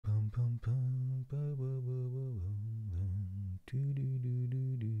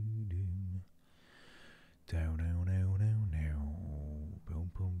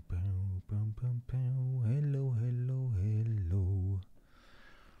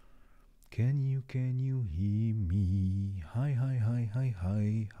Can you hear me? Hi, hi, hi, hi,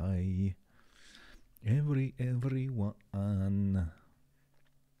 hi, hi. Everyone.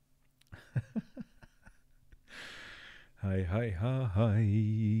 Hi, hi, hi,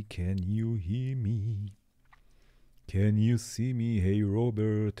 hi. Can you hear me? Can you see me? Hey,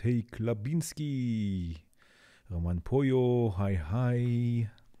 Robert. Hey, Klabinski. Roman Poyo. Hi, hi.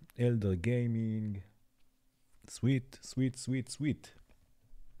 Elder Gaming. Sweet, sweet, sweet, sweet.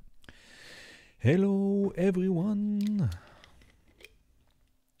 Hello, everyone.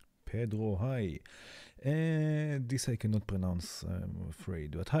 Pedro, hi. This I cannot pronounce, I'm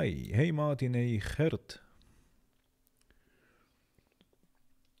afraid. But hi. Hey, Martin. Hey, Gert.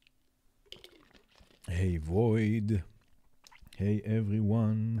 Hey, Void. Hey,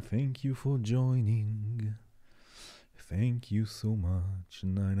 everyone. Thank you for joining. Thank you so much.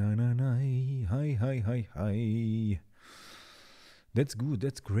 Hi, hi, hi, hi. That's good.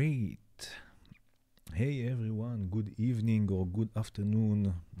 That's great. Hey, everyone. Good evening or good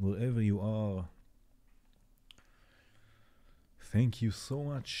afternoon, wherever you are. Thank you so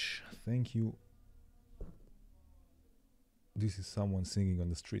much. Thank you. This is someone singing on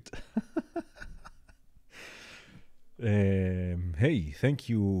the street. Hey, thank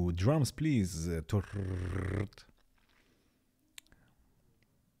you. Drums, please.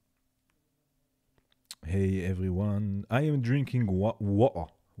 Hey, everyone. I am drinking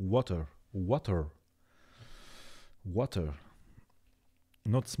water.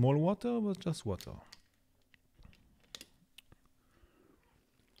 Not small water, but just water.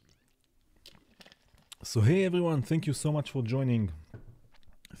 So, hey, everyone. Thank you so much for joining.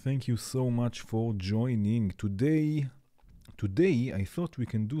 Thank you so much for joining. Today, I thought we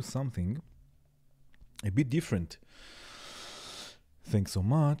can do something a bit different. Thanks so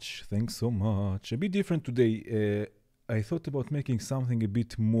much. A bit different today. I thought about making something a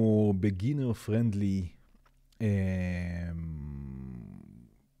bit more beginner friendly.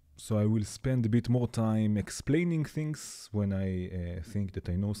 So I will spend a bit more time explaining things when I think that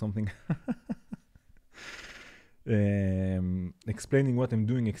I know something. Explaining what I'm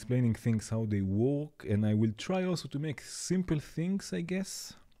doing, explaining things, how they work, and I will try also to make simple things, I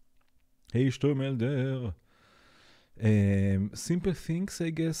guess. Hey, Sturmelder. Simple things,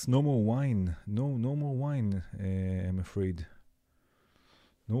 I guess. No more wine. No more wine, I'm afraid.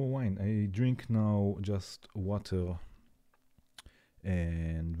 No wine. I drink now just water.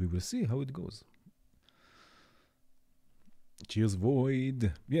 And we will see how it goes. Cheers,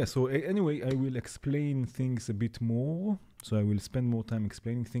 Void. Yeah, so anyway, I will explain things a bit more. So I will spend more time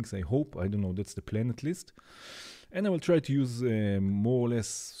explaining things, I hope. I don't know, that's the plan at least. And I will try to use more or less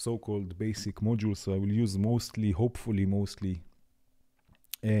so-called basic modules. So I will use hopefully mostly,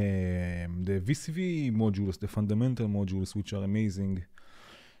 the VCV modules, the fundamental modules, which are amazing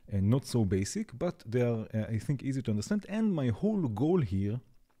and not so basic, but they are, I think, easy to understand. And my whole goal here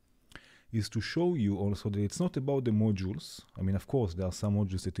is to show you also that it's not about the modules. I mean, of course, there are some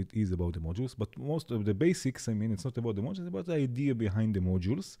modules that it is about the modules, but most of the basics, I mean, it's not about the modules, it's about the idea behind the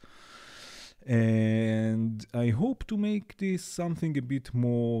modules. And I hope to make this something a bit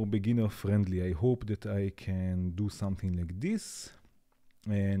more beginner friendly. I hope that I can do something like this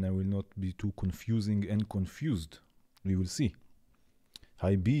and I will not be too confusing and confused. We will see.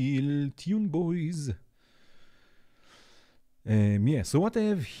 Hi Bill, Tune Boys. Yeah, so what I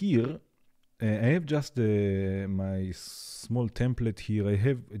have here, I have just my small template here. I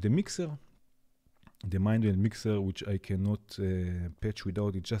have the mixer, the ModularGrid mixer, which I cannot patch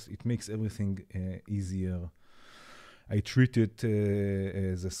without. It makes everything easier. I treat it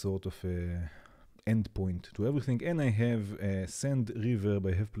as a sort of endpoint to everything. And I have send reverb.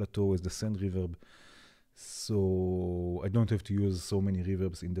 I have plateau as the send reverb. So I don't have to use so many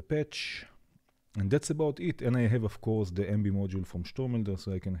reverbs in the patch. And that's about it. And I have, of course, the MB module from Stormelder,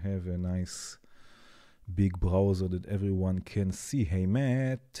 so I can have a nice big browser that everyone can see. Hey,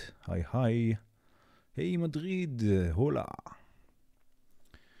 Matt. Hi. Hey, Madrid. Hola.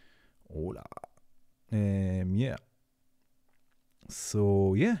 Yeah.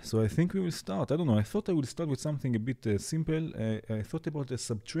 So I think we will start. I don't know. I thought I would start with something a bit simple. I thought about a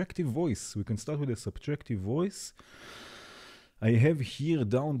subtractive voice. We can start with a subtractive voice. I have here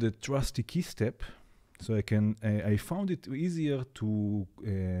down the trusty key step, so I found it easier to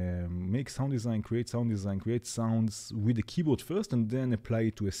make sound design, create sounds with the keyboard first, and then apply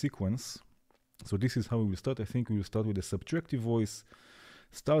it to a sequence. So this is how we will start. I think we will start with a subtractive voice,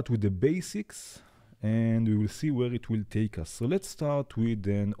 start with the basics, and we will see where it will take us. So let's start with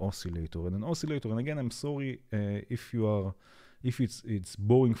an oscillator. And again, I'm sorry if it's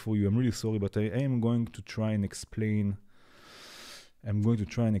boring for you. I'm really sorry, but I am going to try and explain I'm going to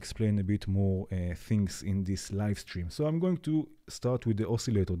try and explain a bit more things in this live stream. So I'm going to start with the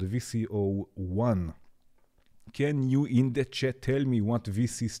oscillator, the VCO1. Can you in the chat tell me what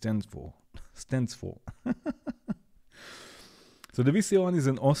VC stands for? So the VCO1 is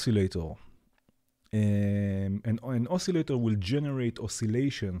an oscillator. An oscillator will generate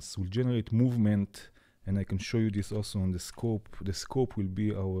oscillations, will generate movement, and I can show you this also on the scope. The scope will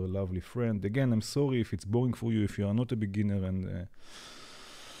be our lovely friend. Again, I'm sorry if it's boring for you, if you are not a beginner and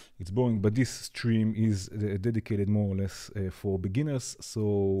it's boring, but this stream is dedicated more or less for beginners.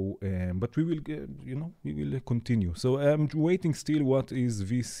 So, but we will, we will continue. So I'm waiting still. What is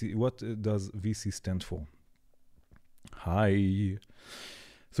VC? What does VC stand for? Hi.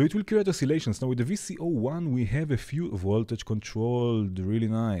 So it will create oscillations. Now with the VCO1, we have a few voltage controlled, really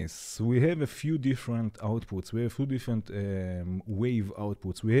nice. We have a few different outputs. We have a few different wave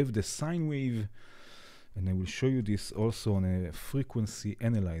outputs. We have the sine wave, and I will show you this also on a frequency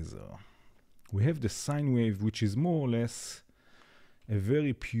analyzer. We have the sine wave, which is more or less a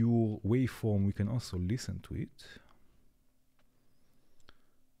very pure waveform. We can also listen to it.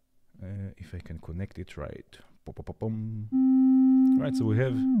 If I can connect it right. Right, so we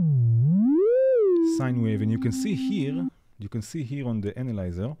have sine wave, and you can see here on the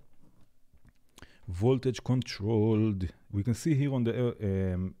analyzer, voltage controlled. We can see here on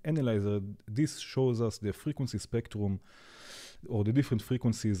the analyzer, this shows us the frequency spectrum or the different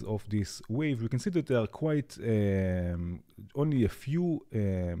frequencies of this wave. We can see that there are quite only a few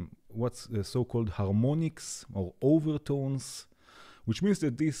what's so-called harmonics or overtones, which means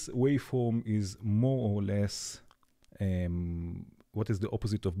that this waveform is more or less what is the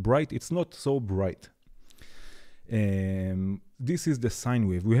opposite of bright? It's not so bright. This is the sine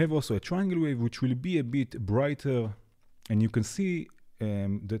wave. We have also a triangle wave, which will be a bit brighter, and you can see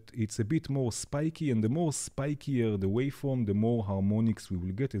that it's a bit more spiky, and the more spikier the waveform, the more harmonics we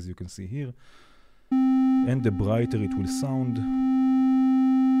will get, as you can see here, and the brighter it will sound.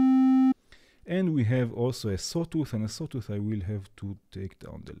 And we have also a sawtooth, and a sawtooth I will have to take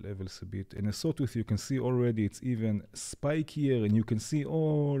down the levels a bit. And a sawtooth, you can see already it's even spikier, and you can see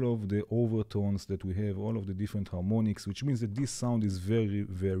all of the overtones that we have, all of the different harmonics, which means that this sound is very,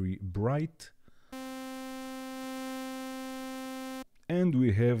 very bright. And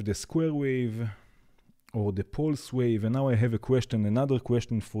we have the square wave or the pulse wave. And now I have a question, another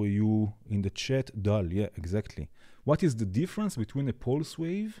question for you in the chat. Dal, yeah, exactly. What is the difference between a pulse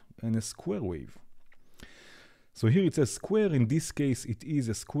wave and a square wave? So here it says square. In this case, it is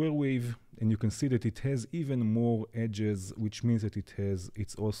a square wave, and you can see that it has even more edges, which means that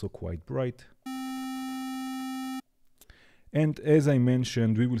it's also quite bright. And as I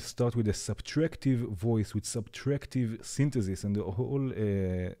mentioned, we will start with a subtractive voice, with subtractive synthesis, and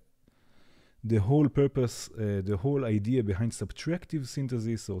the whole purpose, the whole idea behind subtractive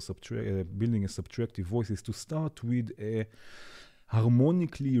synthesis or building a subtractive voice is to start with a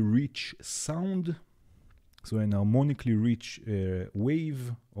harmonically rich sound. So an harmonically rich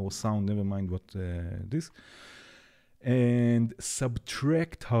wave or sound, never mind what this, and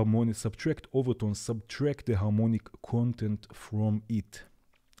subtract overtones, subtract the harmonic content from it.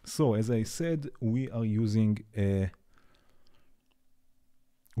 So as I said, we are using a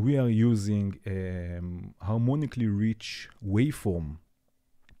harmonically rich waveform.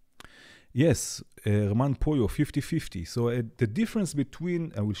 Yes, Raman Poyo, 50-50. So the difference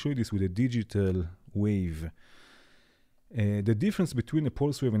between, I will show you this with a digital wave. The difference between a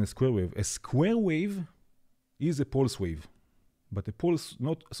pulse wave and a square wave is a pulse wave, but a pulse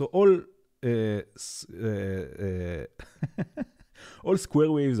not, so all all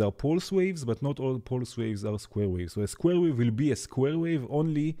square waves are pulse waves, but not all pulse waves are square waves. So a square wave will be a square wave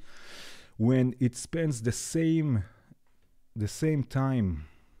only when it spends the same time.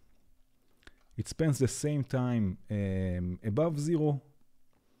 It spends the same time above zero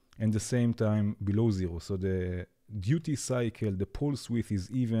and the same time below zero. So the duty cycle, the pulse width is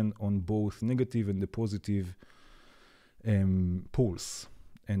even on both negative and the positive pulse.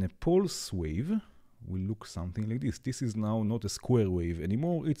 And a pulse wave will look something like this. This is now not a square wave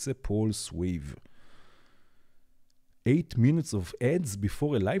anymore, it's a pulse wave. 8 minutes of ads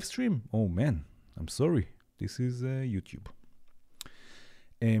before a live stream? Oh man, I'm sorry. This is YouTube.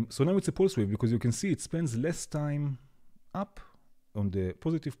 So now it's a pulse wave because you can see it spends less time up on the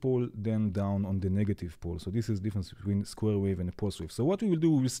positive pole than down on the negative pole. So this is the difference between square wave and a pulse wave. So what we will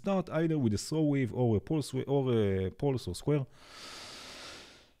do, we will start either with a saw wave or a pulse wave or a pulse or square.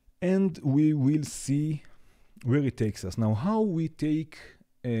 And we will see where it takes us. Now, how we take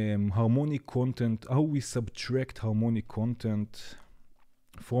harmonic content, how we subtract harmonic content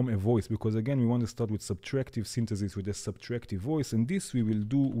from a voice, because again we want to start with subtractive synthesis with a subtractive voice, and this we will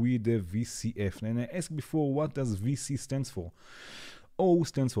do with the VCF. And I asked before, what does VC stands for? O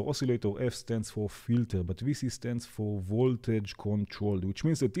stands for oscillator, F stands for filter, but VC stands for voltage controlled, which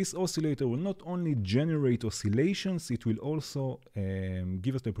means that this oscillator will not only generate oscillations, it will also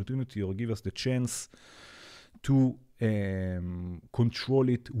give us the opportunity or give us the chance to control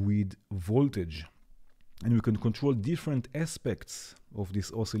it with voltage. And we can control different aspects of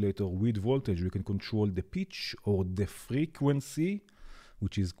this oscillator with voltage. We can control the pitch or the frequency,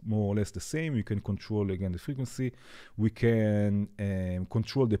 which is more or less the same. We can control, again, the frequency. We can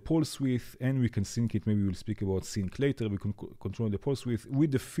control the pulse width, and we can sync it. Maybe we'll speak about sync later. We can control the pulse width.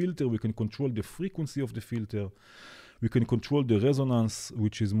 With the filter, we can control the frequency of the filter. We can control the resonance,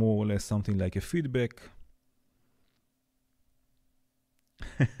 which is more or less something like a feedback.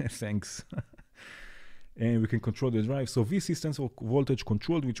 Thanks. And we can control the drive. So VC stands for voltage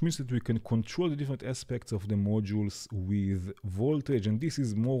controlled, which means that we can control the different aspects of the modules with voltage. And this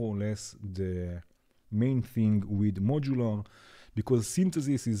is more or less the main thing with modular, because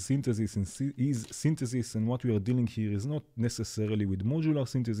synthesis is synthesis, and what we are dealing here is not necessarily with modular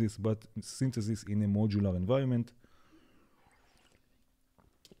synthesis, but synthesis in a modular environment.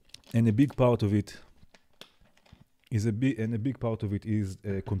 And a big part of it is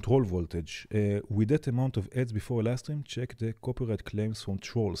control voltage. With that amount of ads before last stream, check the copyright claims from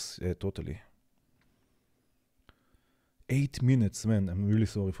trolls totally. 8 minutes, man. I'm really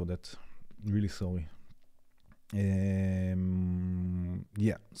sorry for that. Really sorry.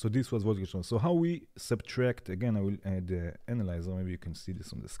 Yeah, so this was voltage control. So how we subtract, again, I will add the analyzer. Maybe you can see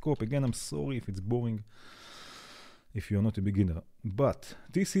this on the scope. Again, I'm sorry if it's boring, if you're not a beginner. But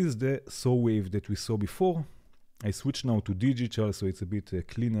this is the saw wave that we saw before. I switch now to digital, so it's a bit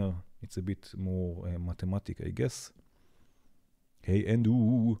cleaner. It's a bit more mathematic, I guess. Okay, and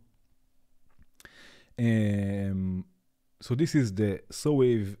so this is the saw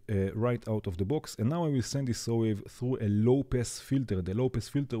wave right out of the box, and now I will send this saw wave through a low pass filter. The low pass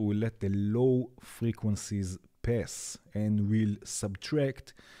filter will let the low frequencies pass and will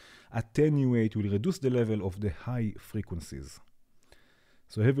subtract, attenuate, will reduce the level of the high frequencies.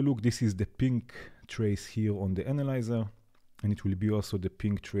 So have a look. This is the pink trace here on the analyzer, and it will be also the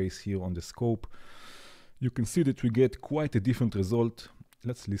pink trace here on the scope. You can see that we get quite a different result.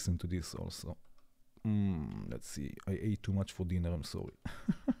 Let's listen to this also. Let's see. I ate too much for dinner, I'm sorry.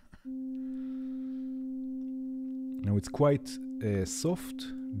 Now it's quite soft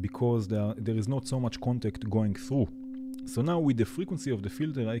because there is not so much contact going through. So now with the frequency of the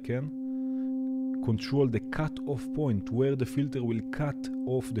filter, I can control the cut-off point where the filter will cut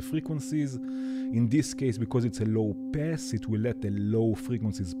off the frequencies. In this case, because it's a low pass, it will let the low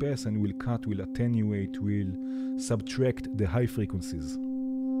frequencies pass and will cut, will attenuate, will subtract the high frequencies.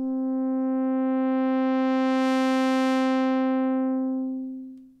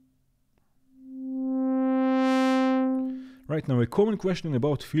 Right now, a common question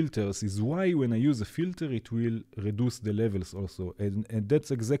about filters is why when I use a filter, it will reduce the levels also. And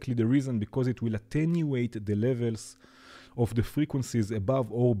that's exactly the reason, because it will attenuate the levels of the frequencies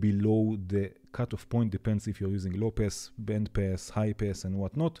above or below the cutoff point. Depends if you're using low pass, band pass, high pass, and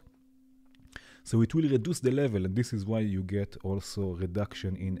whatnot. So it will reduce the level, and this is why you get also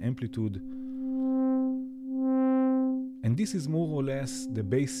reduction in amplitude. And this is more or less the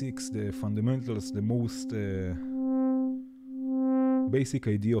basics, the fundamentals, the most basic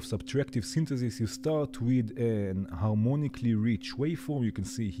idea of subtractive synthesis. You start with an harmonically rich waveform. You can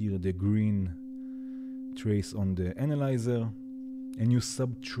see here the green trace on the analyzer, and you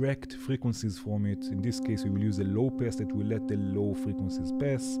subtract frequencies from it. In this case, we will use a low pass that will let the low frequencies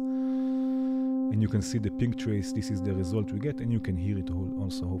pass. And you can see the pink trace. This is the result we get, and you can hear it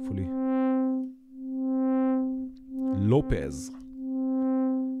also, hopefully. Low pass.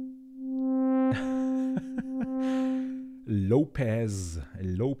 Low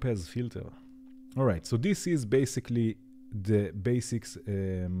pass filter. All right, so this is basically the basics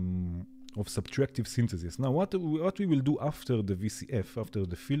of subtractive synthesis. Now, what we will do after the VCF, after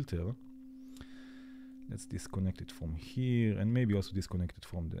the filter, let's disconnect it from here, and maybe also disconnect it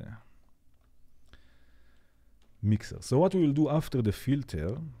from the mixer. So what we will do after the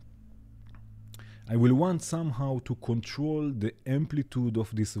filter, I will want somehow to control the amplitude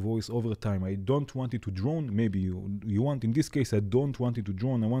of this voice over time. I don't want it to drone. Maybe you want. In this case, I don't want it to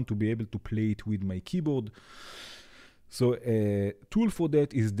drone. I want to be able to play it with my keyboard. So a tool for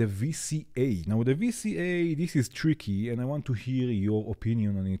that is the VCA. Now the VCA, this is tricky, and I want to hear your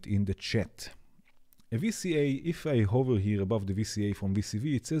opinion on it in the chat. A VCA, if I hover here above the VCA from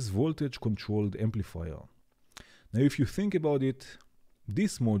VCV, it says voltage controlled amplifier. Now if you think about it,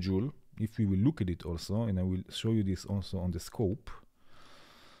 this module, if we will look at it also, and I will show you this also on the scope,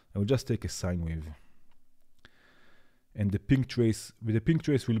 I will just take a sine wave. And the pink trace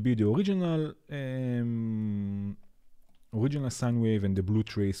will be the original sine wave, and the blue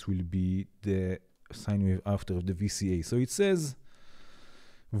trace will be the sine wave after the VCA. So it says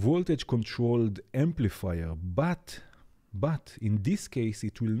voltage controlled amplifier, but in this case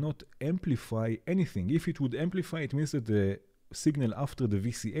it will not amplify anything. If it would amplify, it means that the signal after the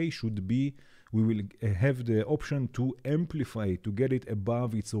VCA should be, we will have the option to amplify it, to get it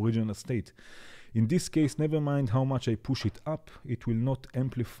above its original state. In this case, never mind how much I push it up, it will not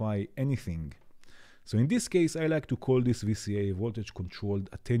amplify anything. So in this case, I like to call this VCA voltage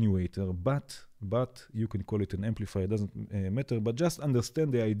controlled attenuator, but you can call it an amplifier, it doesn't matter, but just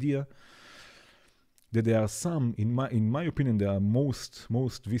understand the idea that there are some, in my opinion, there are most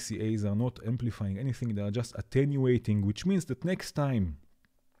VCAs are not amplifying anything, they are just attenuating, which means that next time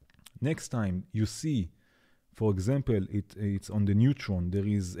you see, for example, it's on the neutron, there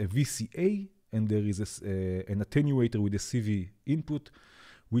is a VCA and there is an attenuator with a CV input,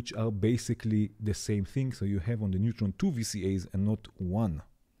 which are basically the same thing. So you have on the neutron 2 VCAs and not 1.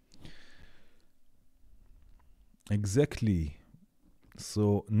 Exactly.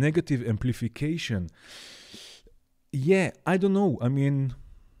 So negative amplification. Yeah, I don't know. I mean,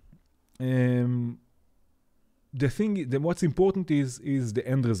 what's important is the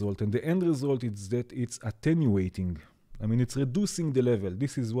end result, and the end result is that it's attenuating. I mean, it's reducing the level.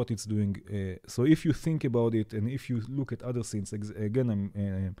 This is what it's doing. So if you think about it, and if you look at other things, again,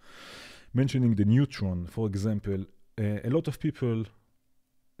 I'm mentioning the neutron, for example. A lot of people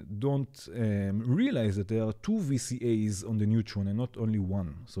don't realize that there are 2 VCAs on the neutron and not only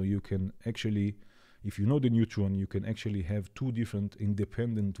 1. So you can actually, if you know the neutron, you can actually have 2 different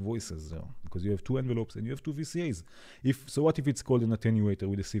independent voices there, because you have 2 envelopes and you have 2 VCAs. So what if it's called an attenuator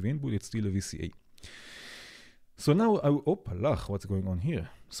with a CV input? It's still a VCA. So now, what's going on here?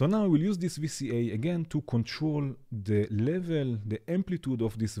 So now I will use this VCA again to control the level, the amplitude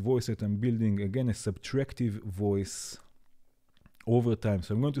of this voice that I'm building, again, a subtractive voice over time.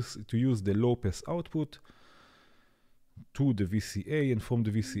 So I'm going to use the low pass output to the VCA, and from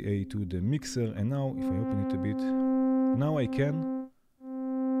the VCA to the mixer. And now, if I open it a bit, now I can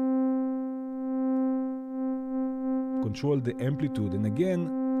control the amplitude. And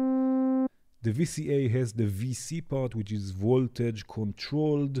again, the VCA has the VC part, which is voltage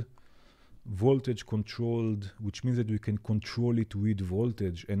controlled, which means that we can control it with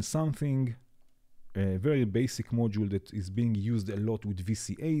voltage. And something, a very basic module that is being used a lot with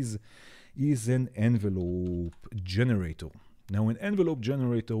VCAs is an envelope generator. Now, an envelope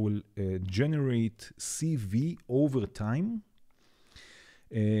generator will generate CV over time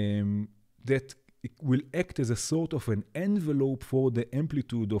that it will act as a sort of an envelope for the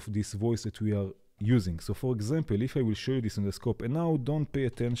amplitude of this voice that we are using. So for example, if I will show you this in the scope, and now don't pay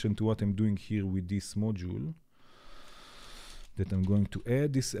attention to what I'm doing here with this module that I'm going to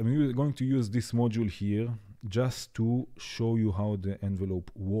add this. I'm going to use this module here just to show you how the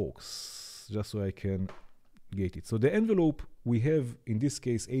envelope works, just so I can get it. So the envelope, we have in this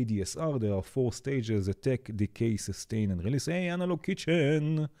case ADSR. There are 4 stages: attack, decay, sustain, and release. Hey, Analog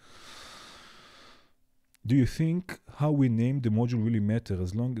Kitchen! Do you think how we name the module really matter?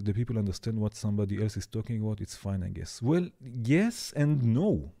 As long as the people understand what somebody else is talking about, it's fine, I guess. Well, yes and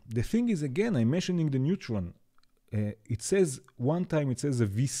no. The thing is, again, I'm mentioning the neutron. It says, one time it says a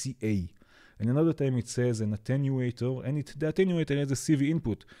VCA, and another time it says an attenuator, and the attenuator has a CV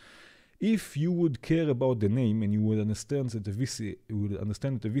input. If you would care about the name and you would understand that the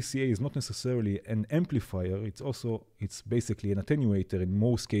VCA is not necessarily an amplifier, it's basically an attenuator in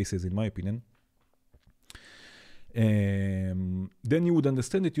most cases, in my opinion. Then you would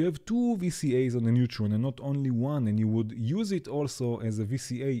understand that you have 2 VCAs on the neutron and not only 1, and you would use it also as a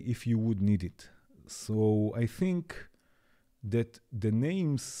VCA if you would need it. So I think that the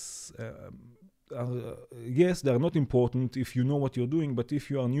names, yes, they are not important if you know what you're doing, but if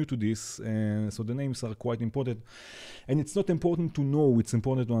you are new to this, so the names are quite important. And it's not important to know, it's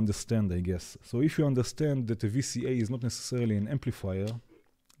important to understand, I guess. So if you understand that a VCA is not necessarily an amplifier,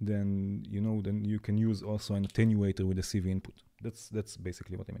 then you can use also an attenuator with a CV input. That's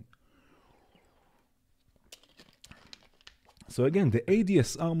basically what I mean. So again, the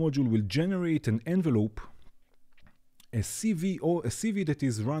ADSR module will generate an envelope, a CV or a CV that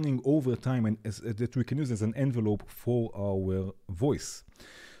is running over time, and that we can use as an envelope for our voice.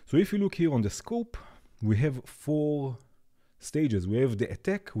 So if you look here on the scope, we have 4 stages. We have the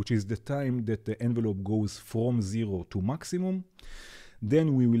attack, which is the time that the envelope goes from 0 to maximum.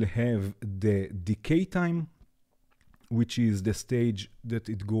 Then we will have the decay time, which is the stage that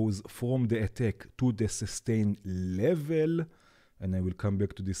it goes from the attack to the sustain level, and I will come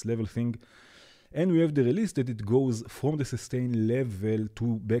back to this level thing. And we have the release that it goes from the sustain level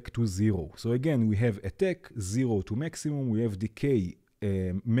to back to 0. So again, we have attack 0 to maximum, we have decay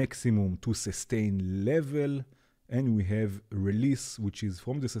maximum to sustain level, and we have release, which is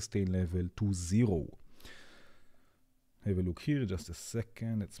from the sustain level to 0. Have a look here, just a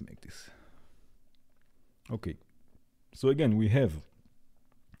second, let's make this. Okay, so again, we have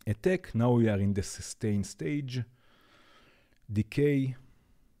attack, now we are in the sustain stage, decay,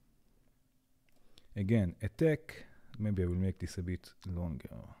 again, attack, maybe I will make this a bit longer.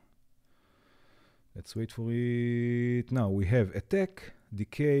 Let's wait for it. Now we have attack,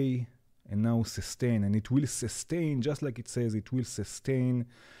 decay, and now sustain, and it will sustain, just like it says, it will sustain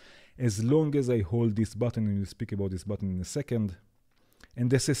as long as I hold this button, and we'll speak about this button in a second. And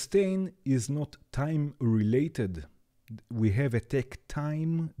the sustain is not time related. We have attack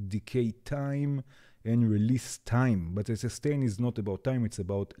time, decay time, and release time. But the sustain is not about time, it's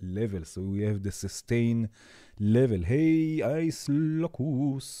about level. So we have the sustain level. Hey, Ice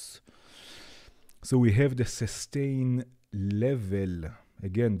Locus. So we have the sustain level.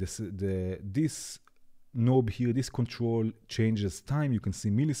 Again, this knob here, this control changes time. You can see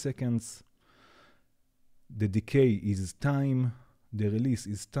milliseconds. The decay is time. The release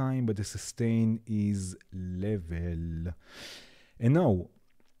is time, but the sustain is level. And now,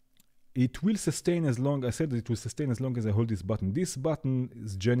 it will sustain as long, I said that it will sustain as long as I hold this button. This button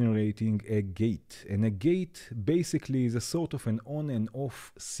is generating a gate. And a gate basically is a sort of an on and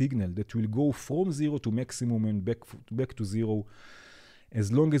off signal that will go from 0 to maximum and back to 0 as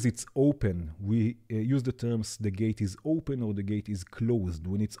long as it's open. We use the terms the gate is open or the gate is closed.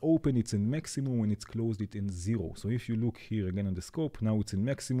 When it's open, it's in maximum. When it's closed, it's in 0. So if you look here again on the scope, now it's in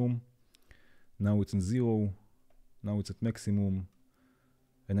maximum. Now it's in 0. Now it's at maximum.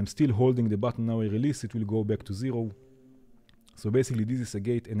 And I'm still holding the button. Now I release, it will go back to 0. So basically this is a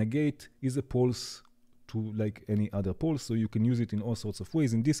gate, and a gate is a pulse to like any other pulse. So you can use it in all sorts of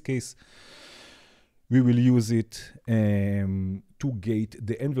ways. In this case, we will use it to gate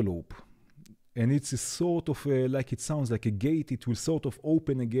the envelope. And it's a sort of like it sounds like a gate. It will sort of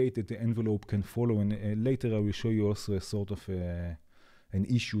open a gate that the envelope can follow. And later I will show you also a sort of an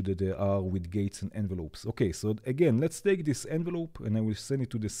issue that there are with gates and envelopes. Okay, so again, let's take this envelope and I will send it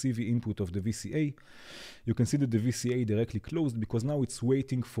to the CV input of the VCA. You can see that the VCA directly closed because now it's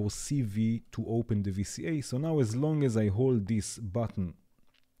waiting for CV to open the VCA. So now as long as I hold this button,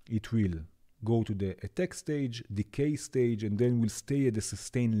 it will go to the attack stage, decay stage, and then will stay at the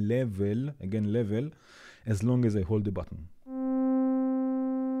sustain level, again level, as long as I hold the button.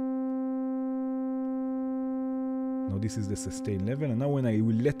 Now this is the sustain level, and now when I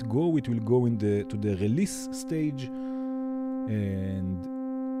will let go, it will go to the release stage, and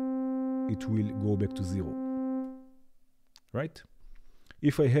it will go back to 0. Right?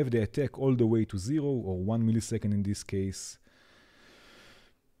 If I have the attack all the way to 0, or 1 millisecond in this case,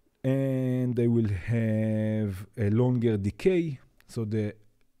 and I will have a longer decay, so the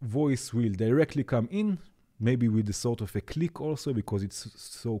voice will directly come in, maybe with a sort of a click also because it's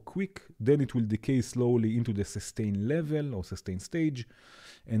so quick. Then it will decay slowly into the sustain level or sustain stage,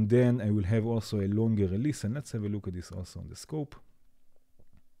 and then I will have also a longer release. And let's have a look at this also on the scope.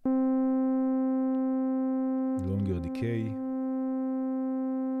 Longer decay.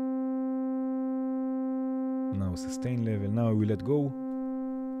 Now sustain level. Now I will let go,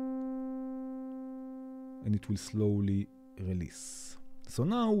 and it will slowly release. So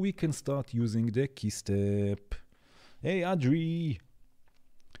now we can start using the key step. Hey Adri,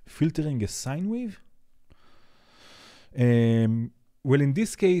 filtering a sine wave? Well, in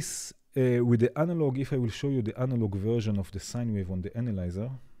this case, with the analog, if I will show you the analog version of the sine wave on the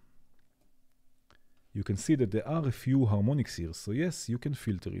analyzer, you can see that there are a few harmonics here. So yes, you can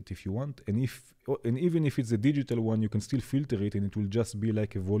filter it if you want. And even if it's a digital one, you can still filter it and it will just be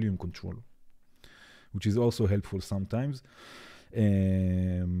like a volume control, which is also helpful sometimes.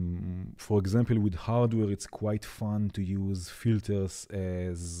 For example, with hardware, it's quite fun to use filters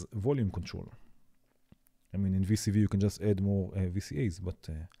as volume control. I mean, in VCV, you can just add more VCAs, but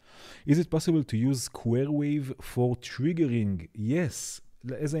is it possible to use square wave for triggering? Yes.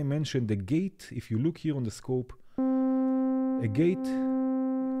 As I mentioned, the gate, if you look here on the scope, a gate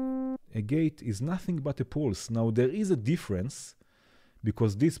is nothing but a pulse. Now, there is a difference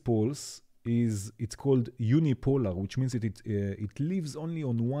because this pulse it's called unipolar, which means that it lives only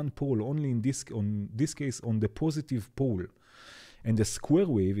on one pole, only in this case on the positive pole. And the square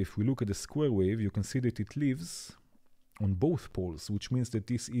wave, if we look at the square wave, you can see that it lives on both poles, which means that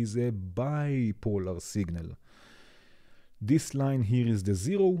this is a bipolar signal. This line here is the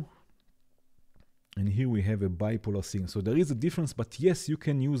 0. And here we have a bipolar signal. So there is a difference, but yes, you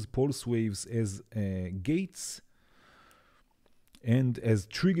can use pulse waves as gates and as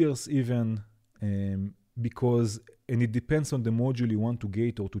triggers even, because, and it depends on the module you want to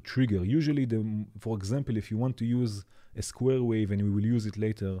gate or to trigger. Usually, for example, if you want to use a square wave, and we will use it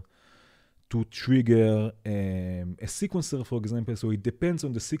later, to trigger a sequencer, for example, so it depends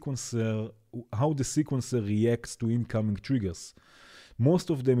on the sequencer, how the sequencer reacts to incoming triggers. Most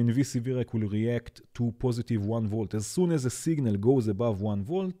of them in VCV rack will react to positive 1 volt. As soon as a signal goes above 1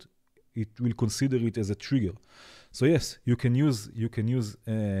 volt, it will consider it as a trigger. So yes, you can use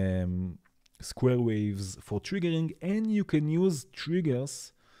square waves for triggering, and you can use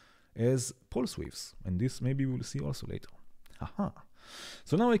triggers as pulse waves. And this maybe we'll see also later. Aha.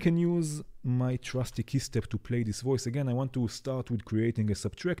 So now I can use my trusty key step to play this voice. Again, I want to start with creating a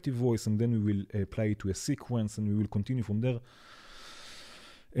subtractive voice, and then we will apply it to a sequence, and we will continue from there.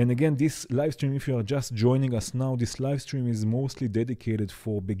 And again, this live stream, if you are just joining us now, this live stream is mostly dedicated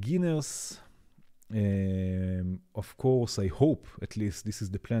for beginners. Of course, I hope, at least this is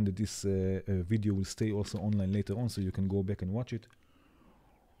the plan, that this video will stay also online later on, so you can go back and watch it.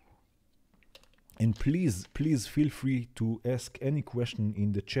 And please feel free to ask any question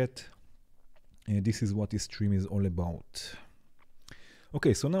in the chat. This is what this stream is all about.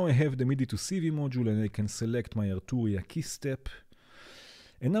 Okay, so now I have the MIDI to CV module, and I can select my Arturia key step.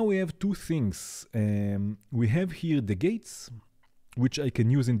 And now we have two things. We have here the gates, which I can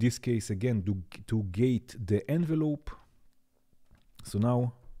use in this case again to gate the envelope. So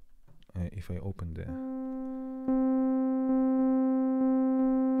now, if I open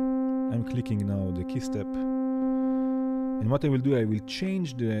I'm clicking now the key step. And what I will do, I will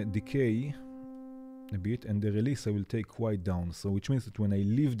change the decay a bit, and the release I will take quite down. So which means that when I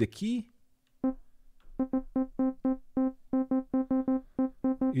leave the key,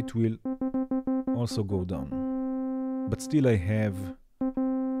 it will also go down, but still I have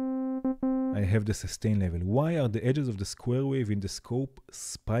the sustain level. Why are the edges of the square wave in the scope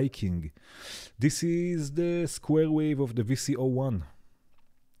spiking? This is the square wave of the VCO1.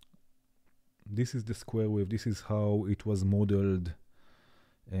 This is the square wave. This is how it was modeled.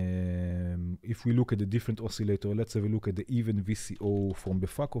 If we look at the different oscillator, let's have a look at the even VCO from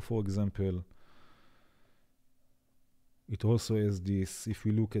Befaco, for example. It also has this. If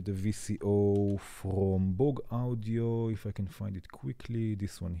we look at the VCO from Bog Audio, if I can find it quickly,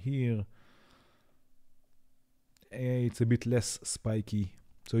 this one here, it's a bit less spiky.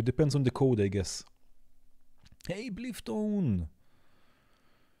 So it depends on the code, I guess. Hey, Bliftone!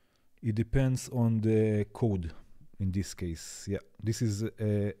 It depends on the code in this case. Yeah, this is,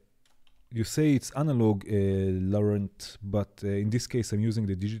 you say it's analog, Laurent, but in this case I'm using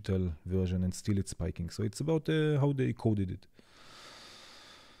the digital version and still it's spiking. So it's about how they coded it.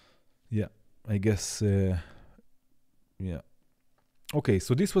 Yeah, I guess, yeah. Okay,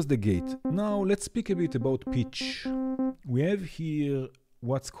 so this was the gate. Now let's speak a bit about pitch. We have here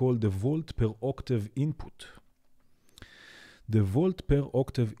what's called the volt per octave input. The volt per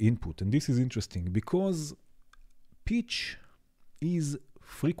octave input. And this is interesting because pitch is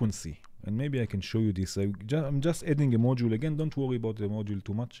frequency. And maybe I can show you this. I'm just adding a module. Again, don't worry about the module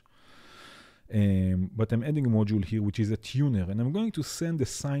too much. But I'm adding a module here, which is a tuner. And I'm going to send a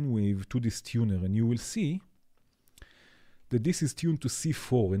sine wave to this tuner. And you will see that this is tuned to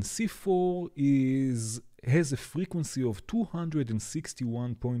C4. And C4 has a frequency of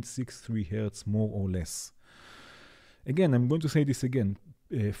 261.63 Hertz, more or less. Again, I'm going to say this again.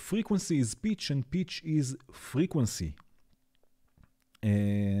 Frequency is pitch, and pitch is frequency.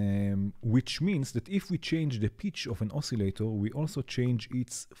 Which means that if we change the pitch of an oscillator, we also change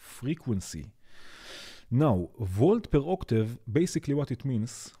its frequency. Now, volt per octave, basically what it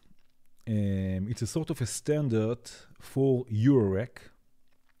means, it's a sort of a standard for Eurorack,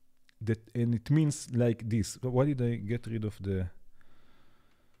 and it means like this. Why did I get rid of the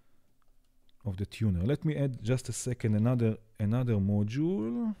tuner? Let me add just a second another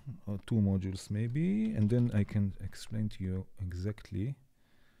module, or two modules maybe, and then I can explain to you exactly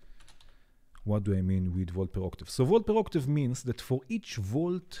what do I mean with volt per octave. So volt per octave means that for each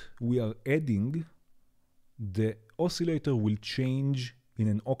volt we are adding, the oscillator will change in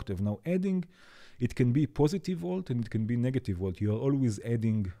an octave. Now adding, it can be positive volt and it can be negative volt. You are always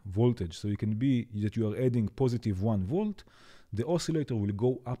adding voltage. So it can be that you are adding positive 1 volt, the oscillator will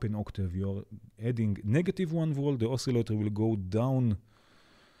go up an octave. You are adding negative 1 volt, the oscillator will go down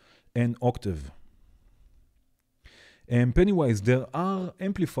an octave. Pennywise, there are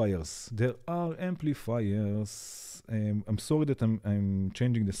amplifiers. There are amplifiers. I'm sorry that I'm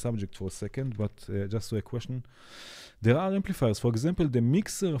changing the subject for a second, but just to a question. There are amplifiers. For example, the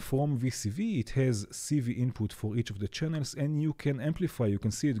mixer from VCV, it has CV input for each of the channels, and you can amplify. You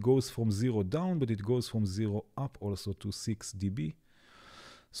can see it goes from 0 down, but it goes from 0 up also to 6 dB.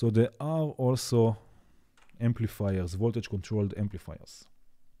 So there are also amplifiers, voltage-controlled amplifiers.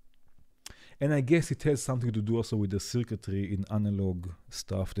 And I guess it has something to do also with the circuitry in analog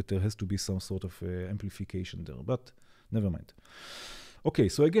stuff, that there has to be some sort of amplification there, but never mind. Okay,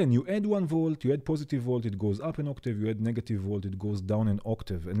 so again, you add 1 volt, you add positive volt, it goes up an octave, you add negative volt, it goes down an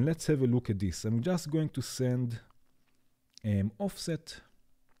octave. And let's have a look at this. I'm just going to send offset,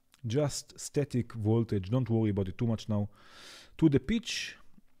 just static voltage, don't worry about it too much now, to the pitch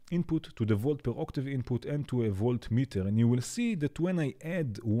input, to the volt per octave input, and to a voltmeter. And you will see that when I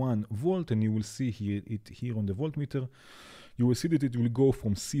add 1 volt, and you will see here on the voltmeter, you will see that it will go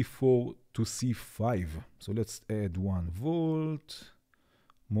from C4 to C5. So let's add 1 volt,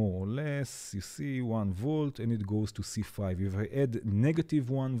 more or less, you see 1 volt, and it goes to C5. If I add negative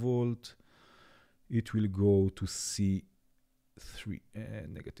 1 volt, it will go to C3,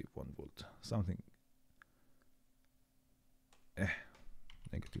 negative 1 volt, something,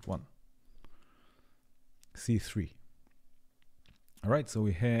 negative 1, C3. All right, so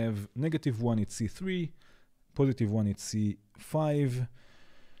we have negative 1, it's C3, positive 1, it's C5,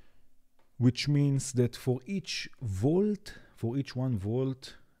 which means that for each volt, for each 1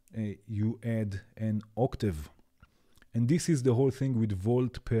 volt, you add an octave. And this is the whole thing with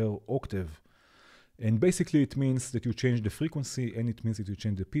volt per octave. And basically it means that you change the frequency, and it means that you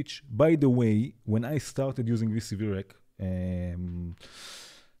change the pitch. By the way, when I started using VCV Rec,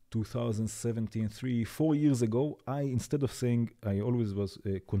 2017, 4 years ago, instead of saying, I always was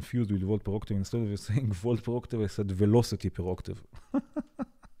confused with volt per octave, instead of saying volt per octave, I said velocity per octave.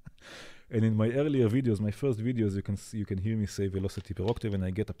 And in my earlier videos, my first videos, you can hear me say velocity per octave, and I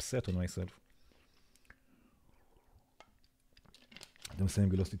get upset on myself. I'm saying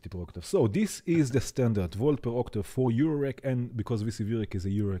velocity per octave. So this is the standard volt per octave for Eurorec, and because VCV Rec is a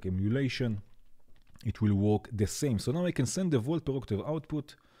Eurorec emulation, it will work the same. So now I can send the volt per octave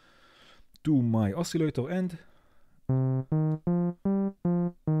output to my oscillator, and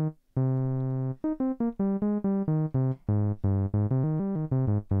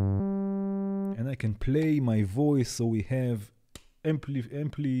I can play my voice. So we have amplitude,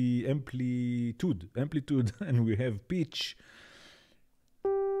 and we have pitch.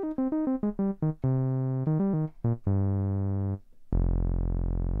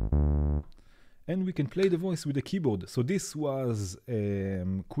 And we can play the voice with the keyboard. So this was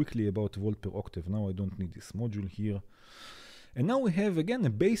quickly about volt per octave. Now I don't need this module here. And now we have, again, a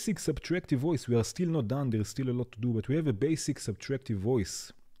basic subtractive voice. We are still not done. There's still a lot to do, but we have a basic subtractive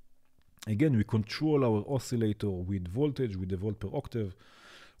voice. Again, we control our oscillator with voltage, with the volt per octave.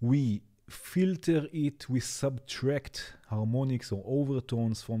 We filter it. We subtract harmonics or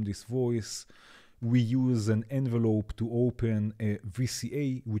overtones from this voice. We use an envelope to open a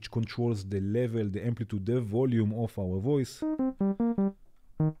VCA, which controls the level, the amplitude, the volume of our voice.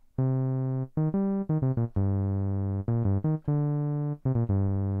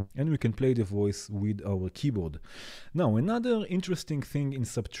 And we can play the voice with our keyboard. Now, another interesting thing in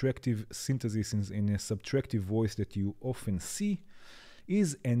subtractive synthesis, in a subtractive voice that you often see,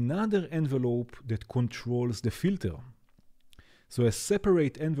 is another envelope that controls the filter. So a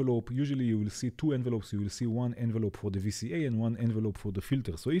separate envelope, usually you will see 2 envelopes. You will see 1 envelope for the VCA and 1 envelope for the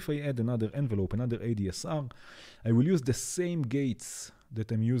filter. So if I add another envelope, another ADSR, I will use the same gates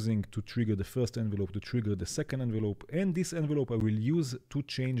that I'm using to trigger the first envelope, to trigger the second envelope. And this envelope I will use to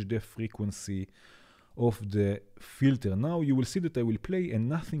change the frequency of the filter. Now you will see that I will play and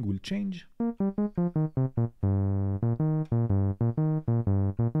nothing will change.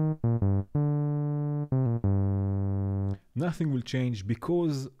 Nothing will change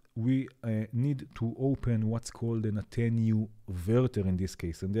because we need to open what's called an attenuverter in this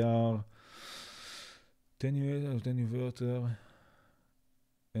case. And there are attenuverter.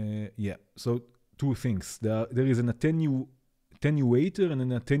 Yeah, so 2 things. There is an attenuator and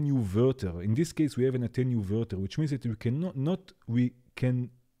an attenuverter. In this case, we have an attenuverter, which means that we can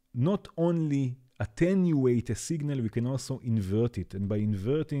not only attenuate a signal, we can also invert it. And by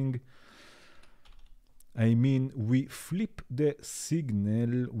inverting, I mean we flip the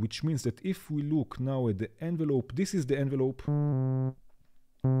signal, which means that if we look now at the envelope, this is the envelope.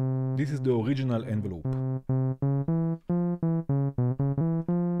 This is the original envelope.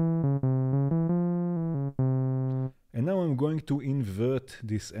 And now I'm going to invert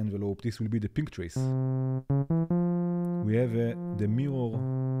this envelope. This will be the pink trace. we have the mirror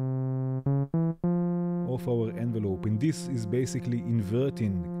of our envelope, and this is basically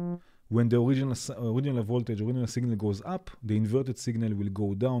inverting. When the original voltage, original signal goes up, the inverted signal will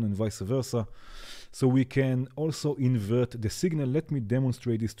go down and vice versa. So we can also invert the signal. Let me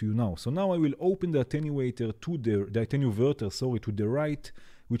demonstrate this to you now. So now I will open the attenuator to the attenuverter, sorry, to the right,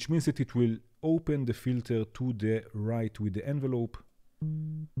 which means that it will open the filter to the right with the envelope.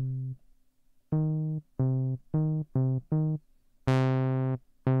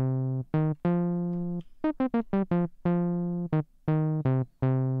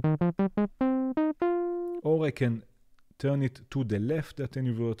 Or I can turn it to the left, the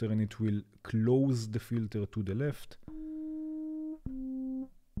attenuator, and it will close the filter to the left.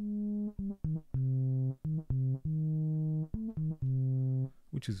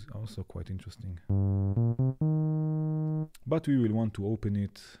 Which is also quite interesting. But we will want to open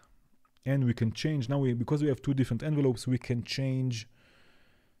it, and we can change. Now, because we have two different envelopes, we can change.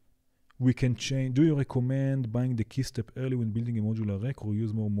 Do you recommend buying the key step early when building a modular rack, or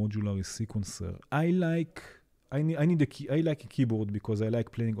use more modular sequencer? I like a keyboard because I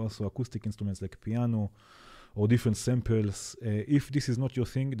like playing also acoustic instruments like piano or different samples. If this is not your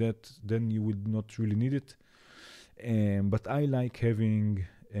thing, then you would not really need it. But I like having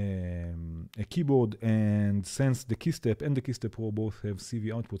a keyboard, and since the Keystep and the Keystep Pro both have CV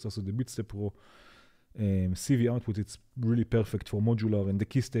outputs, also the BeatStep Pro CV output, it's really perfect for modular, and the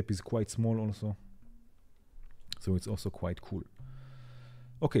Keystep is quite small also, so it's also quite cool.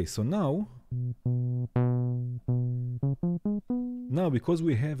 Okay, so now because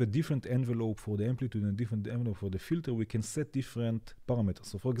we have a different envelope for the amplitude and a different envelope for the filter, we can set different parameters.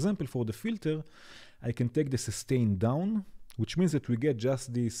 So for example, for the filter, I can take the sustain down, which means that we get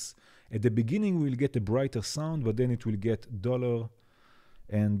just this. At the beginning, we'll get a brighter sound, but then it will get duller,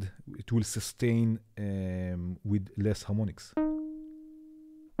 and it will sustain with less harmonics.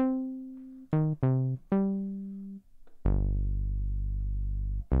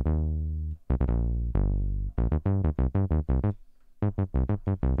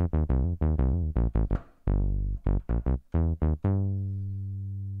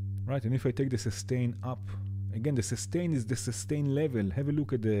 Right, and if I take the sustain up, again, the sustain is the sustain level. Have a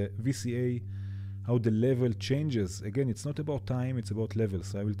look at the VCA, how the level changes. Again, it's not about time, it's about level.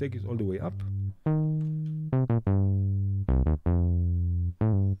 So I will take it all the way up.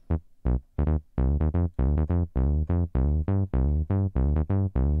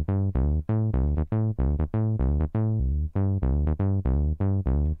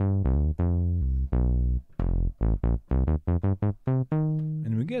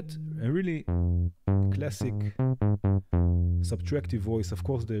 And we get a really classic subtractive voice. Of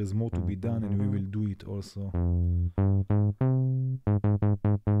course, there is more to be done, and we will do it also.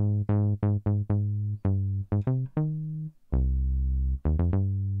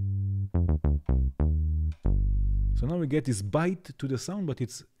 So now we get this bite to the sound, but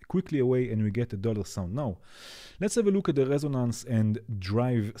it's quickly away, and we get a dollar sound. Now, let's have a look at the resonance and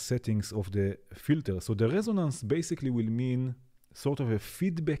drive settings of the filter. So the resonance basically will mean sort of a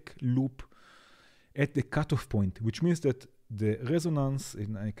feedback loop at the cutoff point, which means that the resonance,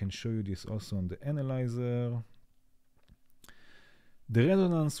 and I can show you this also on the analyzer, the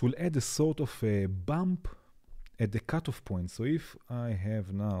resonance will add a sort of a bump at the cutoff point. So if I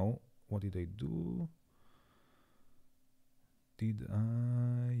have now, what did I do?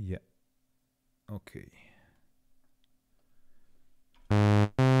 Yeah, okay.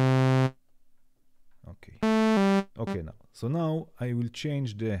 Okay, now. So now I will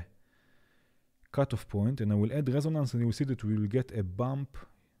change the cutoff point, and I will add resonance, and you will see that we will get a bump.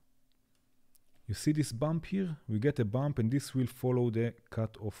 You see this bump here? We get a bump, and this will follow the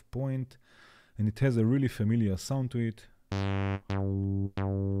cutoff point, and it has a really familiar sound to it.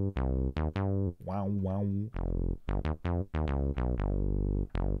 Wow, wow.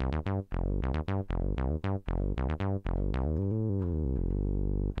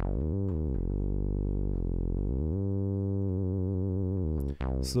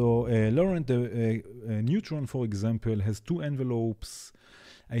 So Laurent, the Neutron, for example, has two envelopes.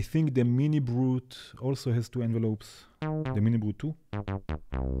 I think the Mini Brute also has two envelopes. The Mini Brute 2.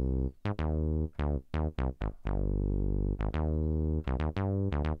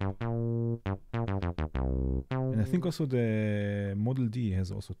 And I think also the Model D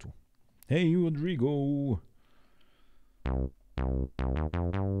has also two. Hey, Rodrigo!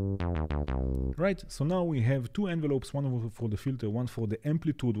 Right, so now we have two envelopes, one for the filter, one for the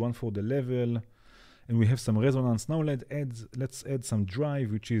amplitude, one for the level. and we have some resonance. Now let's add some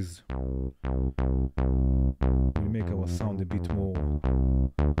drive, which is will make our sound a bit more.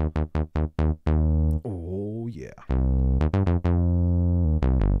 Oh yeah.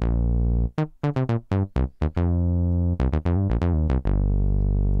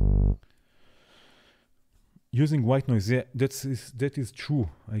 Using white noise, yeah, that is true.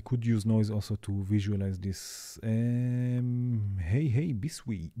 I could use noise also to visualize this. Hey,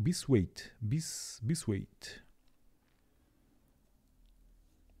 Bisweight.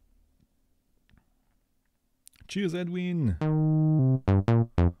 Cheers, Edwin.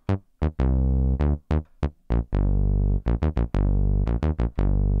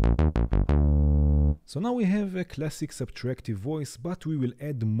 So now we have a classic subtractive voice, but we will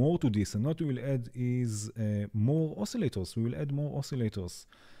add more to this, and what we will add is more oscillators. We will add more oscillators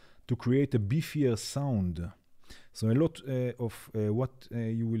to create a beefier sound. So a lot of what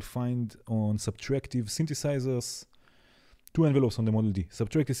you will find on subtractive synthesizers, two envelopes on the Model D,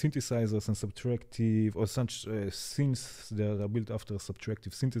 subtractive synthesizers and subtractive, or such synths that are built after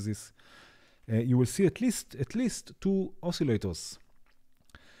subtractive synthesis, you will see at least two oscillators.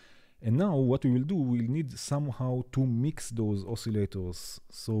 And now what we will do, we'll need somehow to mix those oscillators.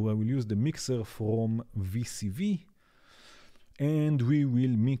 So I will use the mixer from VCV, and we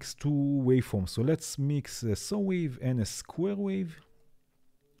will mix two waveforms. So let's mix a saw wave and a square wave,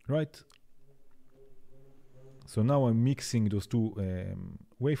 right? So now I'm mixing those two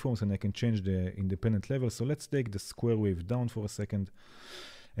waveforms, and I can change the independent level. So let's take the square wave down for a second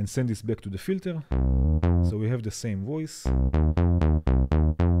and send this back to the filter. So we have the same voice.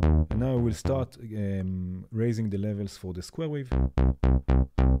 And now we'll start raising the levels for the square wave.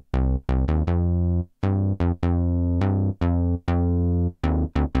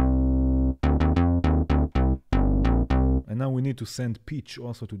 And now we need to send pitch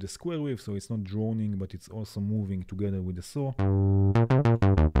also to the square wave, so it's not droning, but it's also moving together with the saw.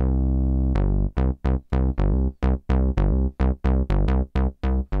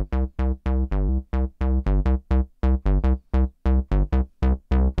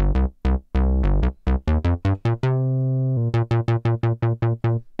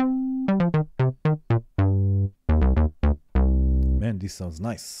 This sounds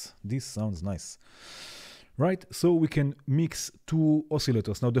nice. This sounds nice. Right, so we can mix two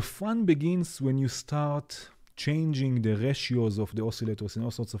oscillators. Now the fun begins when you start changing the ratios of the oscillators in all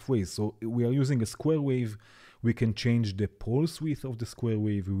sorts of ways. So we are using a square wave. We can change the pulse width of the square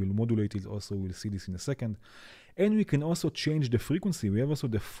wave. We will modulate it also. We'll see this in a second. And we can also change the frequency. We have also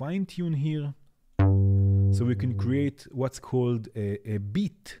the fine tune here. So we can create what's called a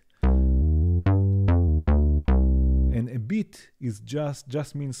beat. And a beat is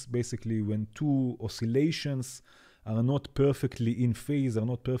just means basically when two oscillations are not perfectly in phase, are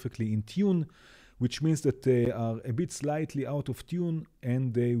not perfectly in tune, which means that they are a bit slightly out of tune,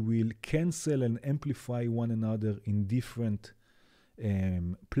 and they will cancel and amplify one another in different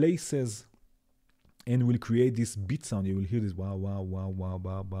places, and will create this beat sound. You will hear this wow, wow, wow, wow,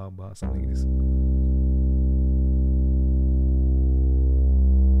 wow, wow, wow, something like this.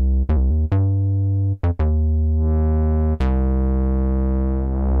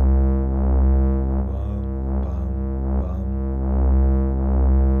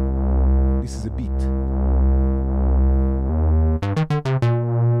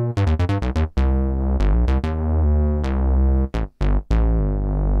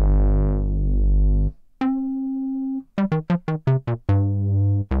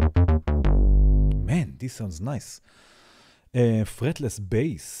 This sounds nice. Fretless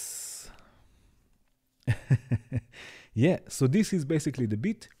bass. Yeah, so this is basically the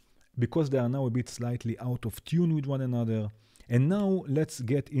beat, because they are now a bit slightly out of tune with one another. And now let's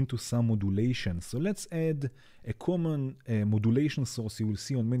get into some modulation. So let's add a common modulation source you will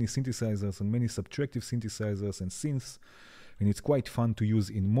see on many synthesizers and many subtractive synthesizers and synths. And it's quite fun to use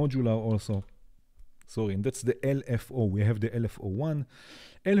in modular also. Sorry, and that's the LFO. We have the LFO1.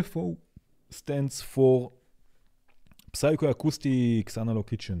 LFO stands for Psychoacoustics Analog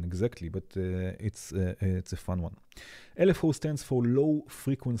Kitchen, exactly, but it's a fun one. LFO stands for Low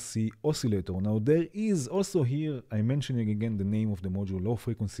Frequency Oscillator. Now there is also here, I'm mentioning again the name of the module, Low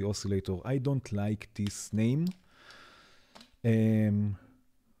Frequency Oscillator. I don't like this name.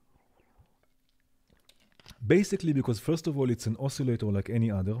 Basically because first of all, it's an oscillator like any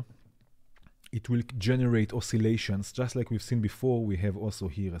other. It will generate oscillations, just like we've seen before. We have also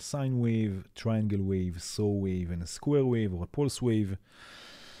here a sine wave, triangle wave, saw wave, and a square wave or a pulse wave.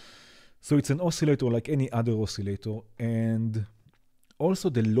 So it's an oscillator like any other oscillator. And Also,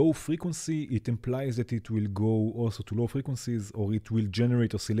 the low frequency, it implies that it will go also to low frequencies, or it will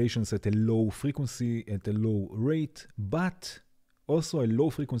generate oscillations at a low frequency, at a low rate. But also a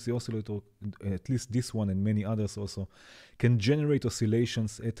low frequency oscillator, at least this one and many others also, can generate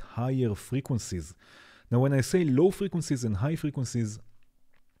oscillations at higher frequencies. Now, when I say low frequencies and high frequencies,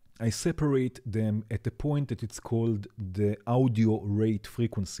 I separate them at a point that it's called the audio rate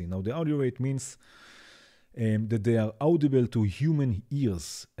frequency. Now, the audio rate means that they are audible to human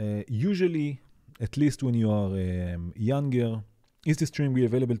ears. Usually, at least when you are younger. Is the stream be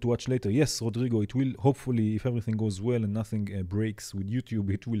available to watch later? Yes, Rodrigo, it will. Hopefully, if everything goes well and nothing breaks with YouTube,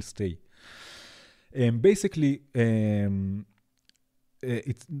 it will stay. Basically,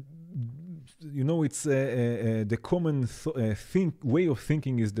 it's, you know, it's the common way of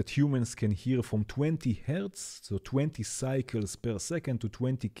thinking is that humans can hear from 20 hertz, so 20 cycles per second, to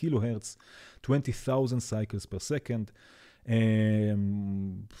 20 kilohertz, 20,000 cycles per second.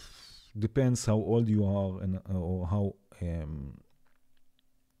 Depends how old you are and or how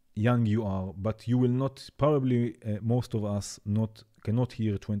young you are, but you will not, probably most of us cannot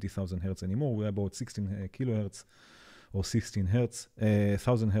hear 20,000 hertz anymore. We're about 16 kilohertz or 16 hertz,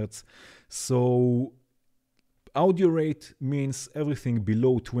 1000 hertz. So audio rate means everything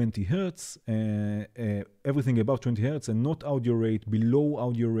below 20 hertz, everything above 20 hertz, and not audio rate below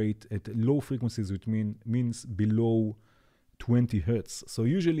audio rate at low frequencies, which means below 20 hertz. So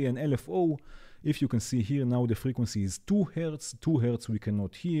usually an LFO, if you can see here now, the frequency is 2 hertz. 2 hertz we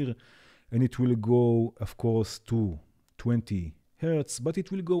cannot hear, and it will go, of course, to 20 hertz, but it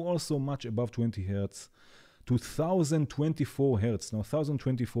will go also much above 20 hertz to 1024 hertz. Now,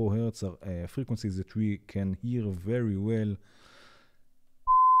 1024 hertz are frequencies that we can hear very well.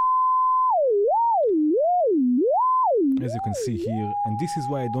 As you can see here, and this is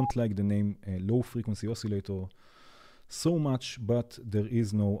why I don't like the name low frequency oscillator so much, but there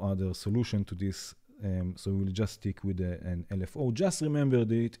is no other solution to this, so we'll just stick with an LFO. Just remember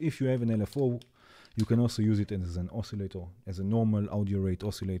that if you have an LFO, you can also use it as an oscillator, as a normal audio rate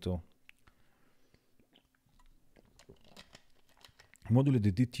oscillator. Modular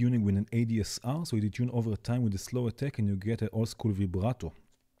did tuning with an ADSR, so you detune over time with a slow attack and you get an old school vibrato.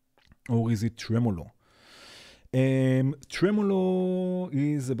 Or is it tremolo? Tremolo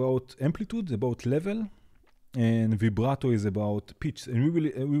is about amplitude, about level, and vibrato is about pitch, and we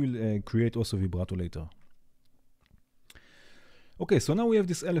will create also vibrato later. Okay, so now we have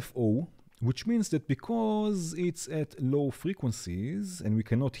this LFO, which means that because it's at low frequencies and we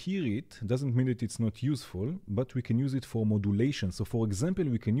cannot hear it, doesn't mean that it's not useful, but we can use it for modulation. So for example,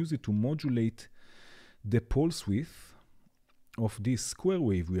 we can use it to modulate the pulse width of this square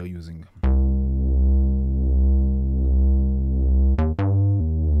wave we are using.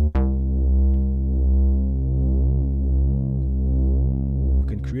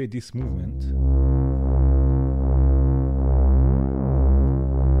 Create this movement.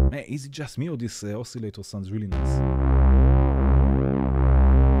 Man, is it just me or this oscillator sounds really nice?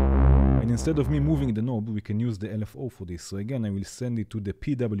 And instead of me moving the knob, we can use the LFO for this. So again, I will send it to the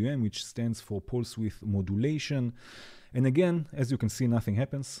PWM, which stands for pulse width modulation. And again, as you can see, nothing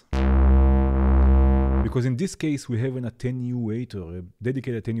happens. Because in this case, we have an attenuator, a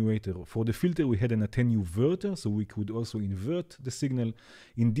dedicated attenuator. For the filter, we had an attenuverter, so we could also invert the signal.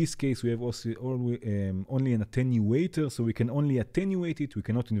 In this case, we have also only an attenuator, so we can only attenuate it, we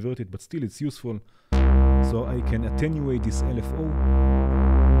cannot invert it, but still it's useful. So I can attenuate this LFO.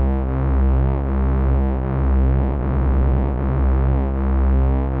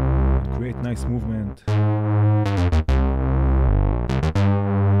 Create nice movement.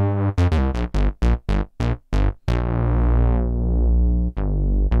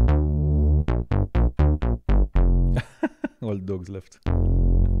 All dogs left.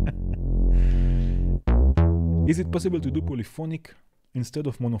 Is it possible to do polyphonic instead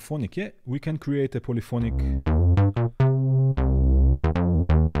of monophonic? Yeah, we can create a polyphonic.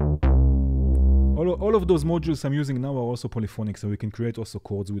 All of those modules I'm using now are also polyphonic, so we can create also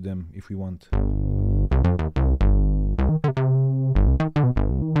chords with them if we want.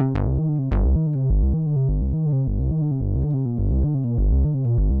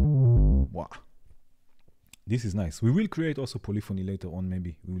 This is nice. We will create also polyphony later on,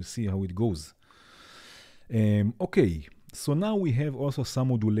 maybe. We will see how it goes. Okay, so now we have also some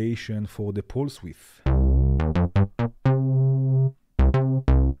modulation for the pulse width.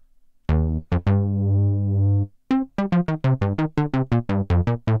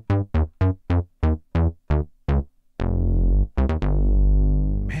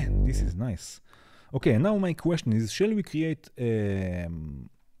 Man, this is nice. Okay, now my question is, shall we create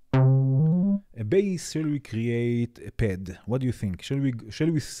a bass? Shall we create a pad? What do you think? Shall we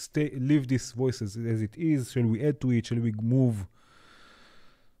leave this voice as it is? Shall we add to it? Shall we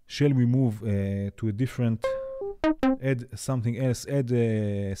move to a different, add something else, add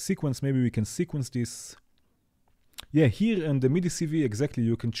a sequence? Maybe we can sequence this. Yeah, here in the MIDI-CV, exactly,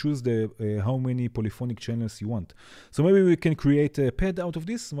 you can choose the how many polyphonic channels you want. So maybe we can create a pad out of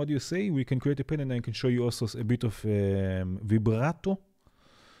this. What do you say? We can create a pad, and I can show you also a bit of vibrato.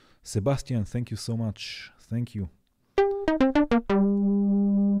 Sebastian, thank you so much. Thank you.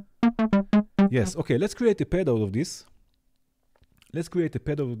 Yes, okay, let's create a pad out of this. Let's create a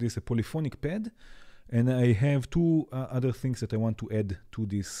pad out of this, a polyphonic pad. And I have two other things that I want to add to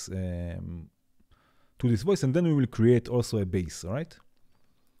this voice, and then we will create also a bass, all right?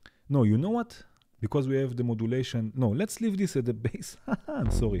 No, you know what? Because we have the modulation. No, let's leave this at the bass. I'm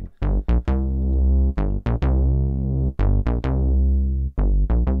sorry.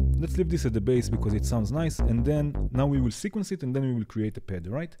 Let's leave this at the bass because it sounds nice, and then now we will sequence it, and then we will create a pad,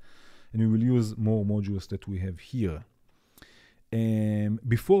 right? And we will use more modules that we have here.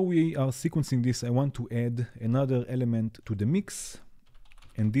 Before we are sequencing this, I want to add another element to the mix,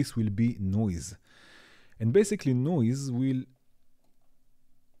 and this will be noise. And basically noise will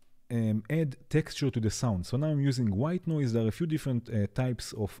add texture to the sound. So now I'm using white noise. There are a few different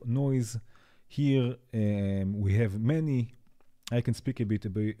types of noise. Here we have many. I can speak a bit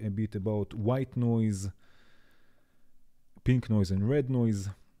about white noise, pink noise, and red noise.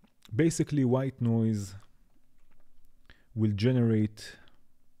 Basically, white noise will generate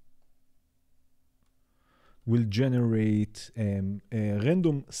a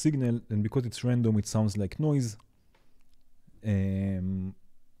random signal, and because it's random, it sounds like noise,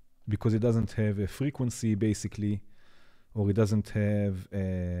 because it doesn't have a frequency, basically, or it doesn't have,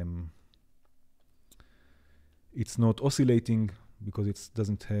 it's not oscillating, because it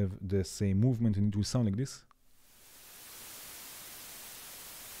doesn't have the same movement, and it will sound like this.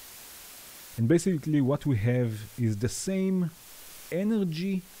 And basically what we have is the same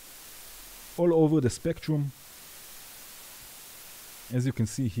energy all over the spectrum. As you can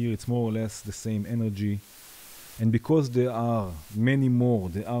see here, it's more or less the same energy. And because there are many more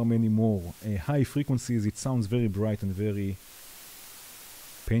high frequencies, it sounds very bright and very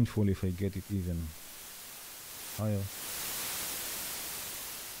painful if I get it even higher.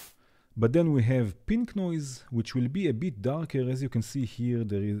 But then we have pink noise, which will be a bit darker. As you can see here,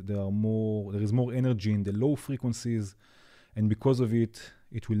 there is more energy in the low frequencies, and because of it,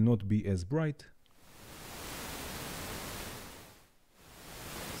 it will not be as bright.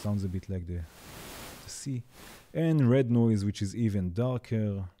 Sounds a bit like the C. And red noise, which is even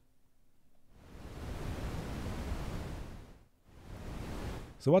darker.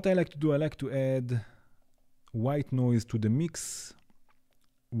 So what I like to do, I like to add white noise to the mix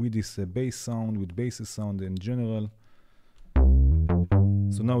with this bass sound, with bass sound in general.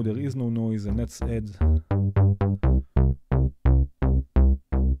 So now there is no noise, and let's add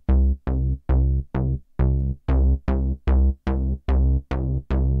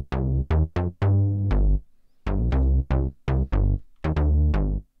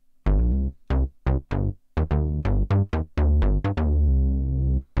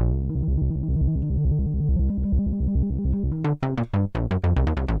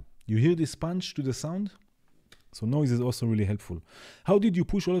this punch to the sound. So noise is also really helpful. How did you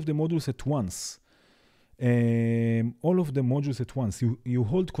push all of the modules at once? All of the modules at once. You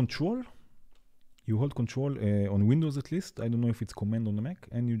hold control. You hold control on Windows at least. I don't know if it's command on the Mac,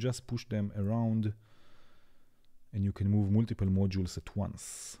 and you just push them around, and you can move multiple modules at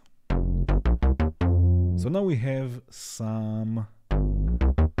once. So now we have some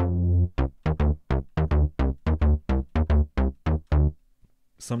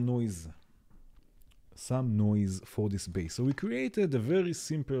noise for this bass. So we created a very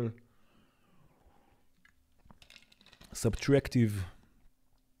simple subtractive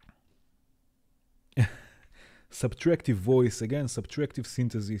voice. Again, subtractive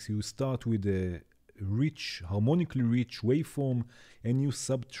synthesis. You start with a harmonically rich waveform, and you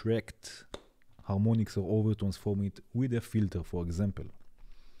subtract harmonics or overtones from it with a filter, for example.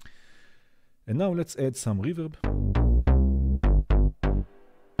 And now let's add some reverb.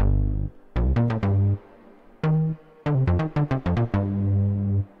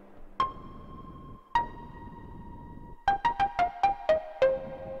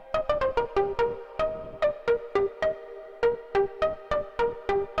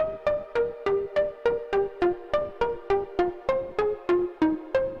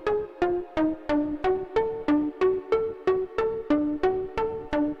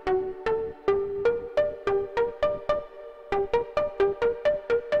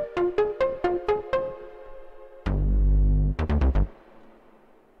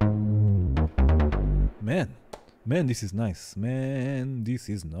 Man, this is nice. Man, this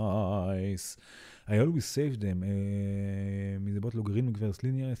is nice. I always save them. Is about logarithmic versus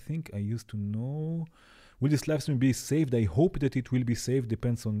linear, I think. I used to know. Will this live stream be saved? I hope that it will be saved.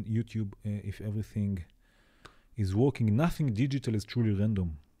 Depends on YouTube if everything is working. Nothing digital is truly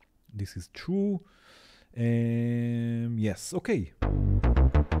random. This is true. Yes, okay.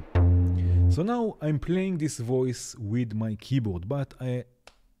 So now I'm playing this voice with my keyboard, but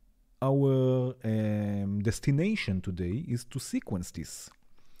our destination today is to sequence this.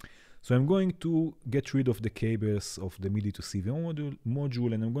 So I'm going to get rid of the cables of the MIDI to CV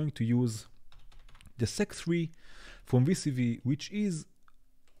module, and I'm going to use the SEC3 from VCV, which is,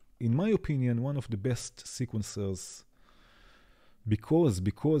 in my opinion, one of the best sequencers because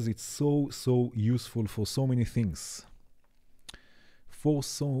it's so useful for so many things.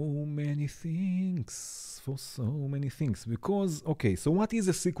 Because, okay, so what is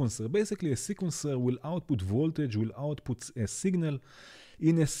a sequencer? Basically, a sequencer will output voltage, will output a signal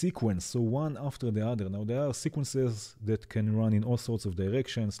in a sequence, so one after the other. Now, there are sequencers that can run in all sorts of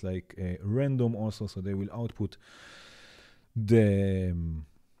directions, like random also, so they will output the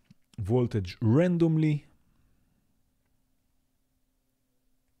voltage randomly.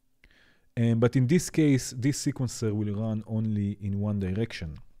 But in this case, this sequencer will run only in one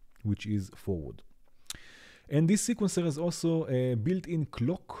direction, which is forward. And this sequencer has also a built-in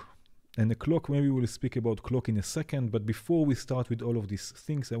clock. And the clock, maybe we'll speak about clock in a second. But before we start with all of these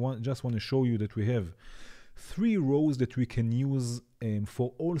things, I just want to show you that we have 3 rows that we can use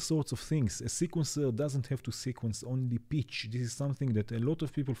for all sorts of things. A sequencer doesn't have to sequence only pitch. This is something that a lot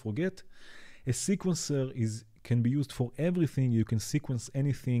of people forget. A sequencer can be used for everything. You can sequence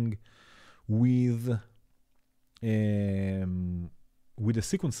anything with a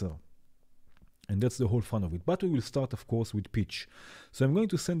sequencer, and that's the whole fun of it. But we will start, of course, with pitch. So I'm going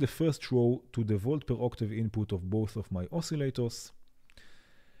to send the first row to the volt per octave input of both of my oscillators,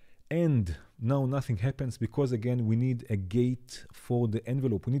 and now nothing happens because, again, we need a gate for the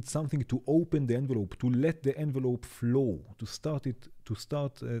envelope. We need something to open the envelope, to let the envelope flow, to start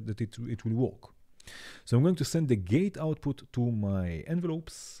that it will work. So I'm going to send the gate output to my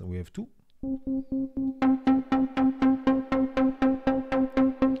envelopes. So we have 2.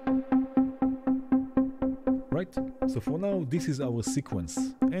 Right, so for now this is our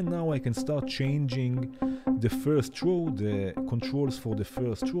sequence, and now I can start changing the first row, the controls for the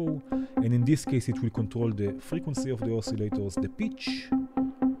first row, and in this case it will control the frequency of the oscillators, the pitch,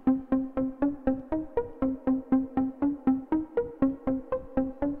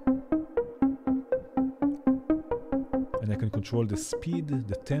 and I can control the speed,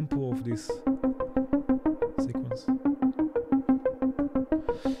 the tempo of this sequence.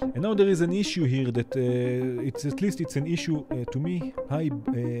 And now there is an issue here that it's an issue to me. Hi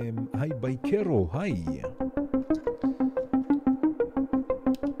Bikero, hi.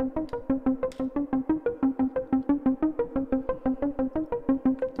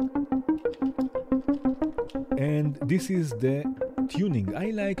 And this is the tuning.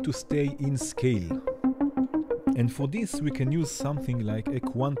 I like to stay in scale. And for this, we can use something like a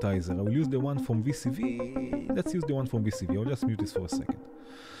quantizer. I will use the one from VCV. Let's use the one from VCV. I'll just mute this for a second.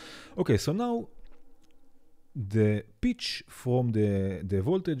 Okay, so now the pitch from the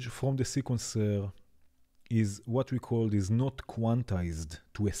voltage from the sequencer is what we call is not quantized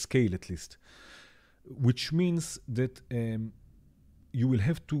to a scale, at least, which means that you will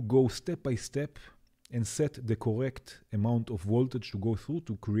have to go step by step and set the correct amount of voltage to go through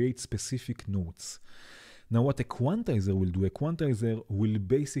to create specific notes. Now, what a quantizer will do, a quantizer will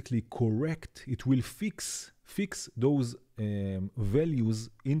basically correct, it will fix those values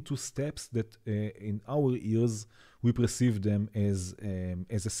into steps that in our ears we perceive them as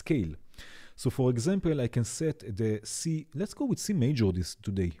a scale. So for example, I can set the C, let's go with C major this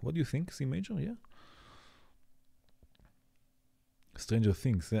today. What do you think? C major, yeah? Stranger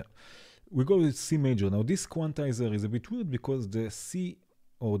Things, yeah. We go with C major. Now this quantizer is a bit weird because the C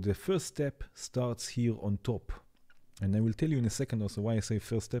or the first step starts here on top. And I will tell you in a second also why I say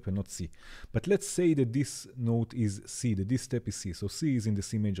first step and not C. But let's say that this note is C, that this step is C. So C is in the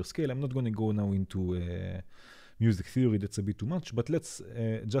C major scale. I'm not going to go now into music theory, that's a bit too much, but let's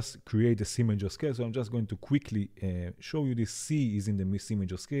just create a C major scale. So I'm just going to quickly show you this. C is in the C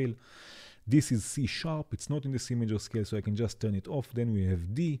major scale. This is C sharp, it's not in the C major scale, so I can just turn it off. Then we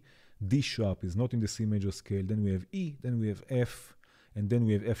have D. D sharp is not in the C major scale. Then we have E, then we have F, and then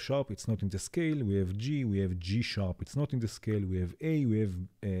we have F sharp, it's not in the scale. We have G, we have G sharp, it's not in the scale. We have A, we have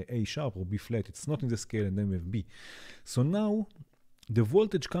A sharp or B flat, it's not in the scale, and then we have B. So now the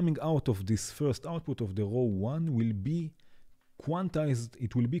voltage coming out of this first output of the row 1 will be quantized,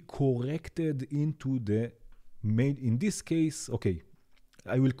 it will be corrected into the made in this case, okay,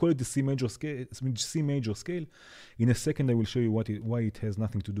 I will call it the C major scale. C major scale. In a second, I will show you why it has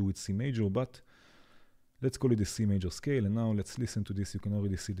nothing to do with C major, but let's call it the C major scale. And now let's listen to this. You can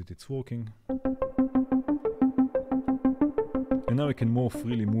already see that it's working. And now I can more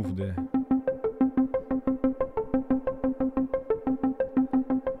freely move the...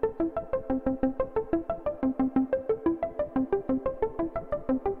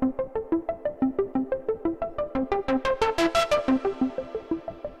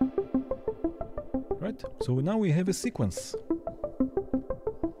 Right? So now we have a sequence.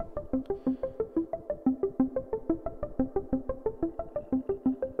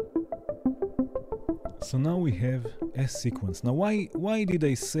 So now we have a sequence. Now why did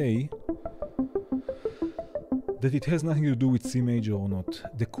I say that it has nothing to do with C major or not?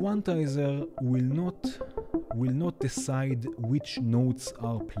 The quantizer will not decide which notes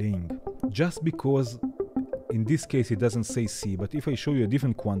are playing. Just because in this case it doesn't say C, but if I show you a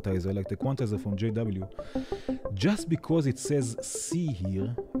different quantizer, like the quantizer from JW, just because it says C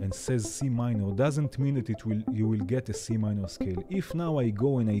here and says C minor doesn't mean that you will get a C minor scale. If now I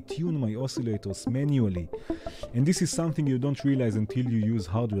go and I tune my oscillators manually, and this is something you don't realize until you use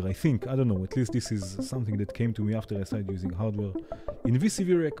hardware, I think, I don't know, at least this is something that came to me after I started using hardware. In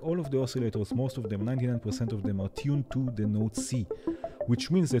VCV Rack, all of the oscillators, most of them, 99% of them are tuned to the note C, which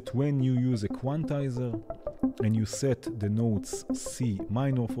means that when you use a quantizer and you set the notes C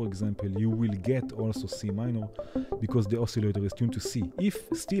minor, for example, you will get also C minor because the oscillator is tuned to C. If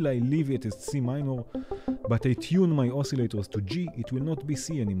still I leave it as C minor, but I tune my oscillators to G, it will not be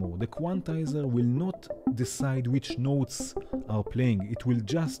C anymore. The quantizer will not decide which notes are playing. It will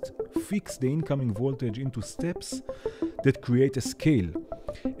just fix the incoming voltage into steps that create a scale.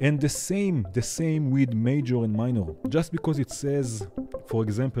 And the same with major and minor. Just because it says, for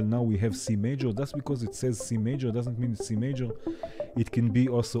example, now we have C major, just because it says C major doesn't mean it's C major. It can be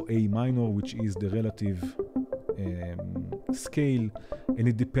also A minor, which is the relative scale, and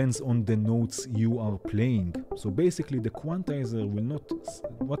it depends on the notes you are playing. So basically the quantizer will not,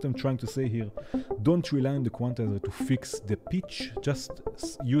 what I'm trying to say here, don't rely on the quantizer to fix the pitch, just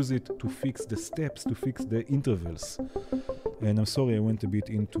use it to fix the steps, to fix the intervals. And I'm sorry I went a bit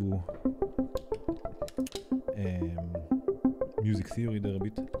into music theory there a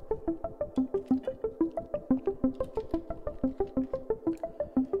bit.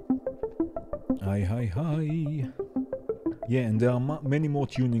 Hi. Yeah, and there are many more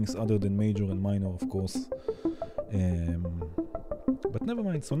tunings other than major and minor, of course. But never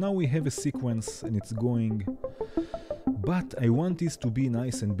mind. So now we have a sequence and it's going. But I want this to be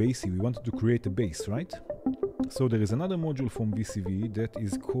nice and bassy. We wanted to create a bass, right? So there is another module from VCV that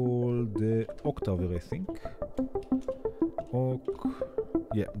is called the Octaver, I think.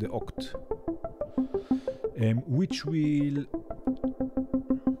 Yeah, the Oct. Which will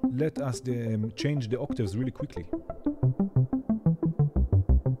let us change the octaves really quickly.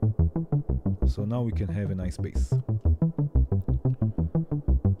 So now we can have a nice bass.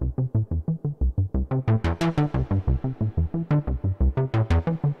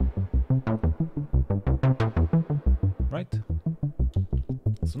 Right?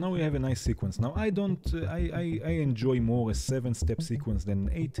 So now we have a nice sequence. Now I enjoy more a 7-step sequence than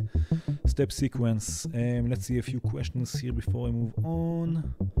an 8-step sequence. Let's see a few questions here before I move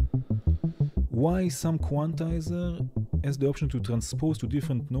on. Why some quantizer has the option to transpose to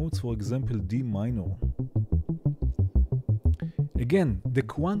different notes, for example D minor? Again, the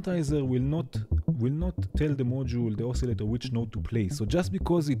quantizer will not tell the module, the oscillator, which note to play. So just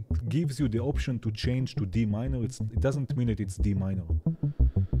because it gives you the option to change to D minor, it doesn't mean that it's D minor.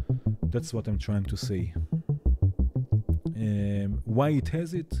 That's what I'm trying to say. Why it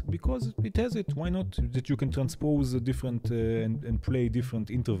has it? Because it has it. Why not? That you can transpose a different and play different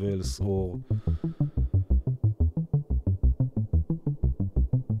intervals, or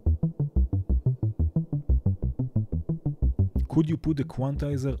could you put the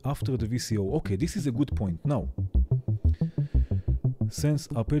quantizer after the VCO? Okay, this is a good point. Now, since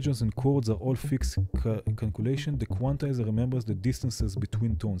arpeggios and chords are all fixed calculation, the quantizer remembers the distances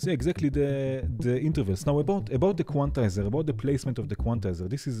between tones. Yeah, exactly, the intervals. Now about the quantizer, about the placement of the quantizer,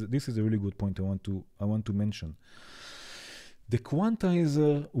 this is a really good point I want to mention. The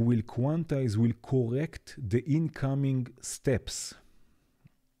quantizer will correct the incoming steps.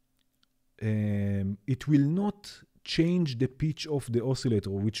 It will not change the pitch of the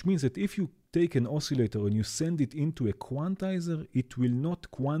oscillator, which means that if you take an oscillator and you send it into a quantizer, it will not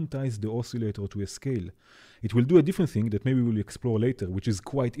quantize the oscillator to a scale. It will do a different thing that maybe we'll explore later, which is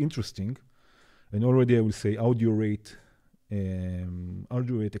quite interesting. And already I will say audio rate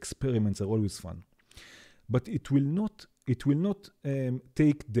experiments are always fun. but it will not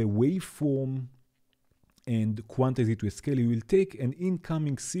take the waveform and quantize it to a scale. It will take an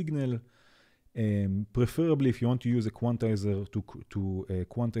incoming signal, preferably if you want to use a quantizer to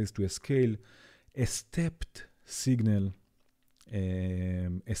quantize to a scale, a stepped signal,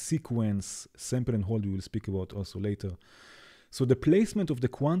 a sequence, sample and hold we will speak about also later. So the placement of the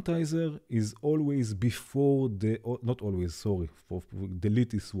quantizer is always before the, not always, sorry, for delete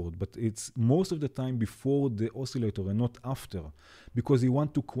this word, but it's most of the time before the oscillator and not after, because you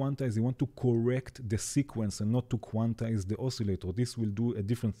want to quantize, you want to correct the sequence and not to quantize the oscillator. This will do a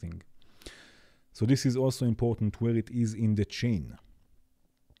different thing. So this is also important where it is in the chain.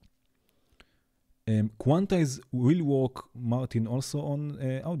 Quantize will work, Martin, also on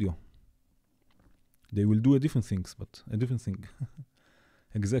audio. They will do a different things, but a different thing.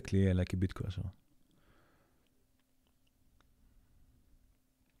 Exactly, yeah, like a bit crusher.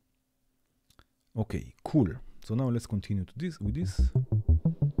 Okay, cool. So now let's continue with this.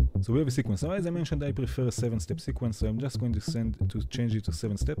 So we have a sequence. So as I mentioned, I prefer a 7-step sequence, so I'm just going to change it to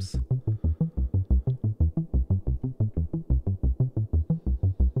 7 steps.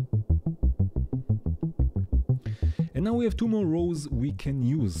 And now we have 2 more rows we can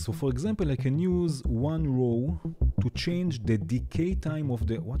use. So for example, I can use 1 row to change the decay time of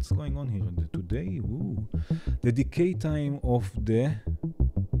the, what's going on here today? Ooh. The decay time of the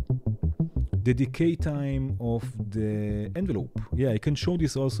envelope. Yeah, I can show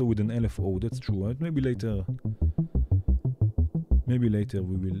this also with an LFO, that's true. Right? Maybe later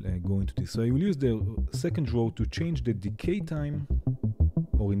we will go into this. So I will use the 2nd row to change the decay time,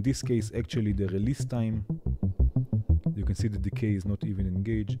 or in this case, actually the release time. You can see the decay is not even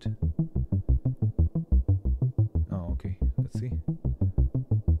engaged. Oh, okay. Let's see.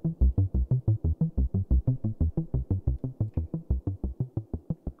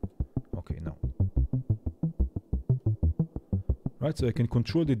 Okay, now. Right, so I can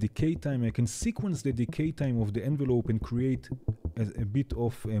control the decay time. I can sequence the decay time of the envelope and create a bit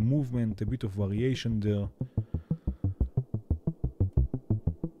of a movement, a bit of variation there.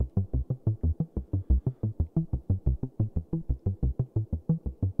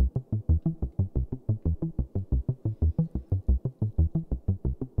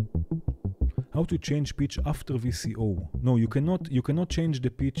 How to change pitch after VCO? No, you cannot change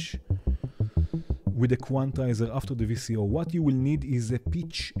the pitch with a quantizer after the VCO. What you will need is a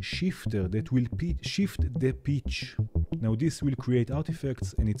pitch shifter that will shift the pitch. Now this will create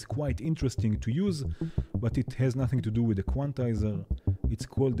artifacts and it's quite interesting to use, but it has nothing to do with the quantizer. It's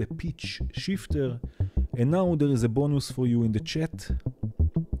called the pitch shifter. And now there is a bonus for you in the chat.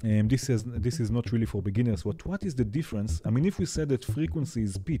 This is not really for beginners. What is the difference? I mean, if we said that frequency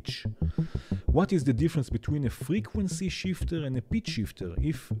is pitch, what is the difference between a frequency shifter and a pitch shifter?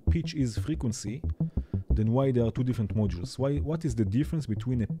 If pitch is frequency, then why there are 2 different modules? What is the difference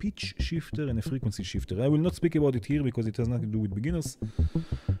between a pitch shifter and a frequency shifter? I will not speak about it here because it has nothing to do with beginners.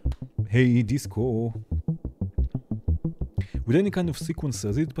 Hey, Disco. With any kind of sequencer,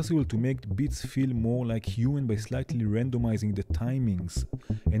 is it possible to make bits feel more like human by slightly randomizing the timings?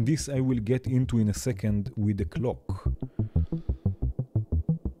 And this I will get into in a second with the clock.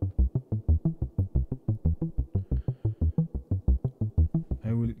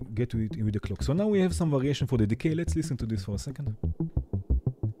 I will get to it with the clock. So now we have some variation for the decay. Let's listen to this for a second.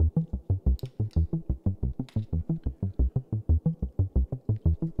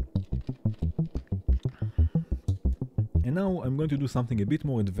 And now I'm going to do something a bit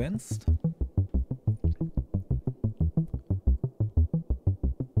more advanced.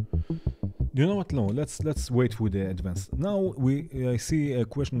 You know what? No, let's wait for the advanced. Now I see a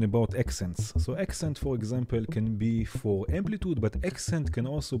question about accents. So accent, for example, can be for amplitude, but accent can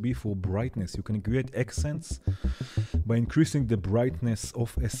also be for brightness. You can create accents by increasing the brightness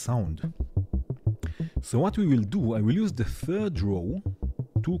of a sound. So what we will do, I will use the 3rd row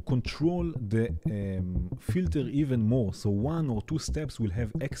to control the filter even more. So 1 or 2 steps will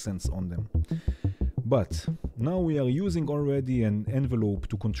have accents on them. But now we are using already an envelope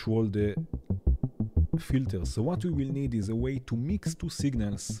to control the filter. So what we will need is a way to mix 2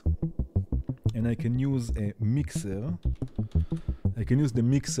 signals. And I can use a mixer. I can use the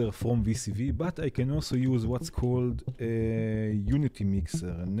mixer from VCV, but I can also use what's called a unity mixer.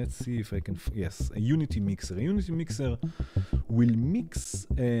 And let's see if I can, yes, a unity mixer. A unity mixer will mix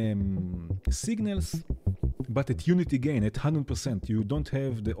signals, but at unity gain, at 100%. You don't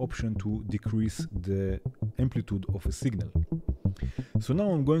have the option to decrease the amplitude of a signal. So now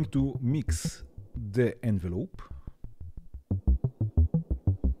I'm going to mix the envelope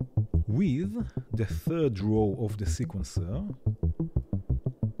with the 3rd row of the sequencer.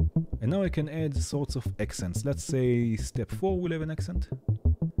 And now I can add sorts of accents. Let's say step 4 will have an accent.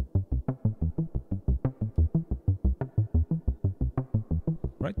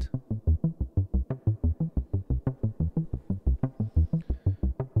 Right?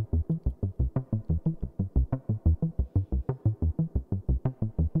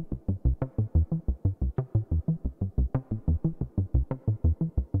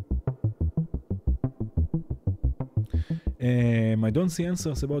 I don't see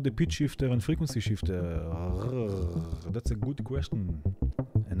answers about the pitch shifter and frequency shifter. That's a good question,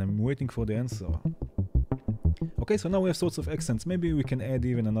 and I'm waiting for the answer. Okay, so now we have sorts of accents. Maybe we can add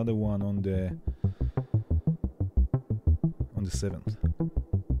even another one on the 7th.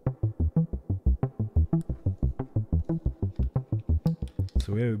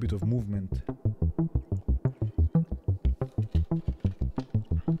 So we have a bit of movement.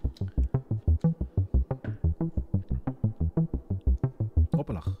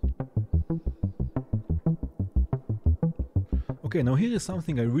 Okay, now here is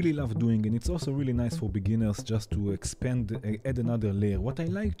something I really love doing, and it's also really nice for beginners just to expand, add another layer. What I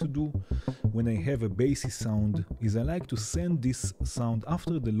like to do when I have a bassy sound is I like to send this sound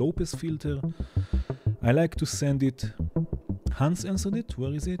after the low pass filter. I like to send it. Hans answered it.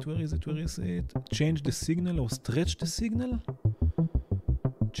 Where is it? Where is it? Where is it? Change the signal or stretch the signal?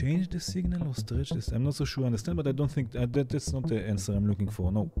 Change the signal or stretch this? I'm not so sure I understand, but I don't think that's not the answer I'm looking for.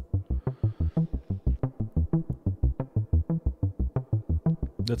 No.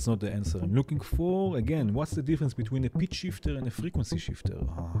 That's not the answer I'm looking for. Again, what's the difference between a pitch shifter and a frequency shifter?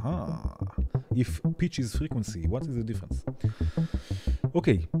 Aha. If pitch is frequency, what is the difference?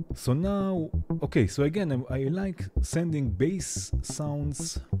 Okay, so now, so again, I like sending bass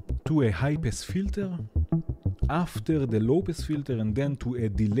sounds to a high pass filter after the low pass filter and then to a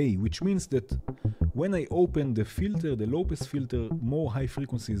delay, which means that when I open the filter, the low pass filter, more high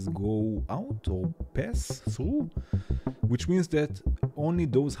frequencies go out or pass through, which means that only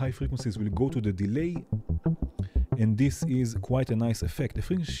those high frequencies will go to the delay, and this is quite a nice effect. The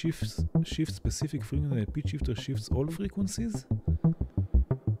frequency shifts specific frequency, the pitch shifter shifts all frequencies.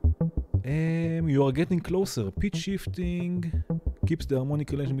 You are getting closer. Pitch shifting keeps the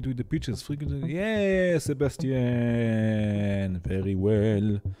harmonic relation between the pitches. Frequency. Yeah, Sebastian. Very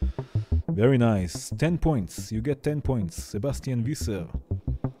well. Very nice. 10 points. You get 10 points. Sebastian Visser.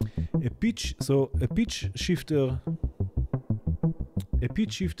 A pitch shifter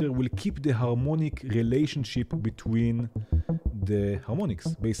will keep the harmonic relationship between the harmonics,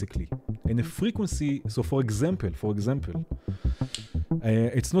 basically. And a frequency, so for example,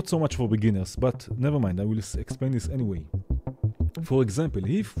 it's not so much for beginners, but never mind, I will explain this anyway. For example,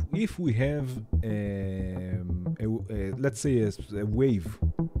 if we have, let's say a wave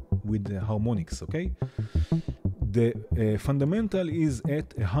with the harmonics, okay? The fundamental is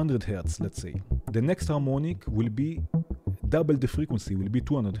at 100 Hertz, let's say. The next harmonic will be double the frequency, will be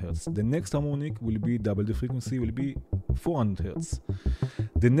 200 Hertz. The next harmonic will be double the frequency, will be 400 Hertz.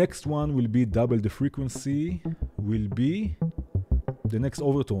 The next one will be double the frequency, will be the next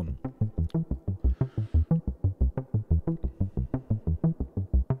overtone.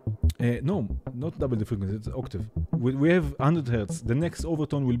 No, not double the frequency, it's octave. We have 100 Hertz. The next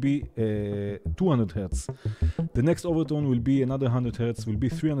overtone will be 200 Hertz. The next overtone will be another 100 Hertz, will be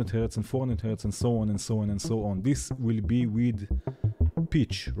 300 Hertz and 400 Hertz and so on and so on and so on. This will be with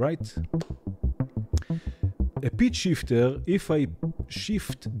pitch, right? A pitch shifter, if I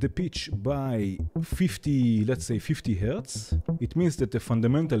shift the pitch by 50, let's say 50 Hertz, it means that the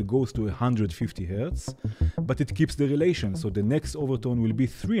fundamental goes to 150 Hertz, but it keeps the relation. So the next overtone will be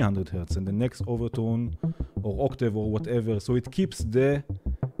 300 Hertz and the next overtone or octave or whatever. So it keeps the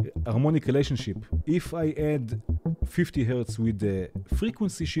harmonic relationship. If I add 50 Hertz with the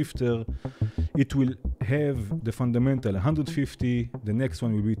frequency shifter, it will have the fundamental 150, the next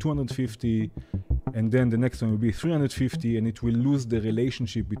one will be 250, and then the next one will be 350, and it will lose the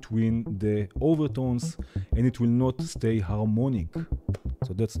relationship between the overtones, and it will not stay harmonic.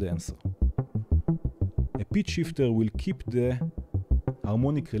 So that's the answer. A pitch shifter will keep the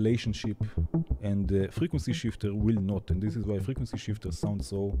harmonic relationship, and the frequency shifter will not, and this is why frequency shifters sound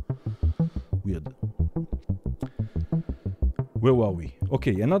so weird. Where were we?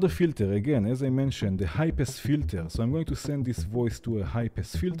 Okay, another filter, again, as I mentioned, the high pass filter. So I'm going to send this voice to a high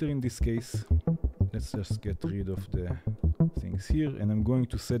pass filter in this case. Let's just get rid of the things here, and I'm going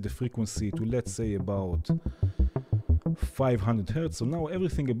to set the frequency to, let's say, about 500 Hertz. So now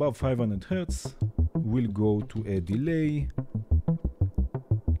everything above 500 Hertz will go to a delay.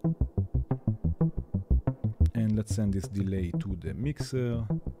 And let's send this delay to the mixer.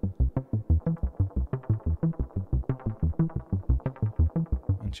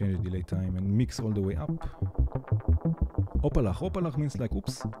 change the delay time and mix all the way up. Opalach. Opalach means like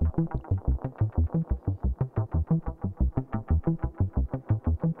oops.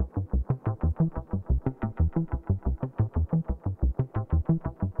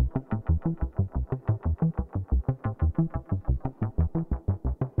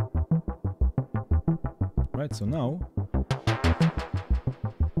 Right, so now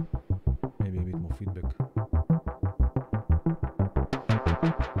maybe a bit more feedback.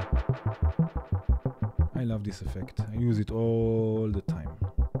 I love this effect. I use it all the time.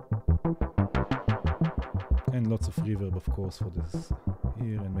 And lots of reverb, of course, for this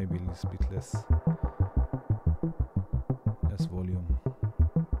here, and maybe a little bit less volume.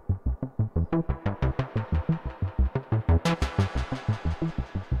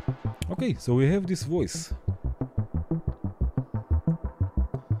 Okay, so we have this voice.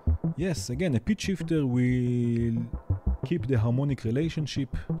 Yes, again, a pitch shifter will keep the harmonic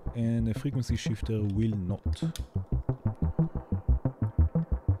relationship and a frequency shifter will not.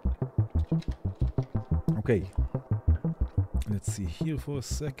 Okay, let's see here for a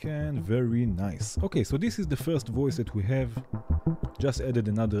second. Very nice. Okay, so this is the first voice that we have. Just added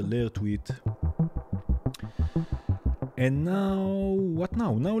another layer to it. And now, what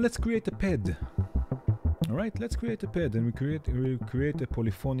now? Now let's create a pad. Alright, let's create a pad, and we'll create a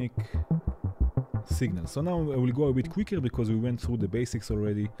polyphonic signal. So now I will go a bit quicker because we went through the basics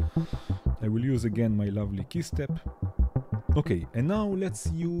already. I will use again my lovely key step. Okay, and now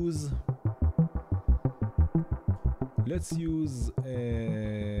let's use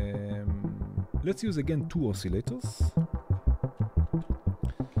again two oscillators.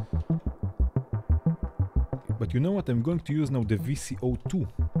 But you know what? I'm going to use now the VCO2.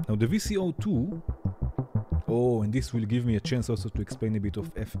 Now the VCO2, oh, and this will give me a chance also to explain a bit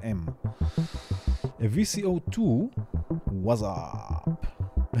of FM. A VCO2, what's up?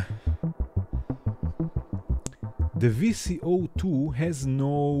 The VCO2 has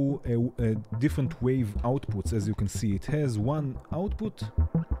no different wave outputs, as you can see. It has one output,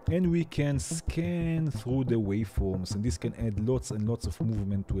 and we can scan through the waveforms, and this can add lots and lots of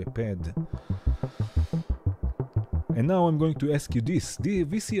movement to a pad. And now I'm going to ask you this. The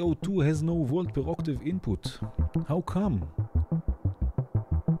VCO2 has no volt per octave input. How come?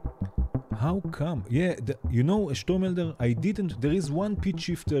 How come? Yeah, you know, Stormelder, there is one pitch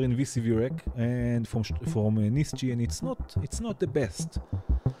shifter in VCV Rec and from Nischi, and it's not the best.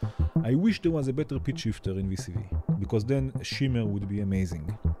 I wish there was a better pitch shifter in VCV, because then shimmer would be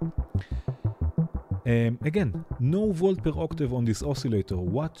amazing. Again, no volt per octave on this oscillator.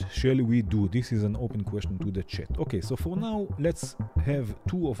 What shall we do? This is an open question to the chat. Okay, so for now, let's have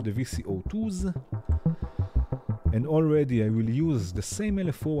two of the VCO2s. And already I will use the same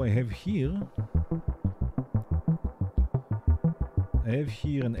LFO I have here. I have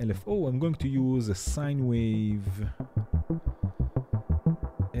here an LFO. I'm going to use a sine wave.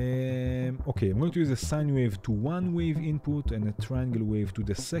 Okay, I'm going to use a sine wave to one wave input and a triangle wave to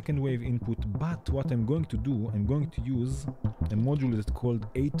the second wave input. But what I'm going to do, I'm going to use a module that's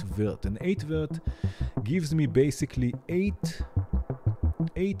called 8-vert. And 8-vert gives me basically 8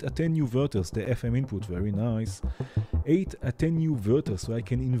 attenuverters, the FM input, very nice. 8 attenuverters, so I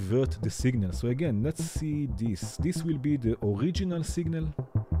can invert the signal. So again, let's see this. This will be the original signal,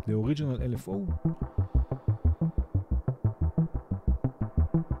 the original LFO.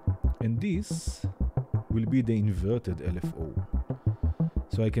 And this will be the inverted LFO.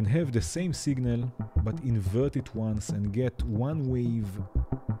 So I can have the same signal, but invert it once and get one wave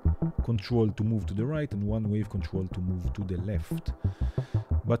control to move to the right and one wave control to move to the left.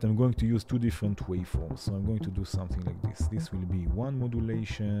 But I'm going to use two different waveforms. So I'm going to do something like this. This will be one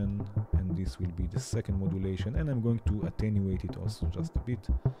modulation, and this will be the second modulation, and I'm going to attenuate it also just a bit.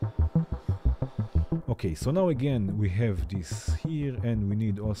 Okay, so now again we have this here, and we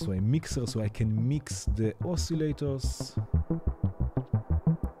need also a mixer so I can mix the oscillators,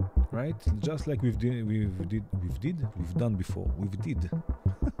 right? Just like we've done before.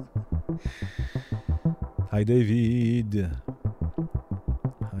 Hi David.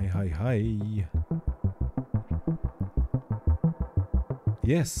 Hi.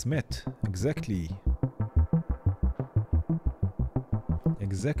 Yes, Matt, exactly.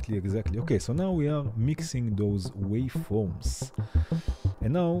 Exactly. Okay, so now we are mixing those waveforms.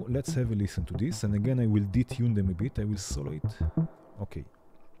 And now let's have a listen to this. And again, I will detune them a bit. I will solo it. Okay.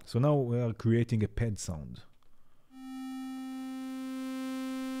 So now we are creating a pad sound.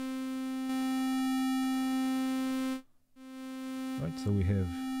 Right, so we have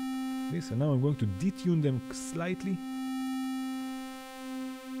this. And now I'm going to detune them slightly.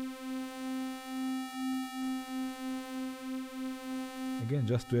 again,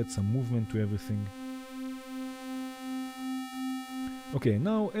 just to add some movement to everything. Okay,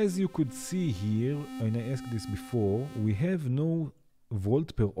 now as you could see here, and I asked this before, we have no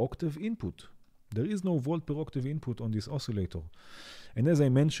volt per octave input. There is no volt per octave input on this oscillator. And as I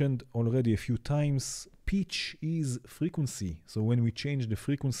mentioned already a few times, pitch is frequency. So when we change the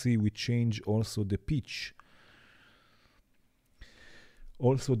frequency, we change also the pitch.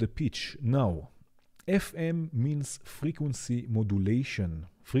 Now, FM means frequency modulation.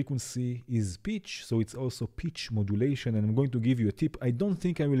 Frequency is pitch, so it's also pitch modulation. And I'm going to give you a tip. I don't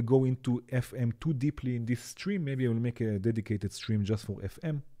think I will go into FM too deeply in this stream. Maybe I will make a dedicated stream just for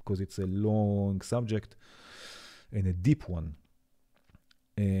FM, because it's a long subject and a deep one.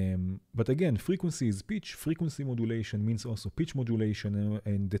 But again, frequency is pitch. Frequency modulation means also pitch modulation.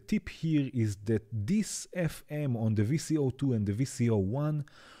 And the tip here is that this FM on the VCO2 and the VCO1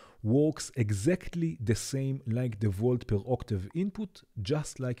 works exactly the same like the volt per octave input,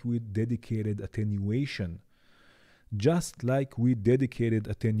 just like with dedicated attenuation.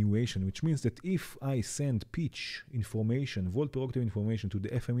 Which means that if I send pitch information, volt per octave information to the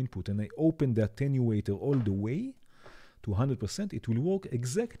FM input, and I open the attenuator all the way to 100%, it will work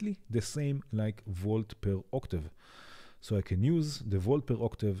exactly the same like volt per octave. So I can use the volt per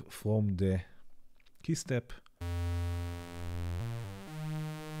octave from the key step.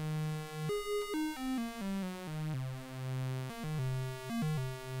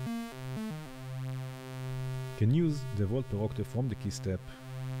 Can use the volt per octave from the key step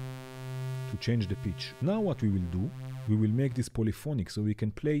to change the pitch. Now what we will do, we will make this polyphonic, so we can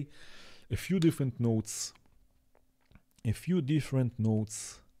play a few different notes at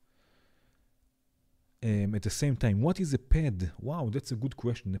the same time. What is a pad? Wow, that's a good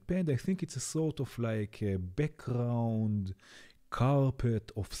question. A pad, I think it's a sort of like a background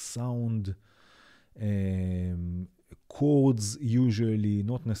carpet of sound, chords usually,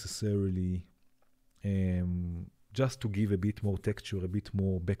 not necessarily. Just to give a bit more texture, a bit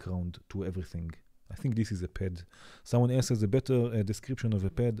more background to everything. I think this is a pad. Someone else has a better description of a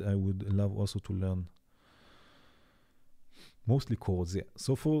pad. I would love also to learn. Mostly chords, yeah.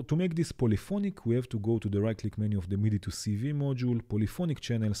 So to make this polyphonic, we have to go to the right-click menu of the MIDI to CV module. Polyphonic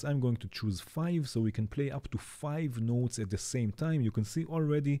channels, I'm going to choose 5, so we can play up to 5 notes at the same time. You can see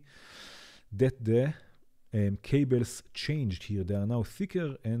already that the cables changed here. They are now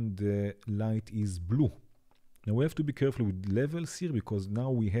thicker and the light is blue. Now we have to be careful with levels here, because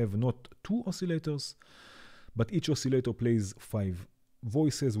now we have not 2 oscillators, but each oscillator plays 5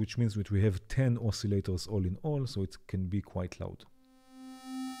 voices, which means that we have 10 oscillators all in all, so it can be quite loud.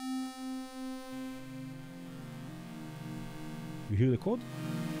 You hear the chord?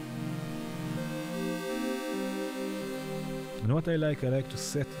 And what I like to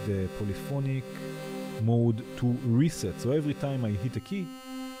set the polyphonic mode to reset. So every time I hit a key,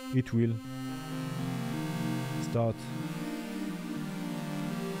 it will start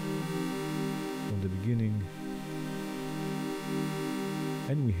from the beginning.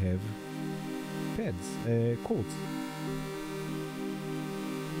 And we have pads, chords.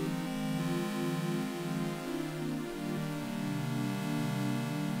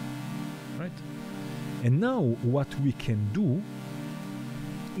 Right? And now what we can do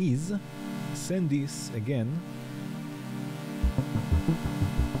is send this again.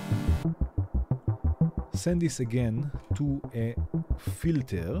 Send this again to a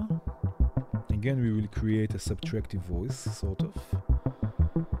filter. Again, we will create a subtractive voice, sort of.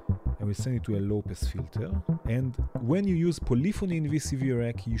 And we send it to a low pass filter. And when you use polyphony in VCV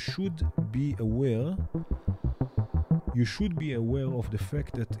rack, you should be aware of the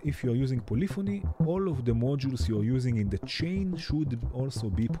fact that if you're using polyphony, all of the modules you're using in the chain should also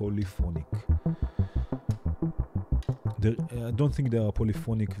be polyphonic. I don't think there are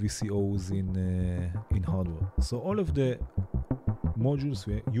polyphonic VCOs in hardware. So all of the modules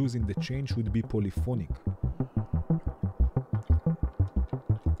we use in the chain should be polyphonic.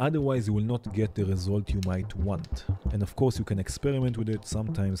 Otherwise, you will not get the result you might want. And of course, you can experiment with it.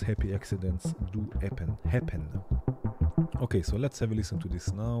 Sometimes happy accidents do happen. Okay, so let's have a listen to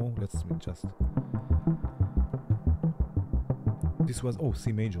this now. Let's just... This was... Oh,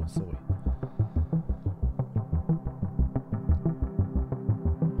 C major, sorry.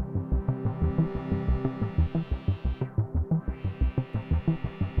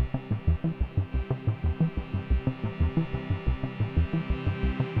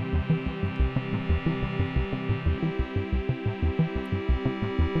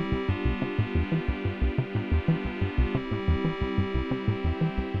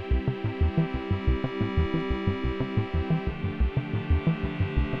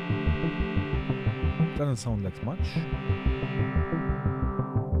 Doesn't sound like much.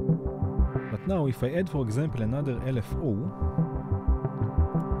 Now, if I add, for example, another LFO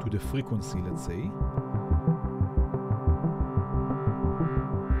to the frequency, let's say,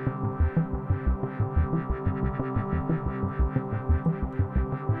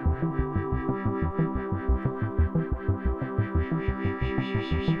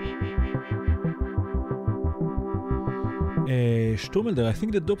 Sturmelder, I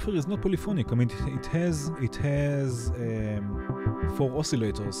think the Doppler is not polyphonic. I mean, it has 4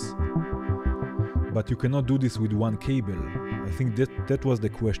 oscillators, but you cannot do this with one cable. I think that was the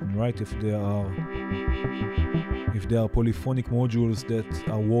question, right? If there are polyphonic modules that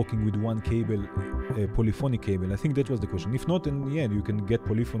are working with one cable, a polyphonic cable. I think that was the question. If not, then yeah, you can get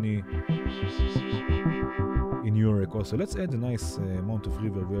polyphony in your record. So let's add a nice amount of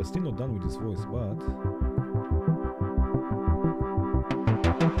reverb. We are still not done with this voice, but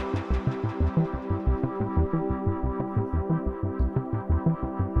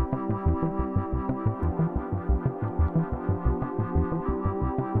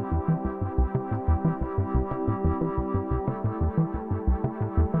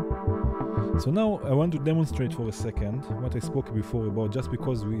so now I want to demonstrate for a second what I spoke before about just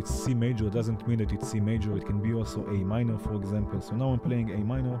because it's C major doesn't mean that it's C major. It can be also A minor, for example. So now I'm playing A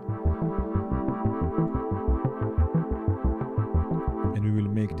minor, and we will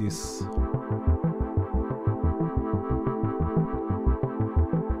make this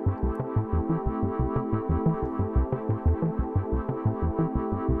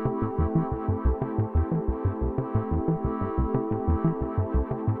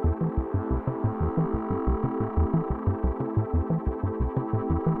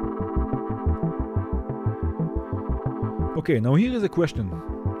okay, now here is a question.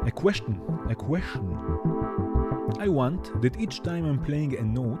 I want that each time I'm playing a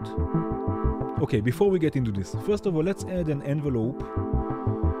note. Okay, before we get into this, first of all, let's add an envelope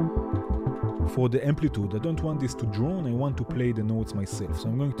for the amplitude. I don't want this to drone, I want to play the notes myself. So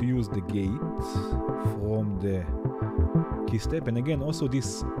I'm going to use the gate from the key step. And again, also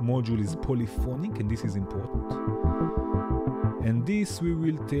this module is polyphonic, and this is important. And this we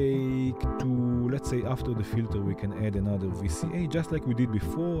will take to, let's say after the filter we can add another VCA, just like we did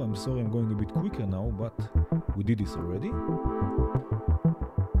before. I'm sorry I'm going a bit quicker now, but we did this already.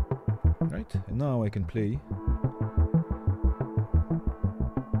 Right, and now I can play.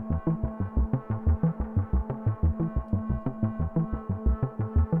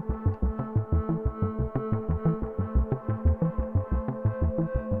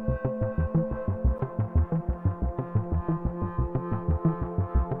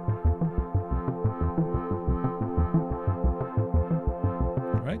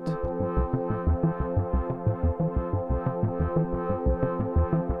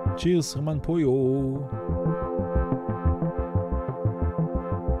 Cheers, Herman Poyo.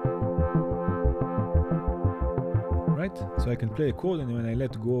 Right? So I can play a chord, and when I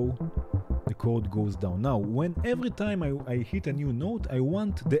let go, the chord goes down. Now, every time I hit a new note, I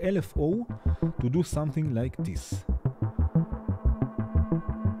want the LFO to do something like this.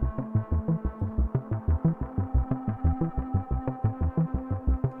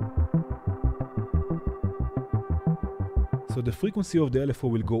 So the frequency of the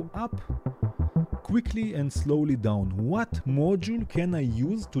LFO will go up quickly and slowly down. What module can I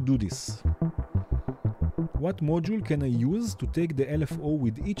use to do this? What module can I use to take the LFO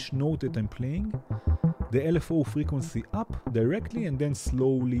with each note that I'm playing, the LFO frequency up directly and then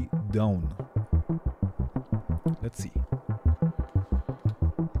slowly down? Let's see.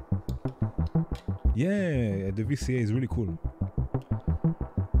 Yeah, the VCA is really cool.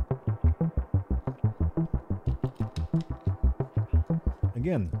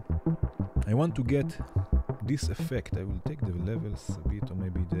 Again, I want to get this effect. I will take the levels a bit, or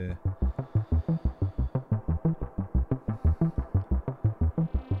maybe the...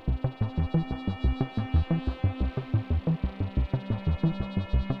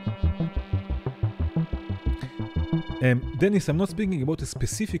 Dennis, I'm not speaking about a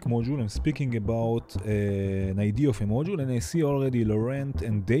specific module, I'm speaking about an idea of a module, and I see already Laurent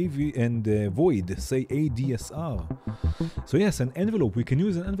and Davey and Void say ADSR. So yes, an envelope, we can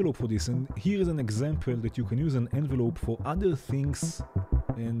use an envelope for this, and here is an example that you can use an envelope for other things.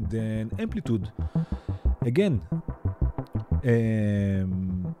 And then amplitude. Again,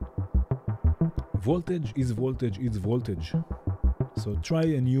 voltage is voltage is voltage. So try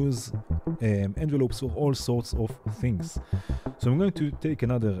and use envelopes for all sorts of things. So I'm going to take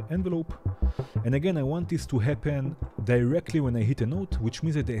another envelope, and again I want this to happen directly when I hit a note, which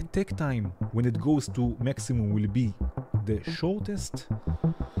means that the attack time when it goes to maximum will be the shortest.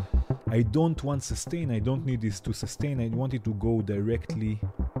 I don't want sustain, I don't need this to sustain, I want it to go directly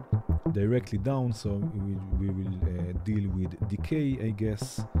directly down, so we will deal with decay, I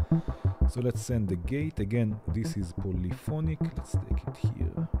guess. So let's send the gate. Again, this is polyphonic. Let's take it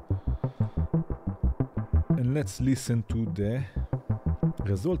here. And let's listen to the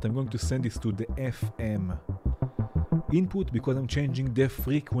result. I'm going to send this to the FM input because I'm changing the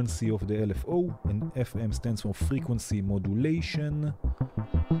frequency of the LFO, and FM stands for frequency modulation.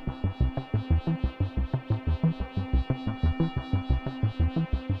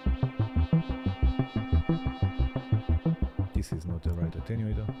 This is not the right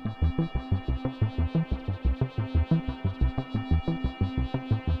attenuator.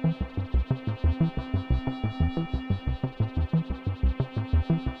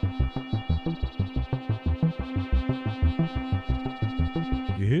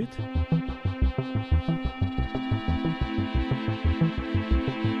 You hear it?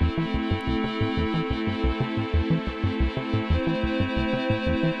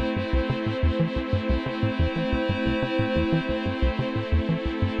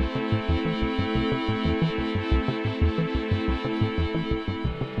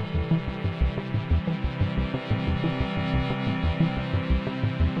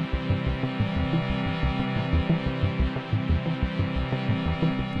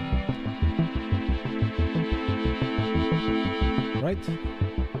 Right?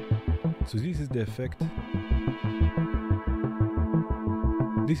 So this is the effect.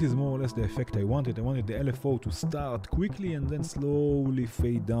 This is more or less the effect I wanted. I wanted the LFO to start quickly and then slowly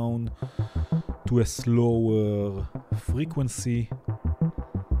fade down to a slower frequency.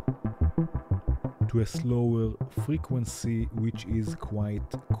 Which is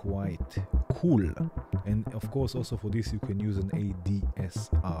quite cool. And of course also for this you can use an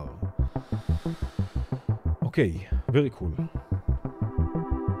ADSR. Okay, very cool.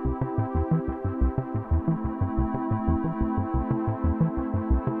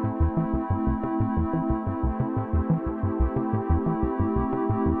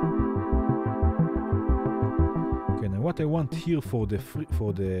 What I want here for the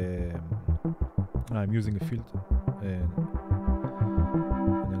I'm using a filter an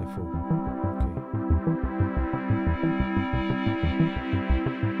LFO.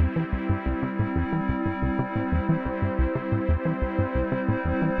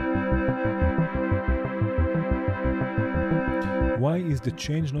 Okay. Why is the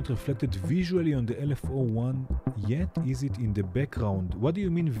change not reflected visually on the LFO1 yet? Is it in the background? What do you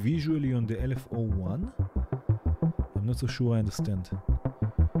mean visually on the LFO1? I'm not so sure I understand.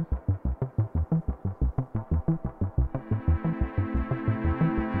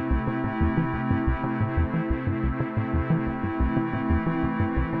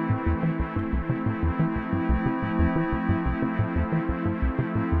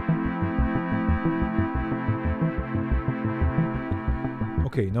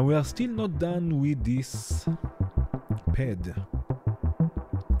 Okay, now we are still not done with this pad.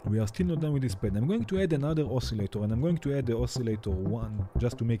 I'm going to add another oscillator, and I'm going to add the oscillator 1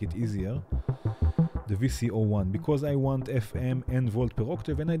 just to make it easier, the VCO1, because I want FM and volt per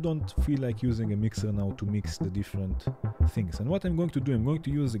octave, and I don't feel like using a mixer now to mix the different things. And what I'm going to do, I'm going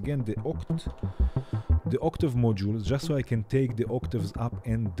to use again the octave modules, just so I can take the octaves up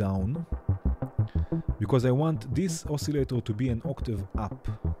and down, because I want this oscillator to be an octave up.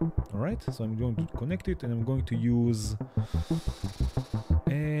 Alright, so I'm going to connect it, and I'm going to use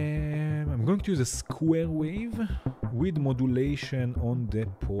a square wave with modulation on the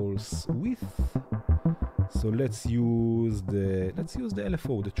pulse width. So let's use the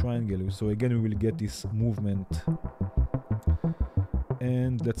LFO, the triangle. So again we will get this movement,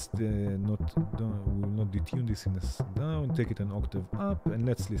 and we will not detune this in this down, take it an octave up, and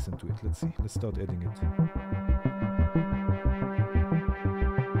let's listen to it. Let's see. Let's start adding it.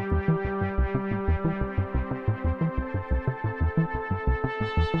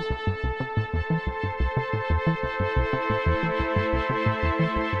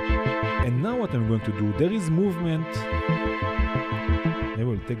 And now what I'm going to do, there is movement. Maybe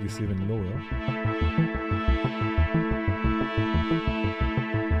we'll take this even lower.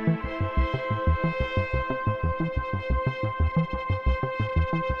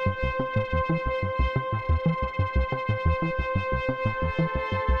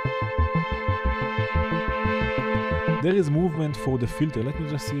 There is movement for the filter. Let me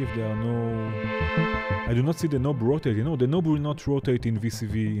just see if there are no... I do not see the knob rotating. No, the knob will not rotate in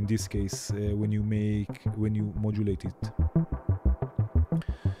VCV in this case when you modulate it.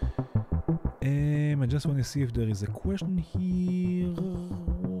 I just want to see if there is a question here.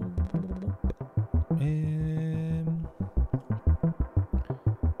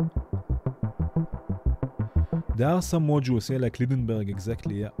 There are some modules here, like Lindenberg,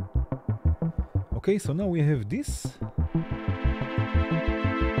 exactly, yeah. Okay, so now we have this.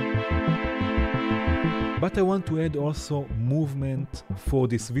 But I want to add also movement for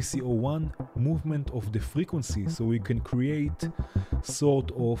this VCO1, movement of the frequency, so we can create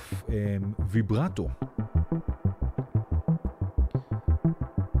sort of vibrato.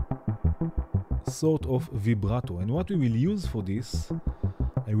 Sort of vibrato. And what we will use for this,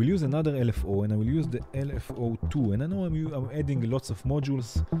 I will use another LFO, and I will use the LFO2. And I know I'm adding lots of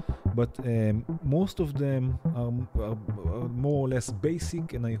modules, but most of them are more or less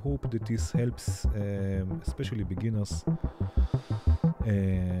basic, and I hope that this helps especially beginners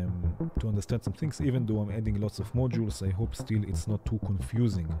to understand some things. Even though I'm adding lots of modules, I hope still it's not too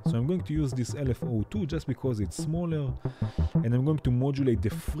confusing. So I'm going to use this LFO2 just because it's smaller, and I'm going to modulate the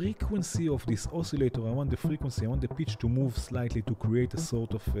frequency of this oscillator. I want the frequency, I want the pitch to move slightly to create a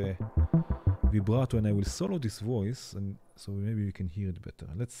sort of vibrato, and I will solo this voice, and so maybe we can hear it better.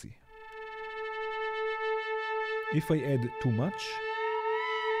 Let's see. If I add too much,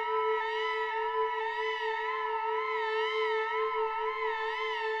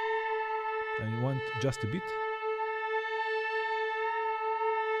 I want just a bit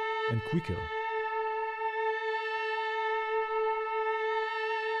and quicker.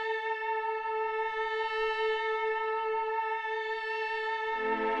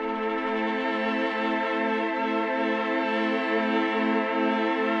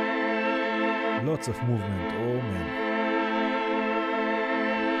 Lots of movement, oh man.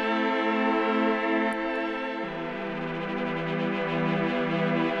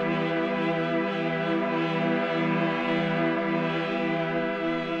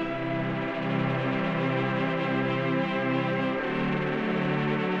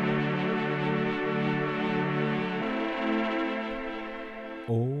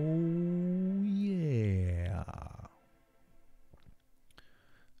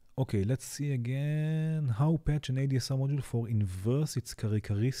 Okay, let's see again. How patch an ADSR module for inverse its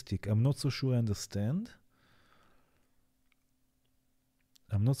characteristic. I'm not so sure I understand.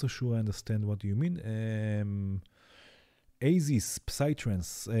 I'm not so sure I understand what you mean. ASIS,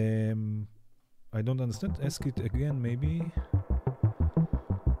 Psytrance. I don't understand. Ask it again, maybe.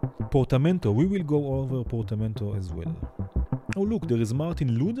 Portamento. We will go over Portamento as well. Oh, look, there is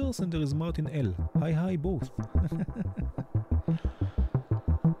Martin Luders and there is Martin L. Hi, hi, both.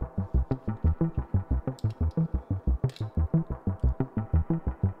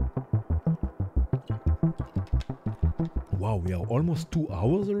 Wow, we are almost 2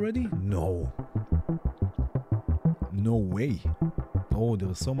 hours already? No. No way. Oh,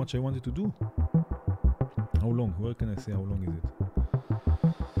 there is so much I wanted to do. How long? Where can I say how long is it?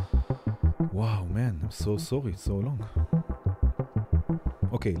 Wow, man, I'm so sorry, it's so long.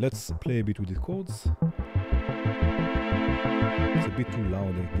 Okay, let's play a bit with the chords. It's a bit too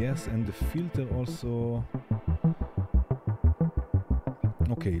loud, I guess, and the filter also.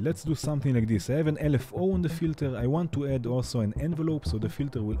 Okay, let's do something like this. I have an LFO on the filter. I want to add also an envelope, so the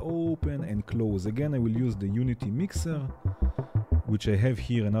filter will open and close. Again, I will use the Unity mixer, which I have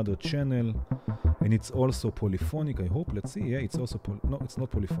here another channel, and it's also polyphonic, I hope. Let's see. Yeah, it's also no, it's not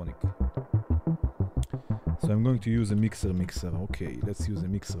polyphonic. So I'm going to use a mixer. Okay, let's use a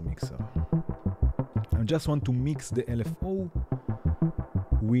mixer. I just want to mix the LFO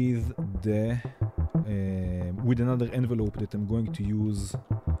with the with another envelope that I'm going to use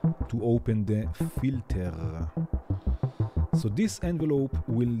to open the filter. So this envelope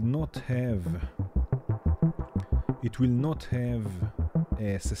will not have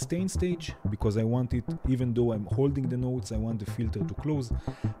a sustain stage, because I want it, even though I'm holding the notes, I want the filter to close.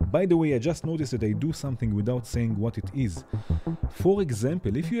 By the way, I just noticed that I do something without saying what it is. For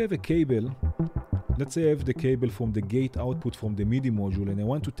example, if you have a cable, let's say I have the cable from the gate output from the MIDI module, and I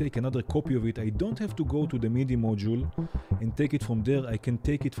want to take another copy of it, I don't have to go to the MIDI module and take it from there. I can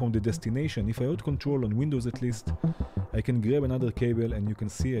take it from the destination. If I hold control on Windows at least, I can grab another cable, and you can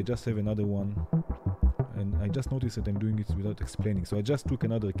see I just have another one. And I just noticed that I'm doing it without explaining. So I just took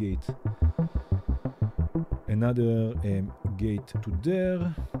another gate. Another gate to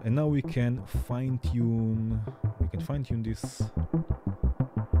there. And now we can fine-tune. We can fine-tune this.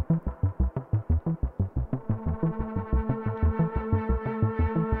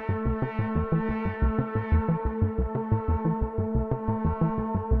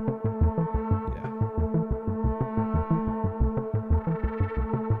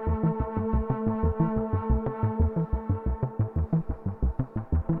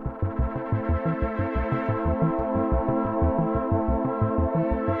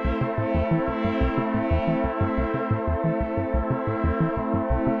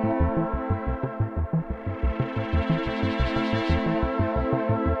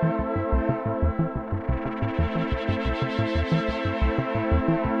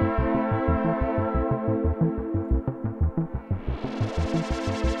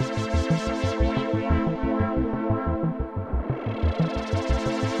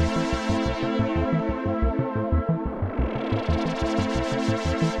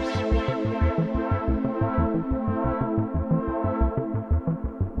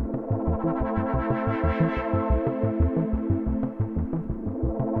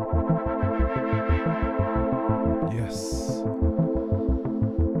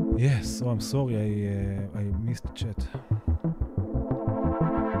 So I'm sorry, I missed the chat.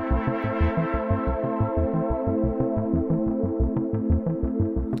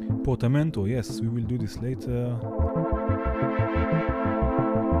 Portamento, yes, we will do this later.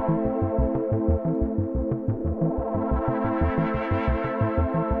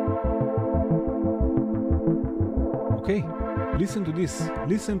 Okay, listen to this.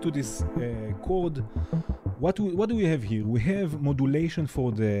 Listen to this chord. What do we have here? We have modulation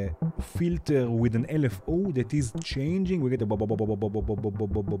for the filter with an LFO that is changing. We get a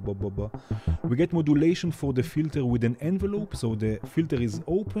we get modulation for the filter with an envelope. So the filter is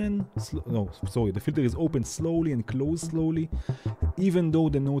open. The filter is open slowly and closed slowly, even though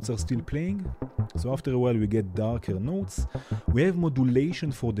the notes are still playing. So after a while we get darker notes. We have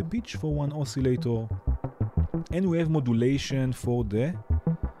modulation for the pitch for one oscillator, and we have modulation for the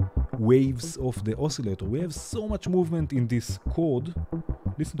waves of the oscillator. We have so much movement in this chord.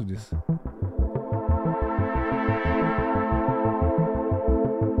 Listen to this.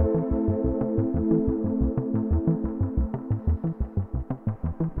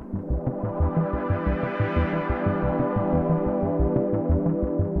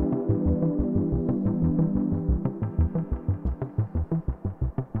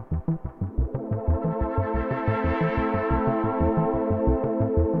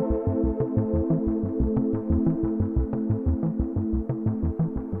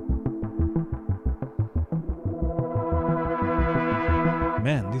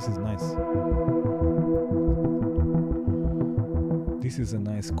 Man, this is nice. This is a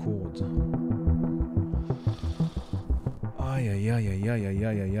nice chord.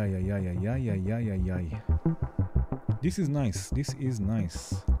 This is nice. This is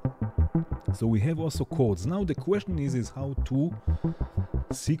nice. So we have also chords. Now the question is how to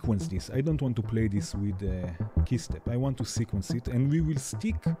sequence this. I don't want to play this with key step. I want to sequence it, and we will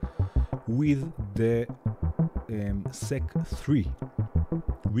stick with the sec 3.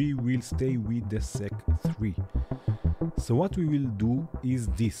 We will stay with the sec 3. So what we will do is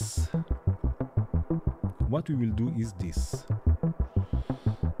this.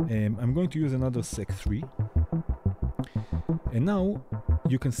 I'm going to use another sec 3. And now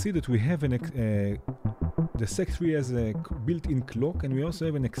you can see that we have the sec 3 has a built-in clock, and we also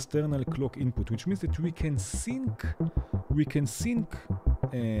have an external clock input, which means that we can sync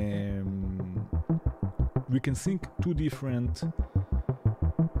two different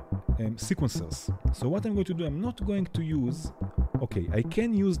sequencers. So what I'm going to do, I'm not going to use, I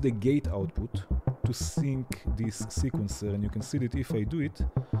can use the gate output to sync this sequencer, and you can see that if I do it,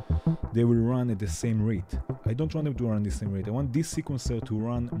 they will run at the same rate. I don't want them to run the same rate. I want this sequencer to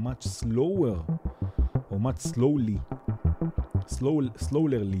run much slower, or much slowly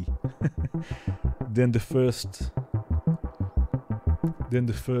than the first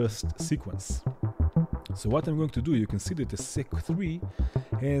sequence. So what I'm going to do, you can see that the sec 3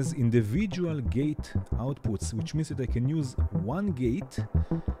 has individual gate outputs, which means that I can use one gate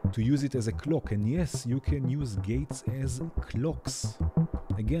to use it as a clock. And yes, you can use gates as clocks.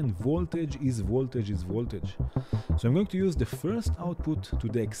 Again, voltage is voltage is voltage. So I'm going to use the first output to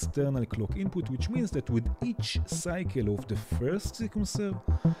the external clock input, which means that with each cycle of the first sequencer,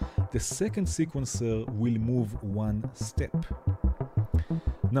 the second sequencer will move one step.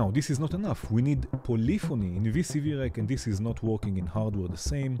 Now, this is not enough. We need polyphony in VCV rack, and this is not working in hardware the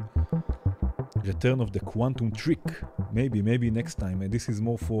same. Return of the quantum trick. Maybe next time. This is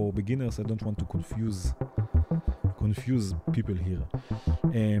more for beginners. I don't want to confuse people here.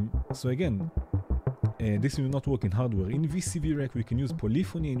 So again, this will not work in hardware. In VCV rack, we can use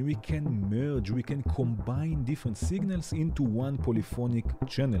polyphony, and we can merge, we can combine different signals into one polyphonic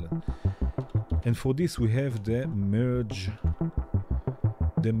channel. And for this, we have the merge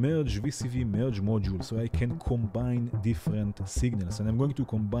VCV merge module, so I can combine different signals. And I'm going to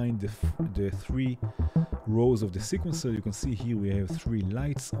combine the 3 rows of the sequencer. You can see here we have 3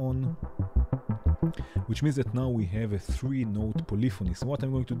 lights on, which means that now we have a 3-note polyphony. So what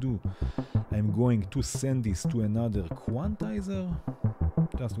I'm going to do, I'm going to send this to another quantizer.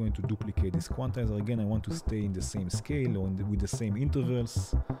 Just going to duplicate this quantizer. Again, I want to stay in the same scale or with the same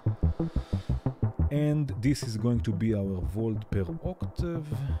intervals. And this is going to be our volt per octave,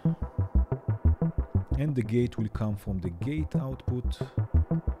 and the gate will come from the gate output,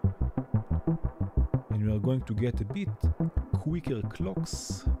 and we are going to get a bit quicker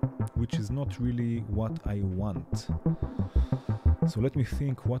clocks, which is not really what I want. So let me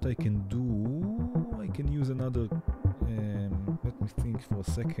think what I can do. I can use another, let me think for a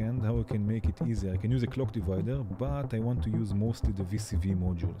second how I can make it easier. I can use a clock divider, but I want to use mostly the VCV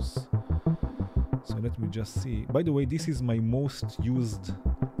modules. So let me just see. By the way, this is my most used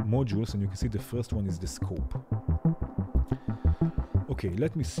modules, and you can see the first one is the scope. Okay,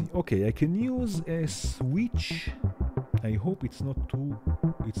 let me see. Okay, I can use a switch. I hope it's not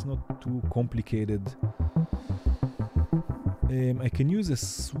too complicated. I can use a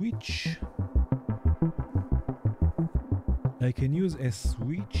switch. I can use a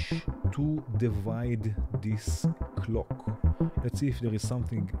switch to divide this clock. Let's see if there is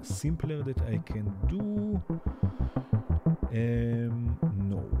something simpler that I can do.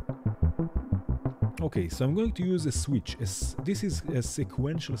 No. Okay, so I'm going to use a switch. This is a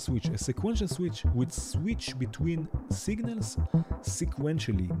sequential switch. A sequential switch would switch between signals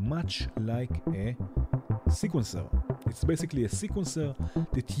sequentially, much like a sequencer. It's basically a sequencer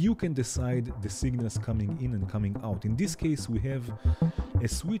that you can decide the signals coming in and coming out. In this case, we have a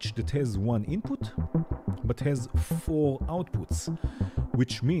switch that has one input, but has 4 outputs,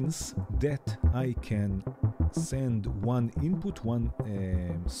 which means that I can send one input, one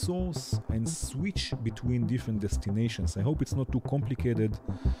source, and switch between different destinations. I hope it's not too complicated.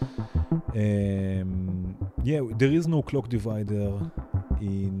 Yeah, there is no clock divider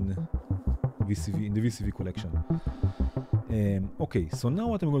in VCV, in the VCV collection. Okay, so now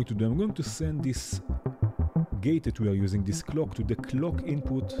what I'm going to do, I'm going to send this gate that we are using, this clock, to the clock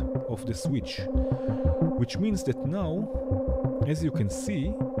input of the switch, which means that now, as you can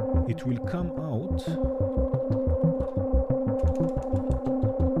see, it will come out.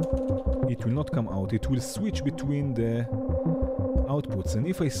 It will not come out, it will switch between the outputs. And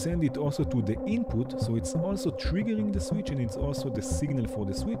if I send it also to the input, so it's also triggering the switch and it's also the signal for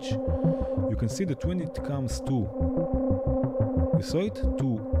the switch, you can see that when it comes to, you saw it,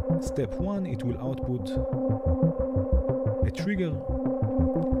 to step 1, it will output a trigger.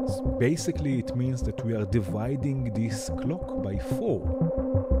 Basically, it means that we are dividing this clock by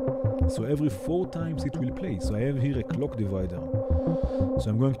 4. So every 4 times it will play. So I have here a clock divider. So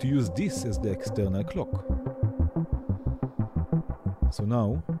I'm going to use this as the external clock. So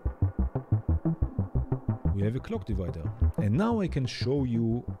now we have a clock divider. And now I can show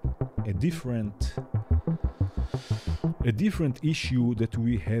you a different issue that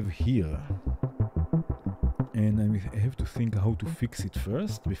we have here. And I have to think how to fix it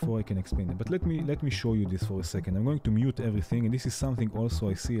first before I can explain it. But let me show you this for a second. I'm going to mute everything, and this is something also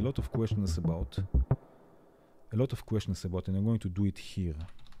I see a lot of questions about. And I'm going to do it here.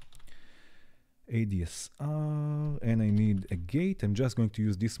 ADSR, and I need a gate. I'm just going to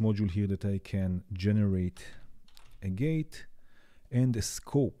use this module here that I can generate a gate and a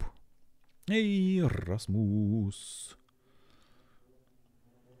scope. Hey, Rasmus.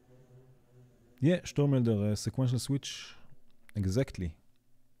 Yeah, Stormelder, sequential switch. Exactly.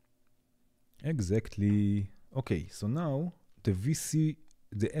 Okay, so now the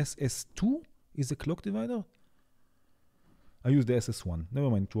SS2 is a clock divider. I use the SS1.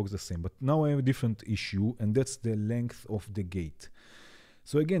 Never mind, it works the same. But now I have a different issue, and that's the length of the gate.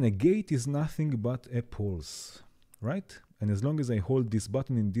 So again, a gate is nothing but a pulse, right? And as long as I hold this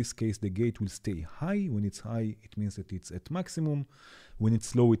button, in this case, the gate will stay high. When it's high, it means that it's at maximum. When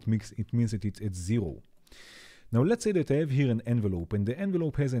it's low, it means that it's at 0. Now let's say that I have here an envelope, and the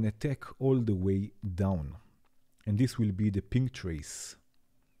envelope has an attack all the way down. And this will be the ping trace.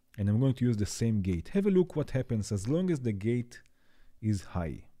 And I'm going to use the same gate. Have a look what happens as long as the gate is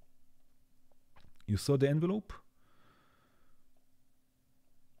high. You saw the envelope?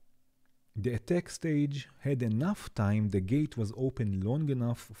 The attack stage had enough time, the gate was open long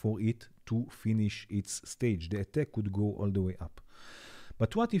enough for it to finish its stage. The attack could go all the way up.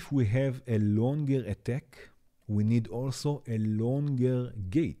 But what if we have a longer attack? We need also a longer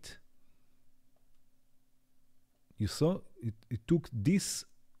gate. You saw it took this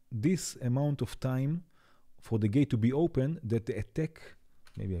amount of time for the gate to be open that the attack,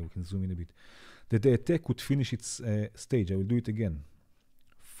 maybe I can zoom in a bit, that the attack could finish its stage. I will do it again.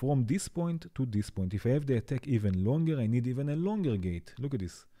 From this point to this point. If I have the attack even longer, I need even a longer gate. Look at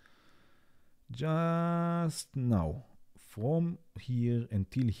this. Just now. From here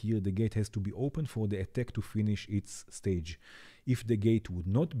until here, the gate has to be open for the attack to finish its stage. If the gate would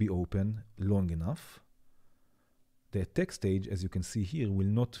not be open long enough, the attack stage, as you can see here, will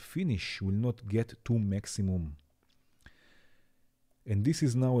not finish, will not get to maximum. And this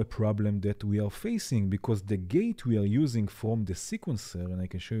is now a problem that we are facing because the gate we are using from the sequencer, and I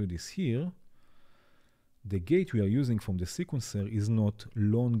can show you this here, the gate we are using from the sequencer is not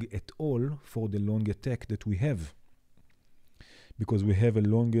long at all for the long attack that we have. Because we have a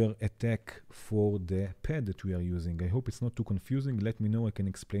longer attack for the pad that we are using. I hope it's not too confusing. Let me know, I can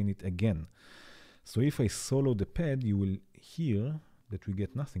explain it again. So if I solo the pad, you will hear that we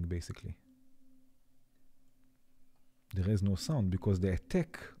get nothing basically. there is no sound because the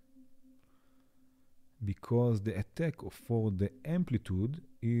attack for the amplitude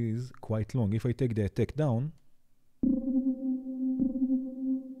is quite long. If I take the attack down,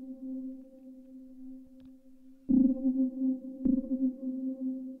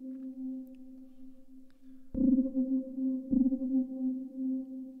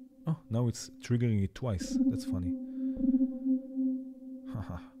 oh, now it's triggering it twice. That's funny.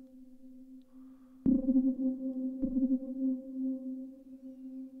 Haha.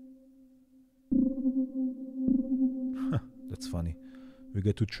 That's funny. We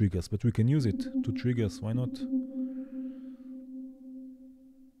get 2 triggers, but we can use it. 2 triggers, why not?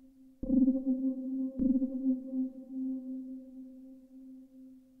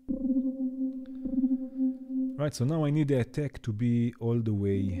 Right, so now I need the attack to be all the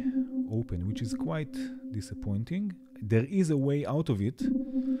way open, which is quite disappointing. There is a way out of it.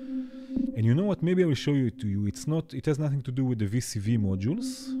 And you know what? Maybe I will show it to you. It has nothing to do with the VCV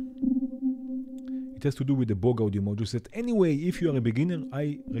modules. It has to do with the Bog Audio modules. That anyway, if you are a beginner,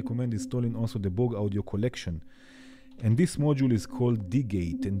 I recommend installing also the Bog Audio collection. And this module is called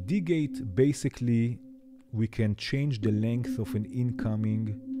D-Gate. And D-Gate, basically, we can change the length of an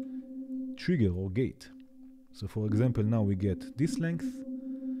incoming trigger or gate. So for example, now we get this length.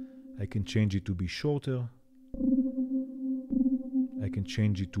 I can change it to be shorter. I can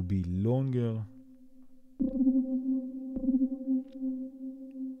change it to be longer.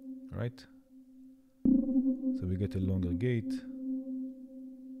 Right? So we get a longer gate.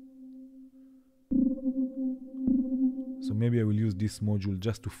 So maybe I will use this module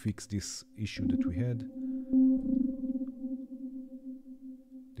just to fix this issue that we had.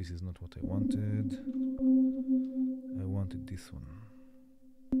 This is not what I wanted. I wanted this one.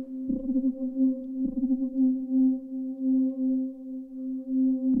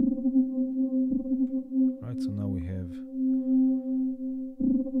 Right, so now we have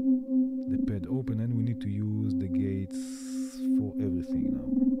the pad open and we need to use the gates for everything now.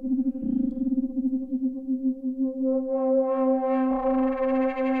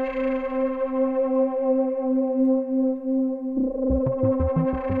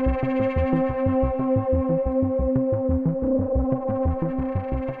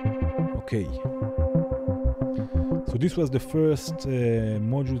 Okay, so this was the first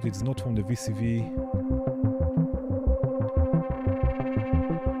module. It's not from the VCV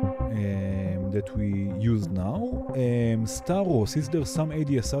that we use now. Staros, is there some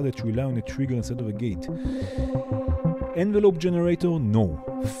ADSR that rely on a trigger instead of a gate? Envelope generator, no.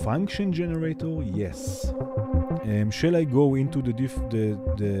 Function generator, yes. Shall I go into the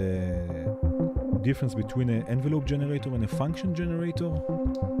difference between an envelope generator and a function generator?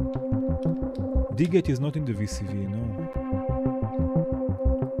 D-Gate is not in the VCV, no.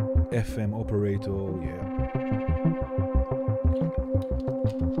 FM operator, yeah.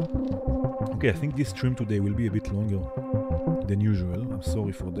 Okay, I think this stream today will be a bit longer than usual. I'm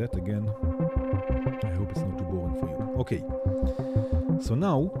sorry for that again. I hope it's not too boring for you. Okay, so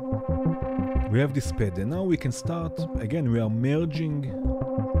now we have this pad and now we can start, again, we are merging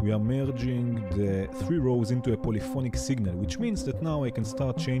the 3 rows into a polyphonic signal, which means that now I can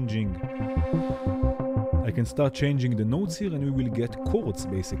start changing the notes here and we will get chords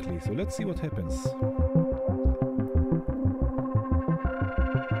basically. So let's see what happens.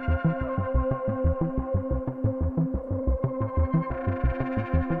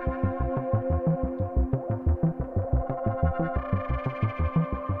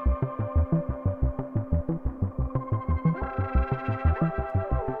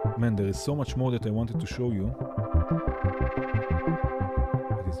 Man, there is so much more that I wanted to show you,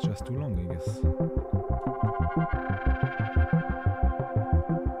 but it's just too long, I guess.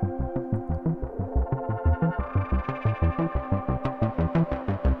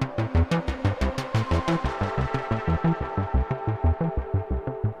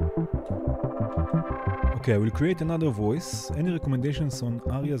 Okay, I will create another voice. Any recommendations on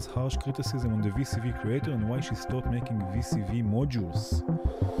Arya's harsh criticism on the VCV creator and why she stopped making VCV modules?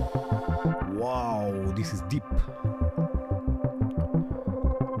 Wow, this is deep.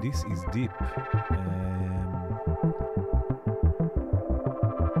 This is deep.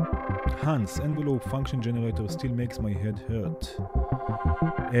 Hans, envelope function generator still makes my head hurt.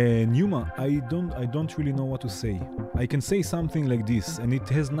 Numa, I don't really know what to say. I can say something like this, and it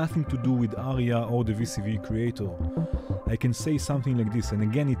has nothing to do with Arya or the VCV creator. I can say something like this, and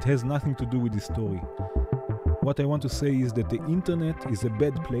again, it has nothing to do with the story. What I want to say is that the internet is a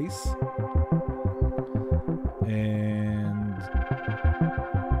bad place, and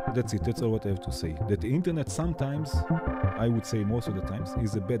that's it. That's all what I have to say. That the internet sometimes, I would say most of the times,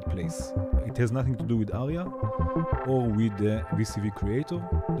 is a bad place. It has nothing to do with ARIA or with the VCV creator.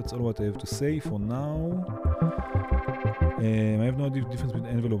 That's all what I have to say for now. I have no difference between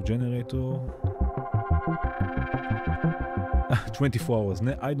envelope generator. 24 hours.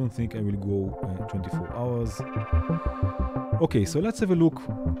 I don't think I will go 24 hours. Okay, so let's have a look.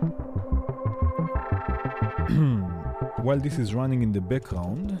 While this is running in the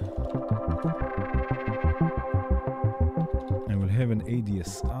background, I will have an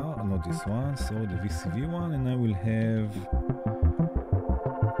ADSR, not this one, so the VCV one, and I will have...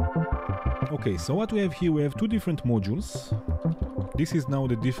 Okay, so what we have here, we have two different modules. This is now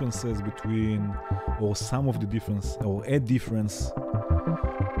the differences between, or some of the difference, or a difference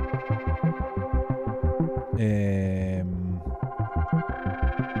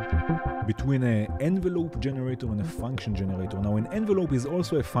between an envelope generator and a function generator. Now, an envelope is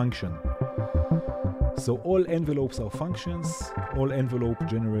also a function. So all envelopes are functions. All envelope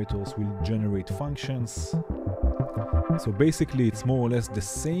generators will generate functions. So basically, it's more or less the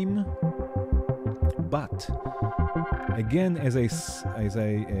same. But again, as I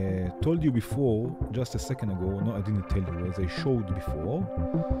told you before, just a second ago, no, I didn't tell you, as I showed before,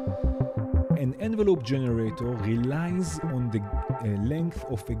 an envelope generator relies on the length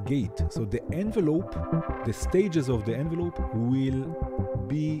of a gate. So the envelope, the stages of the envelope will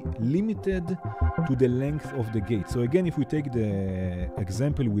be limited to the length of the gate. So again, if we take the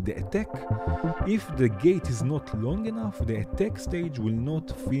example with the attack, if the gate is not long enough, the attack stage will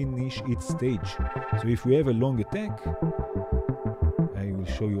not finish its stage. So if we have a long attack, I will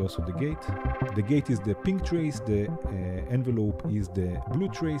show you also the gate. The gate is the pink trace, the envelope is the blue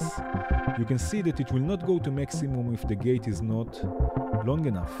trace. You can see that it will not go to maximum if the gate is not long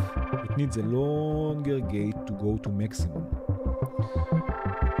enough. It needs a longer gate to go to maximum.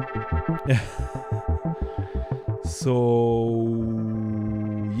 So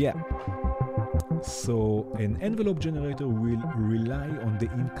yeah, so an envelope generator will rely on the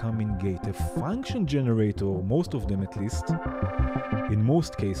incoming gate. A function generator, most of them at least, in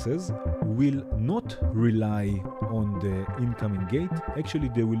most cases, will not rely on the incoming gate. Actually,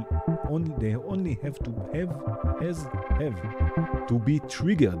 they only have to be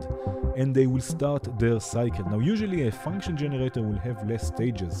triggered, and they will start their cycle. Now, usually a function generator will have less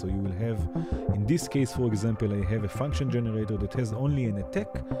stages. So you will have, in this case, for example, I have a function generator that has only an attack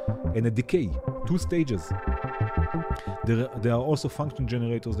and a decay, 2 stages. There are also function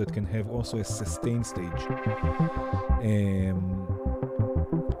generators that can have also a sustain stage.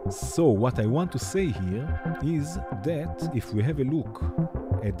 So what I want to say here is that if we have a look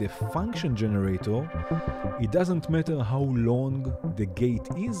at the function generator, it doesn't matter how long the gate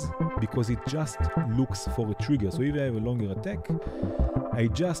is, because it just looks for a trigger. So if I have a longer attack, I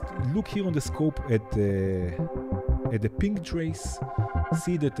just look here on the scope at the pink trace,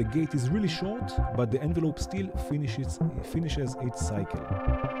 see that the gate is really short, but the envelope still finishes its cycle.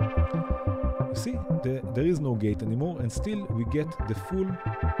 You see, there is no gate anymore, and still we get the full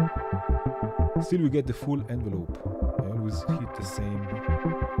envelope. I always hit the same.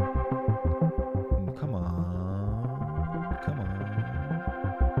 Come on.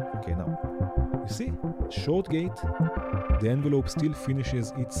 Okay, now you see, short gate, the envelope still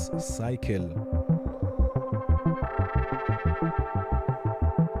finishes its cycle.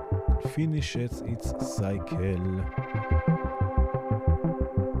 Finishes its cycle.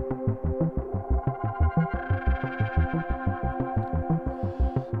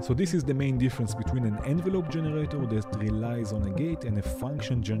 So this is the main difference between an envelope generator that relies on a gate and a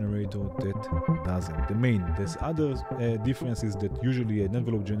function generator that doesn't. There's other difference is that usually an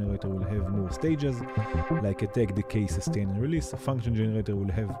envelope generator will have more stages, like attack, decay, sustain, and release. A function generator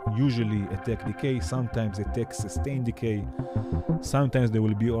will have usually attack, decay, sometimes attack, sustain, decay. Sometimes there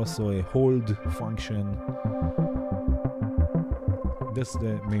will be also a hold function. That's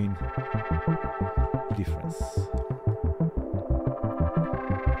the main difference.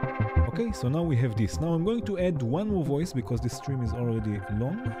 Okay, so now we have this. Now I'm going to add one more voice because this stream is already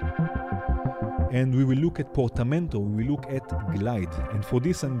long. And we will look at portamento, we will look at glide. And for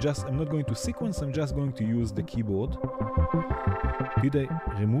this I'm not going to sequence, I'm just going to use the keyboard. Did I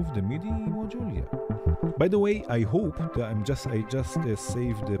remove the MIDI module? Yeah. By the way, I hope that I just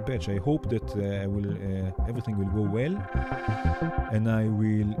saved the patch. I hope that everything will go well, and I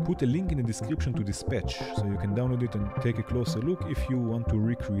will put a link in the description to this patch, so you can download it and take a closer look. If you want to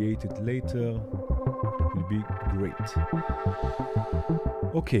recreate it later, it will be great.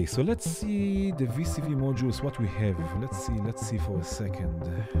 Okay, so let's see the VCV modules, what we have. Let's see for a second.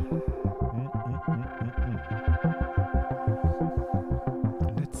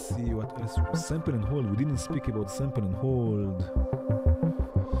 Let's see. sample and hold. We didn't speak about sample and hold.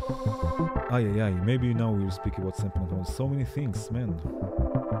 Maybe now we'll speak about sample and hold. So many things, man.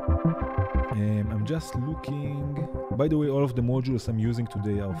 I'm just looking. By the way, all of the modules I'm using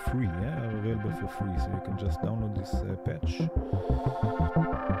today are free, are available for free, so you can just download this patch.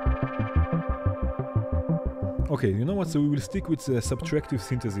 Okay, you know what? So we will stick with subtractive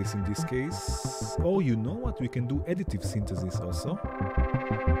synthesis in this case. Or you know what? We can do additive synthesis also.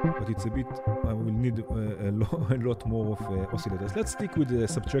 But it's a bit, I will need a lot more of oscillators. Let's stick with the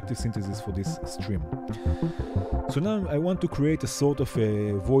subtractive synthesis for this stream. So now I want to create a sort of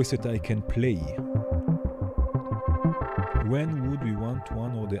a voice that I can play. When would we want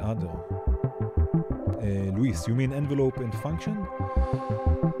one or the other? Luis, you mean envelope and function?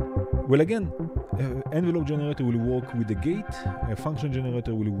 Well, again, envelope generator will work with the gate, a function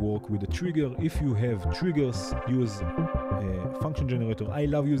generator will work with the trigger. If you have triggers, use function generator. I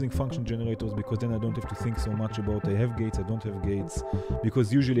love using function generators because then I don't have to think so much about I have gates, I don't have gates,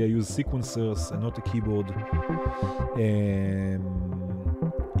 because usually I use sequencers and not a keyboard.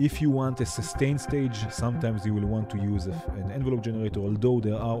 If you want a sustain stage, sometimes you will want to use an envelope generator, although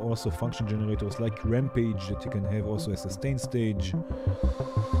there are also function generators like Rampage that you can have also a sustain stage.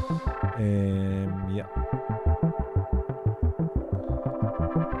 Yeah.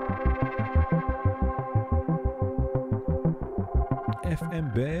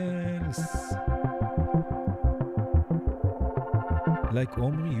 FM bells. Like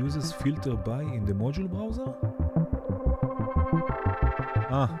Omri uses filter by in the module browser?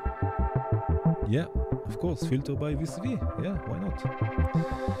 Yeah, of course, filter by VCV. Yeah, why not?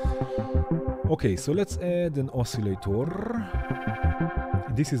 Okay, so let's add an oscillator.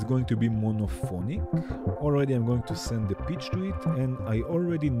 This is going to be monophonic. Already I'm going to send the pitch to it, and I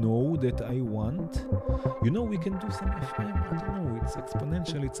already know that I want, you know, we can do some FM. I don't know, it's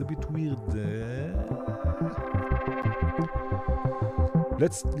exponential, it's a bit weird.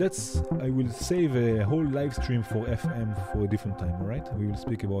 I will save a whole live stream for FM for a different time, alright? We will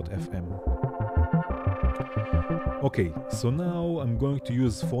speak about FM. Okay, so now I'm going to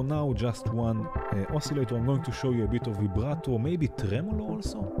use, for now, just one oscillator. I'm going to show you a bit of vibrato, maybe tremolo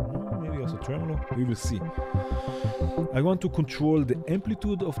also? Maybe also tremolo, we will see. I want to control the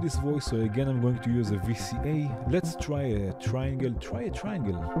amplitude of this voice, so again I'm going to use a VCA. Let's try a triangle,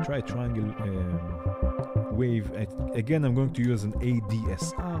 wave. Again I'm going to use an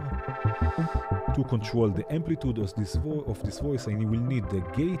ADSR to control the amplitude of this voice, and you will need the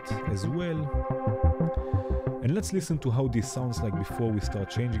gate as well. And let's listen to how this sounds like before we start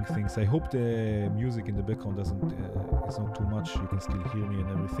changing things. I hope the music in the background is not too much, you can still hear me and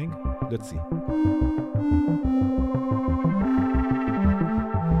everything. Let's see.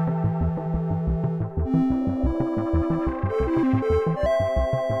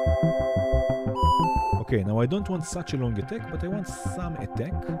 Okay, now I don't want such a long attack, but I want some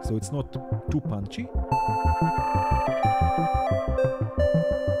attack, so it's not too punchy.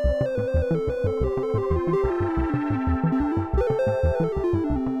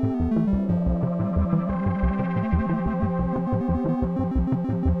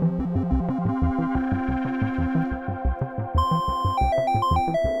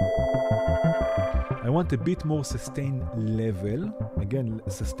 I want a bit more sustain level. Again,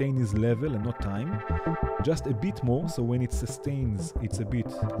 sustain is level and not time. Just a bit more, so when it sustains, it's a bit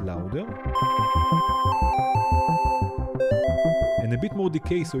louder. And a bit more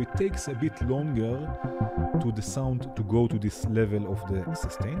decay, so it takes a bit longer to the sound to go to this level of the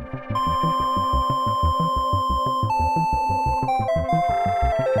sustain.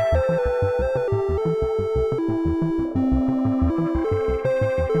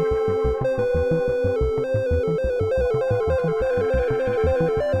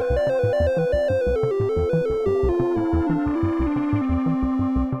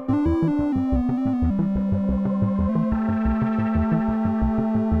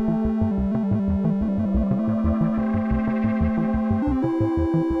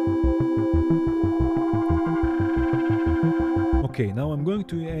 Okay, now I'm going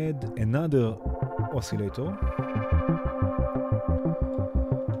to add another oscillator,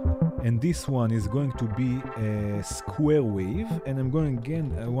 and this one is going to be a square wave, and I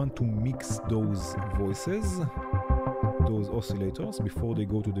want to mix those voices, those oscillators, before they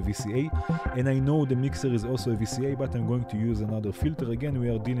go to the VCA. And I know the mixer is also a VCA, but I'm going to use another filter. Again, we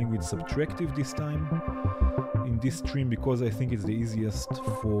are dealing with subtractive this time in this stream because I think it's the easiest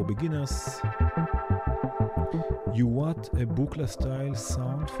for beginners. You want a Buchla style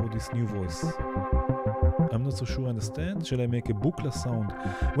sound for this new voice. I'm not so sure I understand. Shall I make a Buchla sound?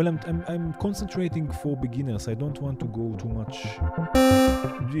 Well, I'm concentrating for beginners. I don't want to go too much.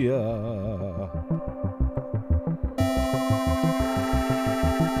 Yeah.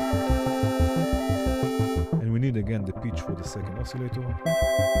 And we need again the pitch for the second oscillator.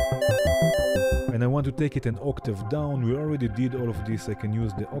 And I want to take it an octave down. We already did all of this. I can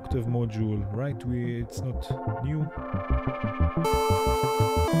use the octave module, right? It's not new.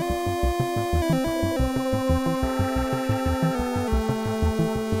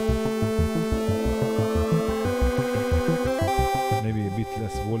 Maybe a bit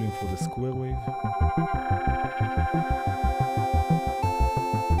less volume for the square wave.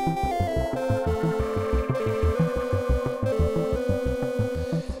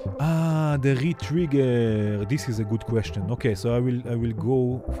 The re-trigger. This is a good question. Okay, so I will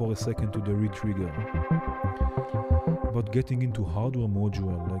go for a second to the re-trigger. About getting into hardware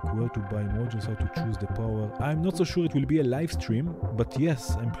module, like where to buy modules, how to choose the power. I'm not so sure it will be a live stream, but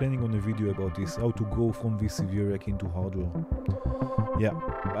yes, I'm planning on a video about this, how to go from VCV rack into hardware. Yeah,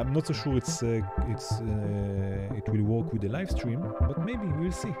 I'm not so sure it will work with the live stream, but maybe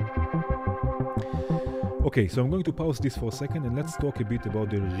we'll see. Okay, so I'm going to pause this for a second and let's talk a bit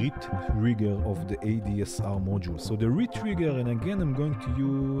about the re-trigger of the ADSR module. So the re-trigger, and again I'm going to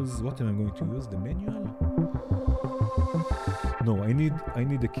use, what am I going to use? The manual? No, I need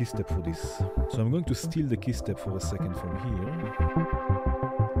a key step for this. So I'm going to steal the key step for a second from here.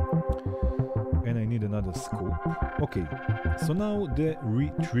 And I need another scope. Okay, so now the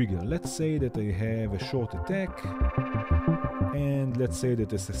re-trigger. Let's say that I have a short attack. And let's say that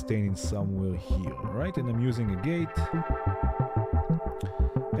the sustain is somewhere here, right? And I'm using a gate.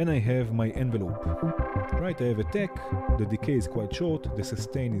 And I have my envelope, right? I have attack, the decay is quite short, the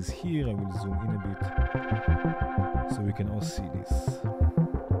sustain is here. I will zoom in a bit so we can all see this.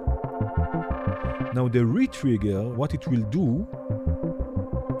 Now the re-trigger, what it will do,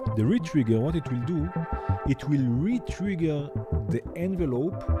 it will re-trigger the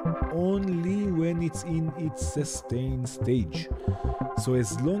envelope only when it's in its sustain stage. So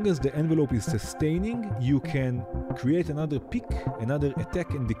as long as the envelope is sustaining, you can create another peak, another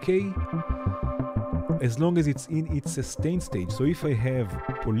attack and decay, as long as it's in its sustain stage. So if I have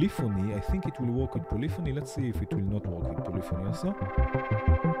polyphony, I think it will work with polyphony. Let's see if it will not work with polyphony also.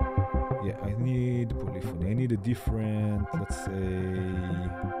 Yeah, I need polyphony. I need a different, let's see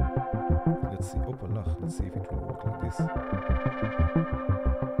if it will work like this. No,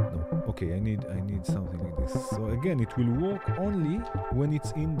 okay, I need something like this. So again, it will work only when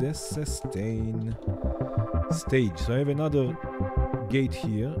it's in the sustain stage. So I have another gate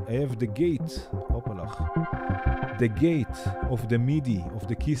here. I have the gate, the gate of the MIDI of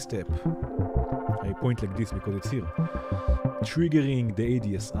the key step. I point like this because it's here, triggering the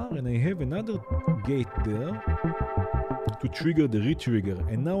ADSR, and I have another gate there to trigger the re-trigger.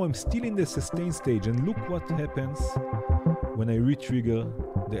 And now I'm still in the sustain stage, and look what happens when I re-trigger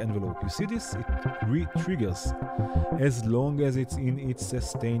the envelope. You see this? It re-triggers as long as it's in its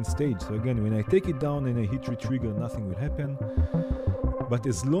sustain stage. So again, when I take it down and I hit re-trigger, nothing will happen. But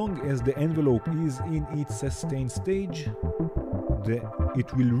as long as the envelope is in its sustain stage,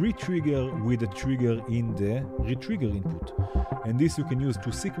 it will re-trigger with a trigger in the re-trigger input. And this, you can use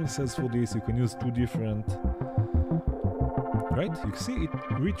two sequences for this. You can use two different, right? You see it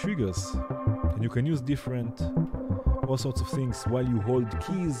re-triggers, and you can use different, all sorts of things. While you hold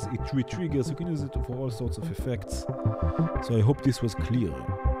keys, it re-triggers. You can use it for all sorts of effects. So I hope this was clear.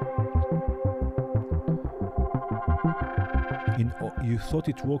 You thought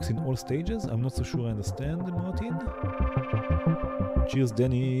it works in all stages? I'm not so sure I understand, Martin. Cheers,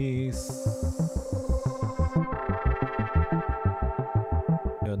 Dennis.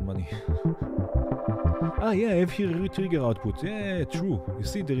 Earn money. Ah, yeah, I have here a re-trigger output. Yeah, true. You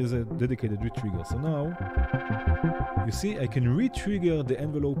see, there is a dedicated re-trigger. So now, you see, I can re-trigger the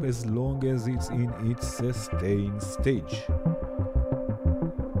envelope as long as it's in its sustain stage.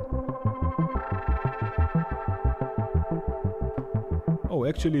 Oh,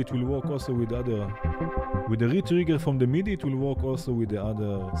 actually, it will work also with other. With the re-trigger from the MIDI, it will work also with the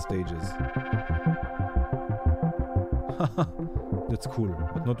other stages. That's cool,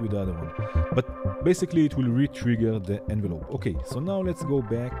 but not with the other one. But basically, it will re-trigger the envelope. Okay, so now let's go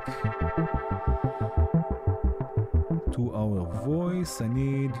back to our voice. I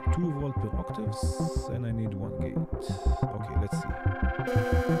need 2 volt per octaves, and I need 1 gate. Okay, let's see.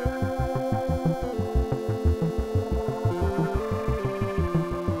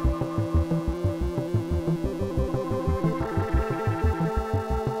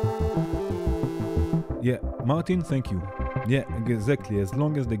 Yeah, Martin, thank you. Yeah, exactly, as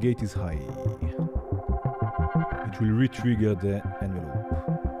long as the gate is high. will re-trigger the envelope.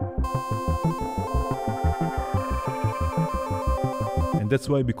 And that's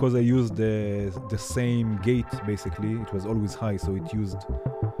why, because I used the same gate, basically, it was always high, so it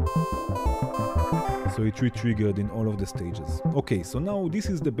re-triggered in all of the stages. Okay, so now this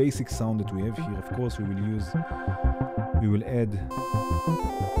is the basic sound that we have here. Of course, we will add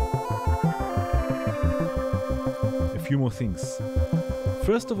a few more things.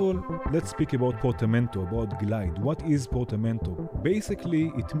 First of all, let's speak about portamento, about glide. What is portamento?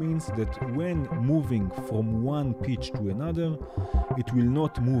 Basically, it means that when moving from one pitch to another, it will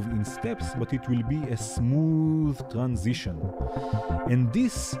not move in steps, but it will be a smooth transition. And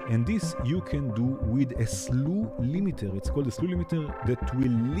this you can do with a slew limiter. It's called a slew limiter that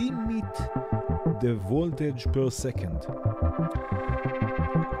will limit the voltage per second.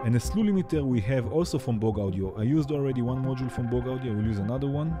 And a slew limiter we have also from Bog Audio. I used already one module from Bog Audio. I will use another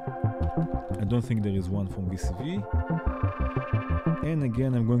one. I don't think there is one from VCV. And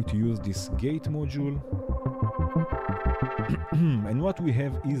again, I'm going to use this gate module. And what we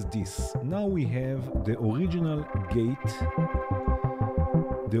have is this. Now we have the original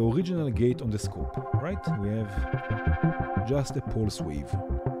gate on the scope, right? We have just a pulse wave.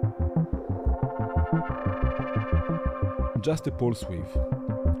 Just a pulse wave.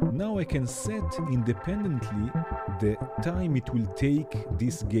 Now I can set independently the time it will take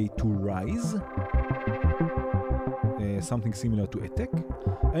this gate to rise, something similar to attack,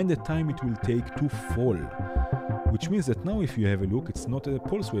 and the time it will take to fall. Which means that now if you have a look, it's not a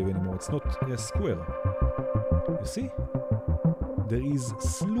pulse wave anymore, it's not a square. You see? There is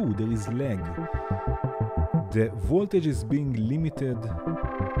slew, there is lag. The voltage is being limited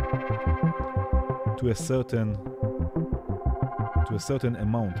to a certain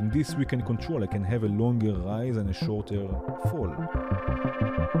amount, and this we can control. I can have a longer rise and a shorter fall.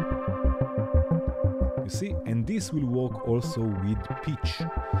 You see, and this will work also with pitch.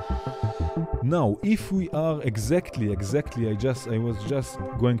 Now, if we are exactly, I was just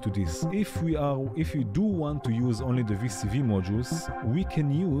going to this. If you do want to use only the VCV modules, we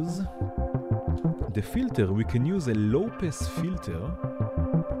can use the filter. We can use a low pass filter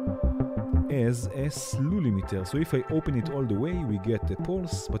as a slew limiter. So if I open it all the way, we get a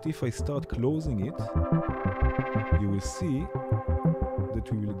pulse, but if I start closing it, you will see that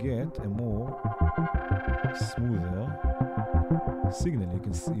we will get a more smoother signal. You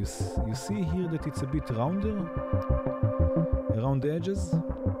can see, you see here that it's a bit rounder around the edges.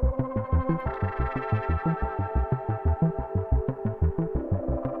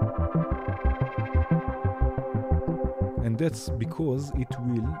 And that's because it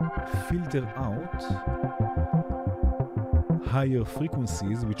will filter out higher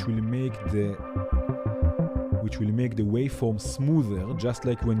frequencies, which will make the waveform smoother. Just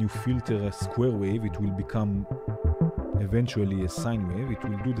like when you filter a square wave, it will become eventually a sine wave. It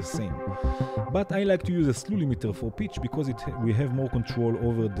will do the same. But I like to use a slew limiter for pitch because we have more control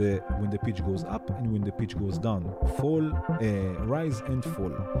over when the pitch goes up and when the pitch goes down, rise and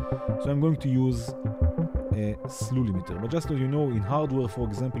fall. So I'm going to use a slew limiter. But just so you know, in hardware, for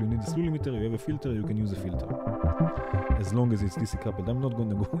example, you need a slew limiter, you have a filter, you can use a filter. As long as it's DC coupled. I'm not going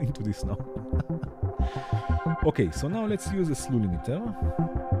to go into this now. Okay, so now let's use a slew limiter.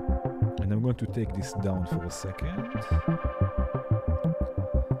 And I'm going to take this down for a second.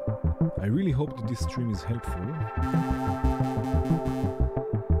 I really hope that this stream is helpful.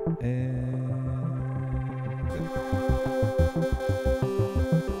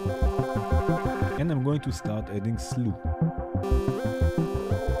 And I'm going to start adding slew.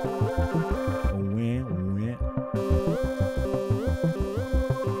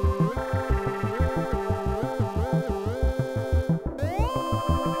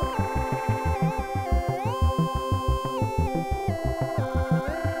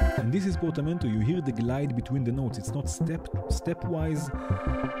 This is portamento. You hear the glide between the notes. It's not stepwise,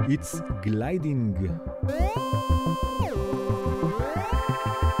 it's gliding.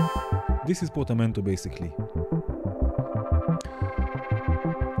 This is portamento basically.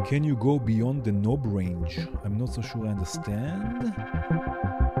 Can you go beyond the knob range? I'm not so sure I understand.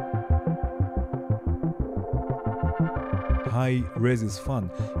 High res is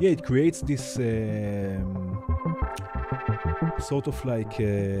fun. Yeah, it creates this sort of like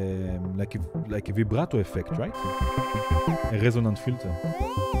a vibrato effect, right? A resonant filter.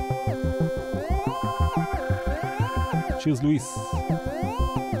 Cheers, Luis.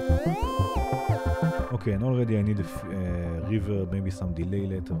 Okay, and already I need a reverb, maybe some delay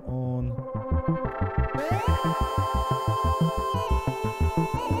later on.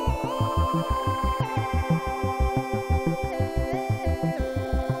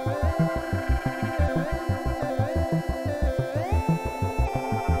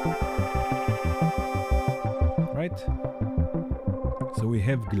 right? So we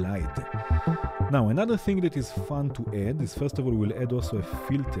have glide. Now, another thing that is fun to add is, first of all, we'll add also a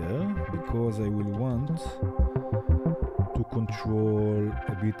filter, because I will want to control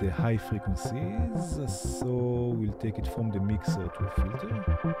a bit the high frequencies. So we'll take it from the mixer to a filter.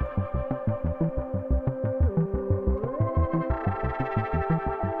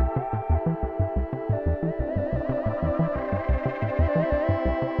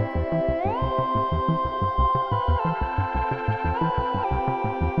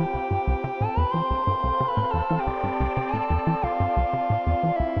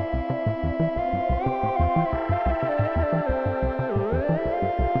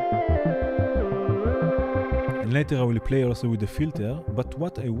 Later I will play also with the filter, but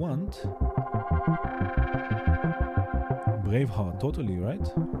what I want, Braveheart, totally,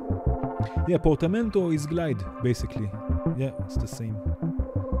 right? Yeah, Portamento is glide, basically. Yeah, it's the same.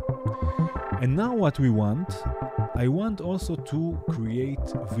 And now what we want, I want also to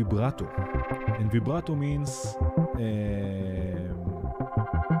create vibrato. And vibrato means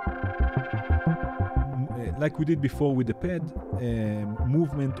like we did before with the pad,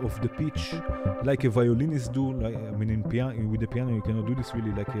 movement of the pitch, like a violinist do. Like, I mean, with the piano you cannot do this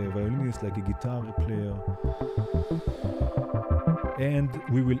really, like a violinist, like a guitar player. And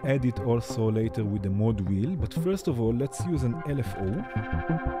we will add it also later with the mod wheel. But first of all, let's use an LFO.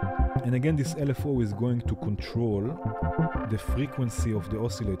 And again, this LFO is going to control the frequency of the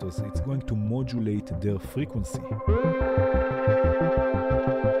oscillators. It's going to modulate their frequency.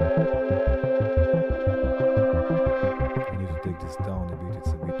 Take this down a bit, it's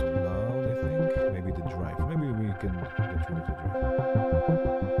a bit too loud, I think. Maybe the drive, maybe we can get rid of the drive.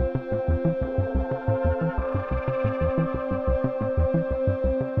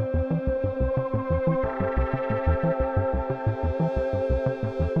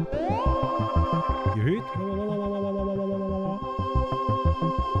 You hear it?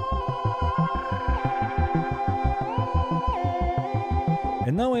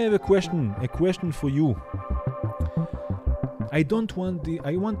 And now I have a question for you. I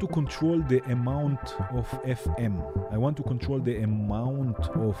want to control the amount of FM. I want to control the amount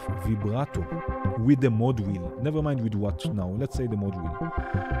of vibrato with the mod wheel. Never mind with what now. Let's say the mod wheel.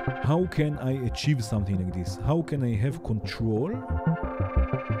 How can I achieve something like this? How can I have control?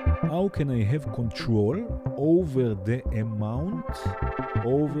 How can I have control over the amount,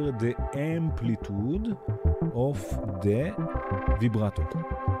 over the amplitude of the vibrato?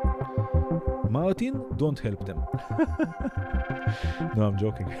 Martin, don't help them. No, I'm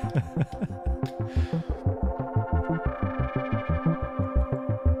joking.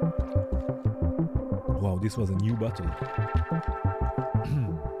 Wow, this was a new button.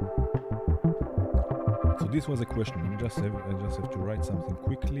 So this was a question. I just have to write something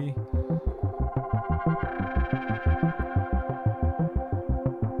quickly.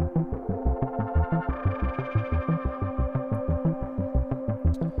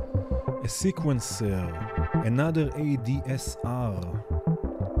 Sequencer, another ADSR,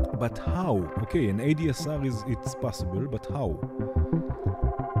 but how? Okay, an ADSR it's possible, but how?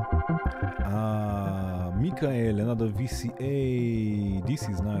 Michael, another VCA. This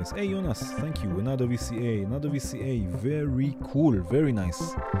is nice. Hey Jonas, thank you. Another VCA. Very cool, very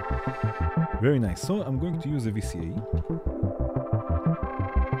nice. Very nice. So I'm going to use a VCA.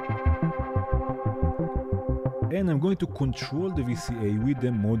 And I'm going to control the VCA with the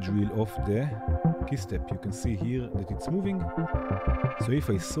module of the key step. You can see here that it's moving. So if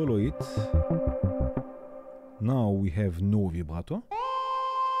I solo it, now we have no vibrato.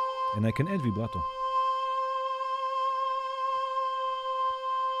 And I can add vibrato.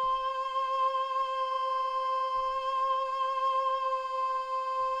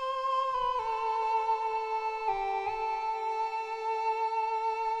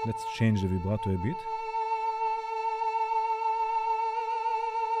 Let's change the vibrato a bit.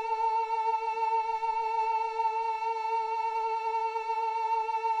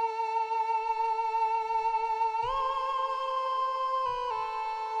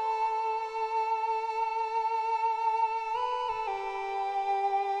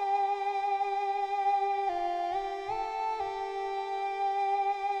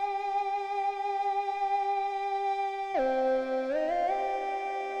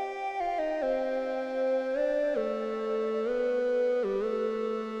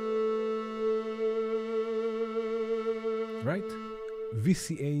 Right?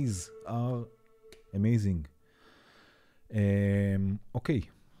 VCAs are amazing. Okay.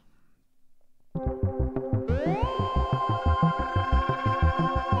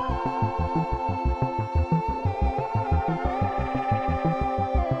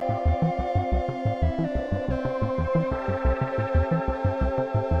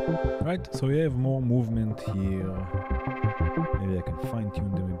 Right, so we have more movement here. Maybe I can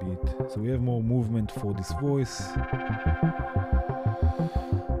fine-tune them a bit. So we have more movement for this voice.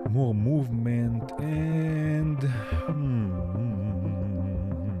 More movement and...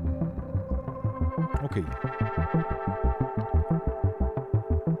 Okay.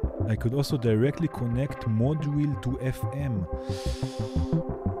 I could also directly connect ModularGrid to FM.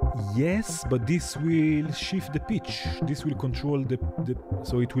 Yes, but this will shift the pitch. This will control the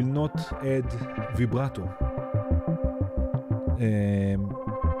so it will not add vibrato.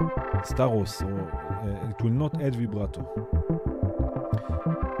 Staros, or it will not add vibrato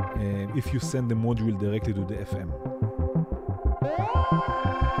if you send the module directly to the FM.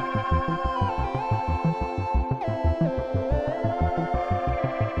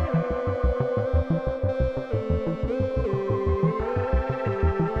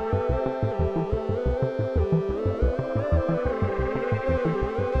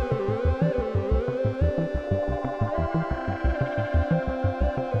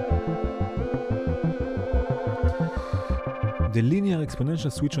 The linear exponential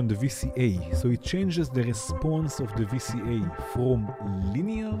switch on the VCA, so it changes the response of the VCA from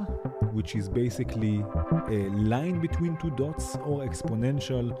linear, which is basically a line between two dots, or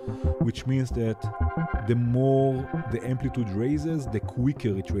exponential, which means that the more the amplitude raises, the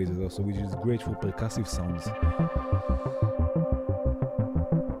quicker it raises also, which is great for percussive sounds.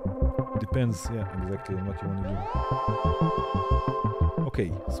 Depends, yeah, exactly on what you want to do.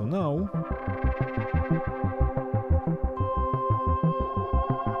 Okay, so now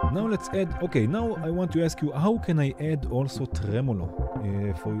let's add, okay, now I want to ask you, how can I add also tremolo?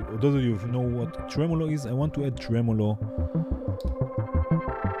 For those of you who know what tremolo is, I want to add tremolo,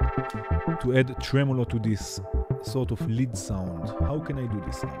 to this sort of lead sound. How can I do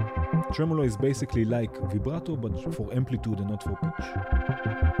this now? Tremolo is basically like vibrato, but for amplitude and not for pitch.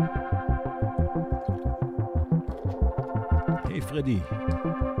 Hey Freddy,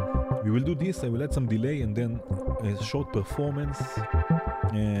 we will do this, I will add some delay and then a short performance,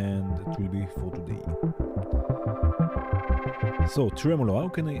 and it will be for today. So tremolo, how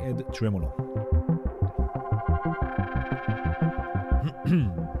can I add tremolo?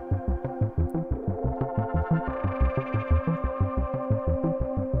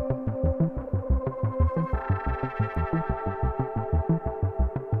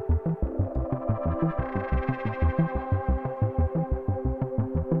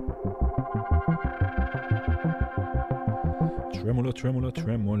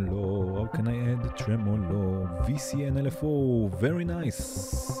 Tremolo, how can I add tremolo? VCA and LFO, very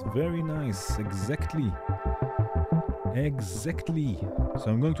nice, exactly. So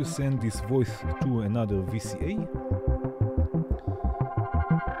I'm going to send this voice to another VCA.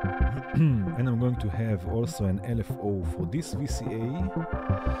 And I'm going to have also an LFO for this VCA.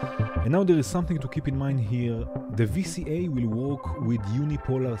 And now there is something to keep in mind here. The VCA will work with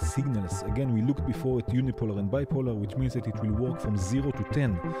unipolar signals. Again, we looked before at unipolar and bipolar, which means that it will work from 0 to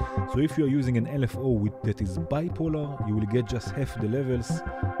 10. So if you are using an LFO that is bipolar, you will get just half the levels.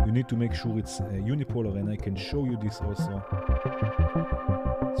 You need to make sure it's unipolar, and I can show you this also.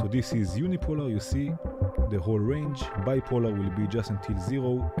 So this is unipolar, you see the whole range. Bipolar will be just until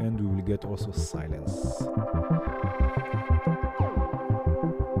 0, and we will get also silence.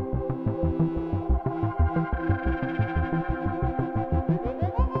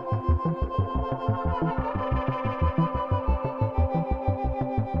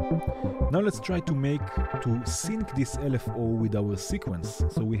 Now let's try to sync this LFO with our sequence.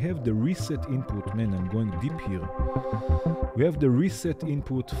 So we have the reset input. Man, I'm going deep here. We have the reset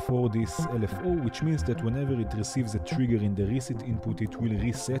input for this LFO, which means that whenever it receives a trigger in the reset input, it will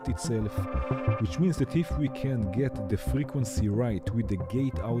reset itself, which means that if we can get the frequency right with the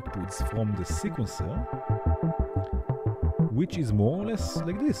gate outputs from the sequencer, which is more or less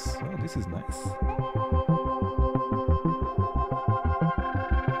like this. Oh, this is nice.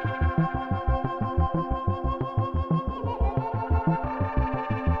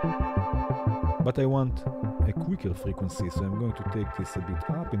 But I want a quicker frequency, so I'm going to take this a bit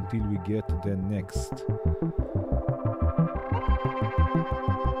up until we get the next.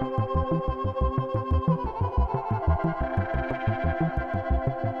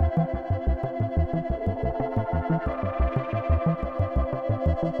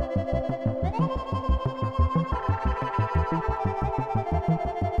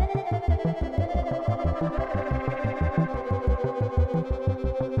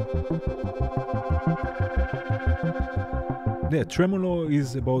 Yeah, tremolo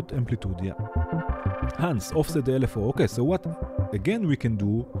is about amplitude, yeah. Hans, offset the LFO. Okay, so what again we can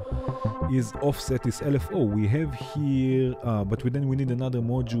do is offset this LFO. We have here, but then we need another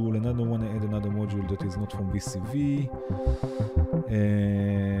module, another one, add another module that is not from VCV.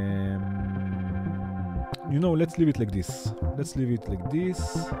 You know, let's leave it like this. Let's leave it like this.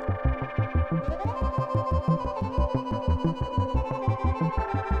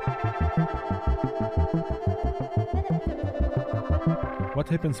 What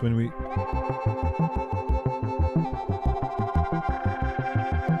happens when we...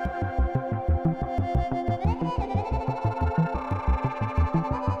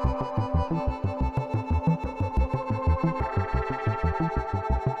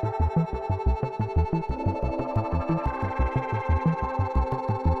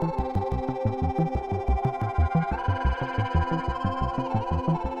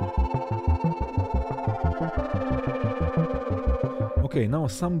 Okay, now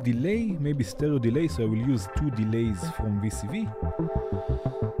some delay, maybe stereo delay, so I will use 2 delays from VCV.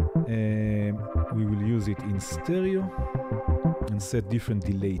 We will use it in stereo and set different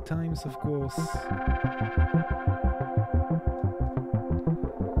delay times, of course.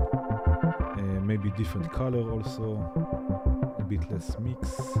 Maybe different color also, a bit less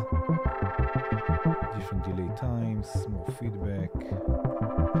mix. Different delay times, more feedback.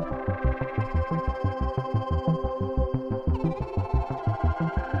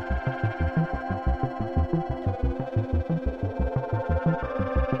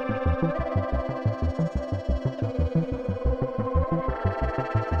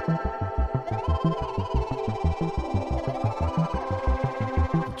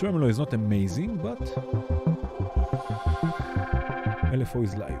 Tremolo is not amazing, but LFO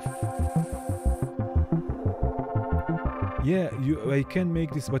is live. Yeah, I can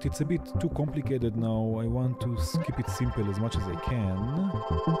make this, but it's a bit too complicated now. I want to keep it simple as much as I can.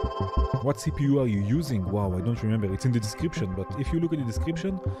 What CPU are you using? Wow, I don't remember. It's in the description, but if you look at the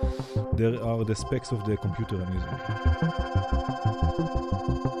description, there are the specs of the computer I'm using.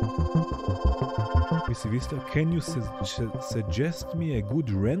 PC Vista, can you suggest me a good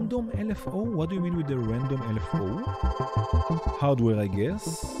random LFO? What do you mean with the random LFO? Hardware, I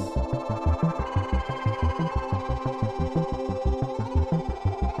guess.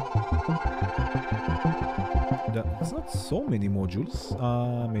 It's not so many modules.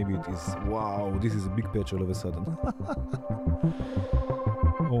 Maybe it is. Wow, this is a big patch all of a sudden.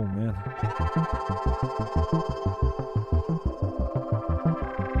 Oh man.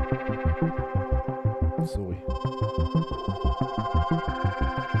 Sorry.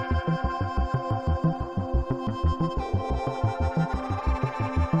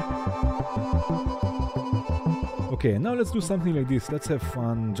 Okay, now let's do something like this. Let's have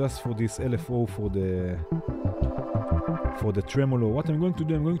fun just for this LFO for the tremolo. What I'm going to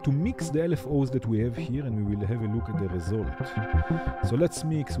do, I'm going to mix the LFOs that we have here and we will have a look at the result. So let's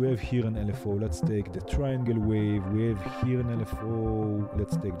mix. We have here an LFO. Let's take the triangle wave. We have here an LFO.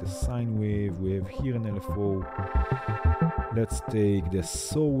 Let's take the sine wave. We have here an LFO. Let's take the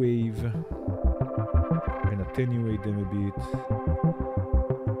saw wave and attenuate them a bit.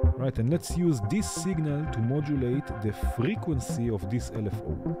 Right, and let's use this signal to modulate the frequency of this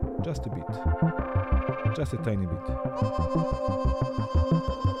LFO. Just a bit. Just a tiny bit.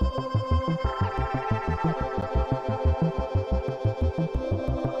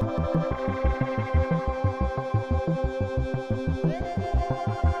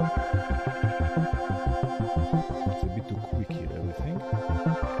 It's a bit too quick here, everything.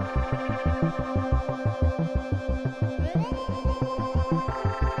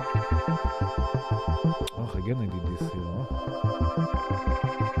 Oh, again I did this here, huh?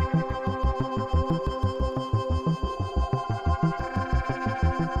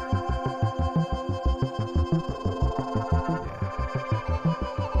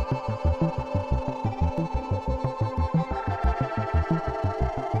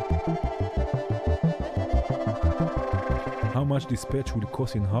 How much this patch will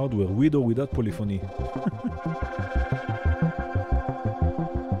cost in hardware, with or without polyphony?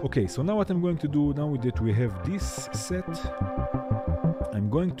 Okay, so now what I'm going to do, now that we have this set, I'm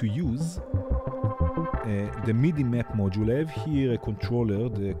going to use the MIDI map module. I have here a controller,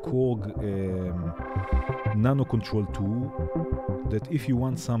 the Korg Nano Control 2, that if you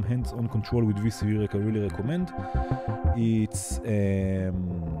want some hands-on control with VCV, I really recommend. It's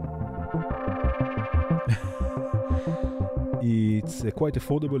it's quite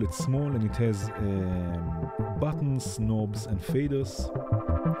affordable, it's small, and it has buttons, knobs, and faders.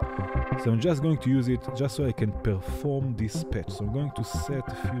 So I'm just going to use it just so I can perform this patch. So I'm going to set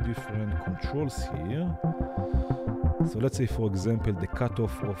a few different controls here. So let's say, for example, the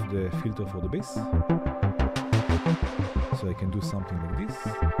cutoff of the filter for the bass. So I can do something like this.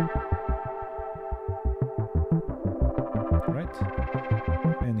 Right?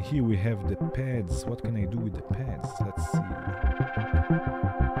 And here we have the pads. What can I do with the pads? Let's see.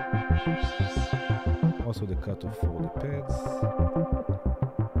 Also the cutoff for the pads.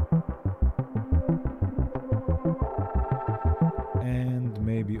 And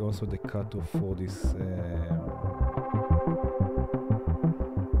maybe also the cutoff for this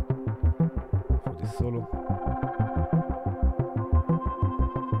solo.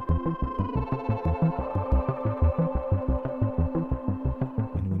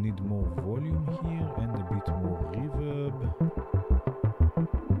 And we need more volume here and a bit more reverb.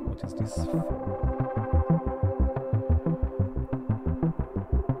 What is this for?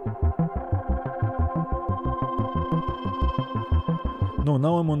 No,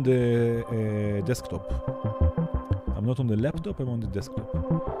 now I'm on the desktop. I'm not on the laptop, I'm on the desktop.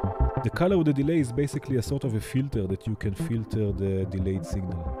 The color of the delay is basically a sort of a filter that you can filter the delayed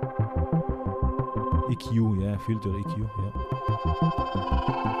signal. EQ, yeah, filter EQ,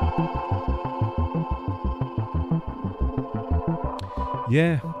 yeah.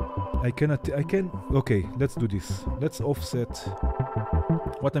 Yeah, okay, let's do this. Let's offset.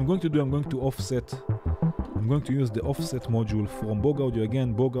 What I'm going to do, I'm going to use the offset module from Bog Audio.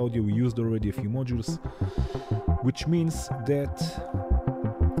 Again, Bog Audio, we used already a few modules, which means that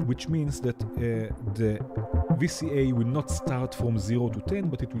the VCA will not start from 0 to 10,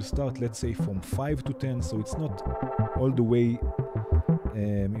 but it will start, let's say, from 5 to 10, so it's not all the way,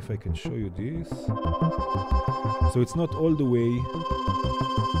 if I can show you this, so it's not all the way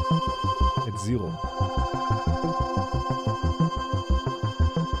at 0.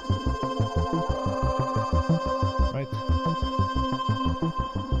 Right?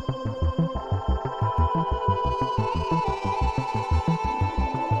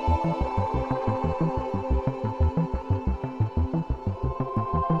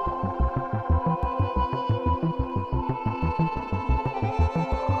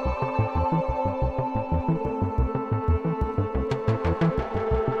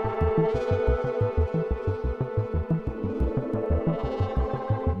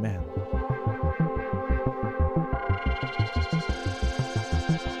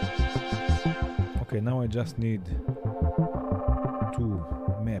 Now I just need to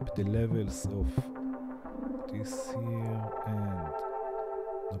map the levels of this here and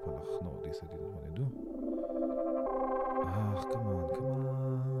no, this I didn't want to do. Come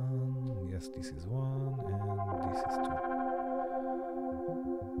on. Yes, this is 1 and this is 2.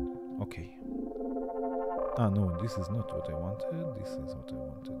 Okay. No, this is not what I wanted. This is what I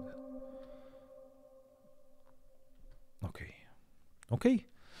wanted. Okay.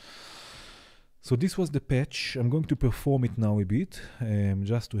 So this was the patch. I'm going to perform it now a bit,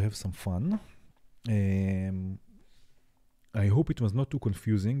 just to have some fun. I hope it was not too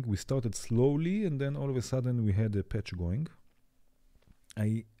confusing. We started slowly and then all of a sudden we had a patch going.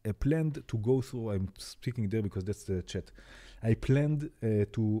 I planned to go through, I'm speaking there because that's the chat. I planned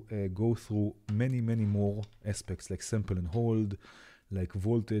to go through many more aspects like sample and hold, like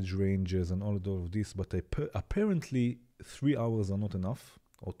voltage ranges and all of this, but apparently 3 hours are not enough.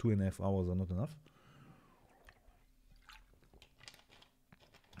 Or 2.5 hours are not enough.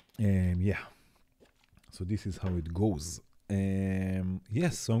 Yeah. So this is how it goes.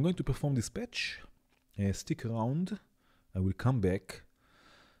 Yes, so I'm going to perform this patch. Stick around. I will come back.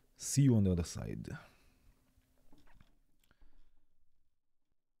 See you on the other side.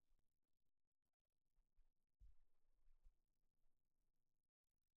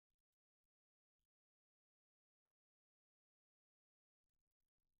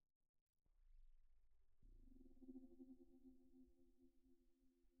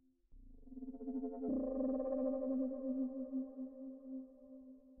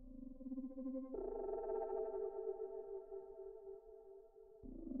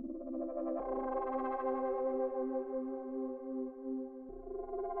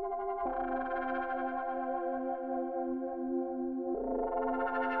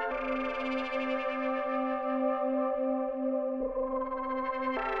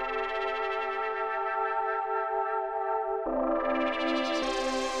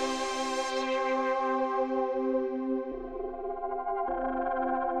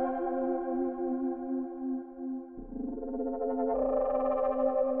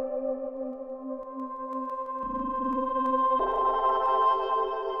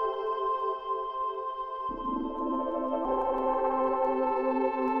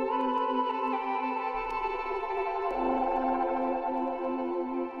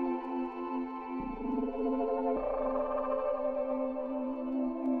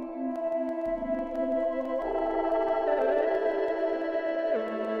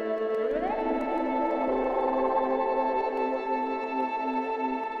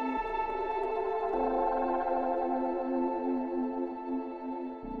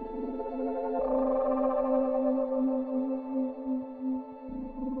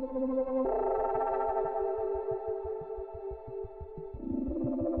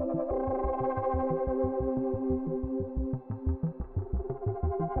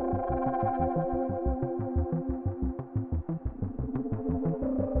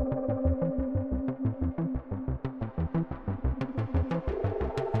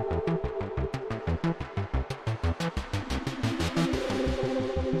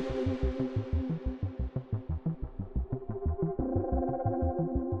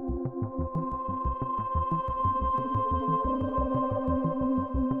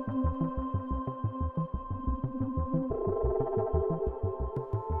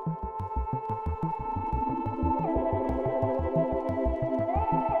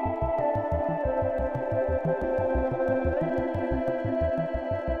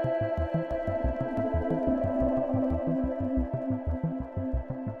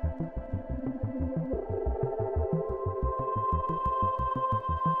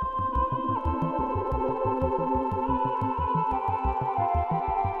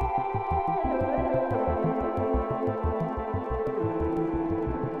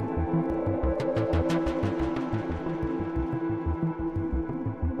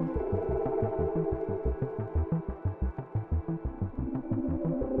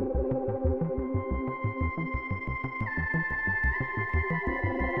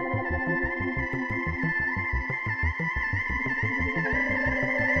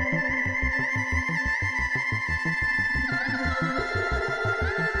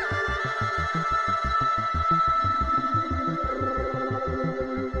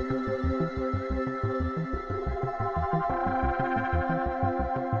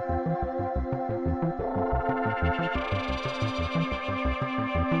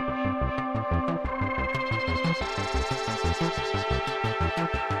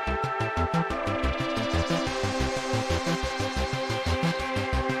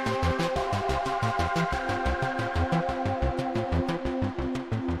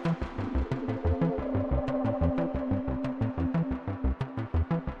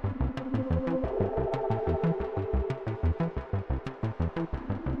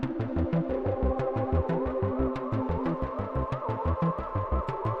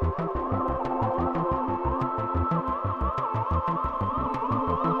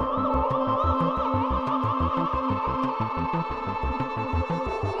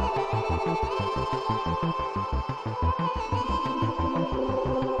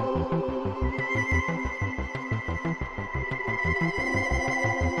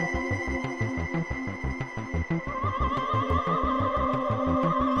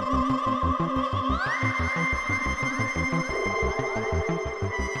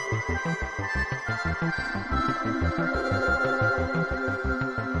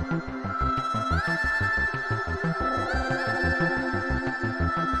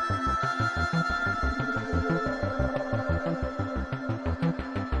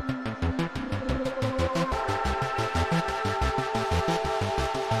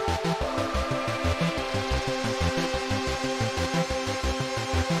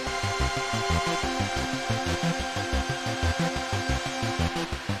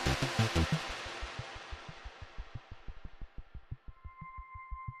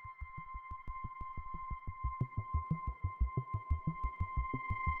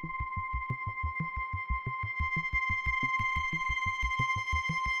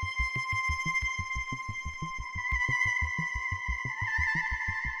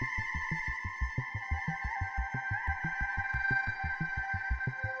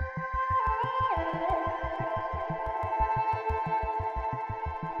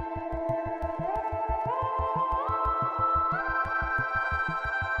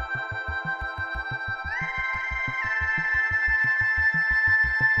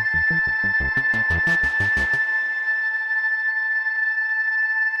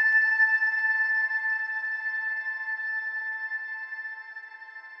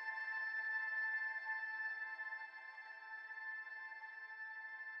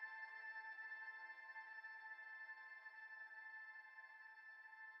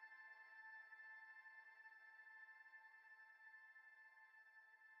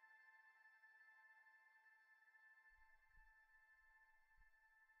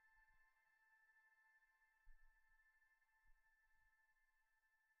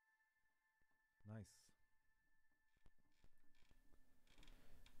 Nice.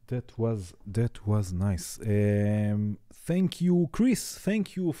 That was nice. Thank you, Chris.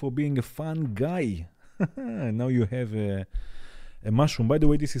 Thank you for being a fun guy. Now you have a mushroom. By the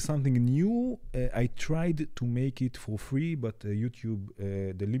way, this is something new. I tried to make it for free, but YouTube,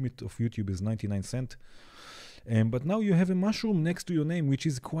 the limit of YouTube is 99 cents. But now you have a mushroom next to your name, which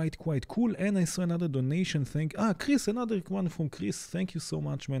is quite cool. And I saw another donation. Chris, another one from Chris. Thank you so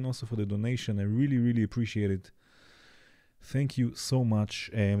much, man, also for the donation. I really appreciate it. Thank you so much.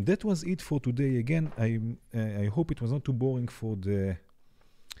 That was it for today. Again, I hope it was not too boring for the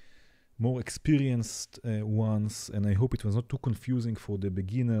more experienced ones, and I hope it was not too confusing for the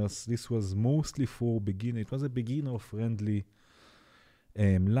beginners. This was mostly for beginners. It was a beginner-friendly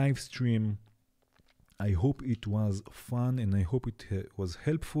live stream. I hope it was fun, and I hope it was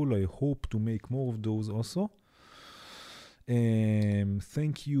helpful. I hope to make more of those also.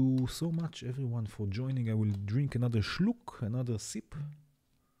 Thank you so much, everyone, for joining. I will drink another schluck, another sip.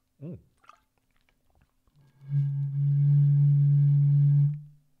 Oh.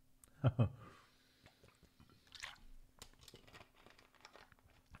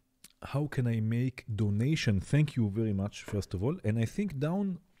 How can I make donation? Thank you very much, first of all. And I think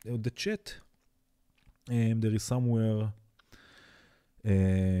down the chat, there is somewhere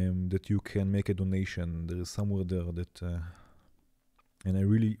that you can make a donation. There is somewhere there that, and I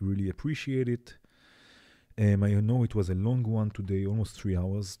really appreciate it. I know it was a long one today, almost 3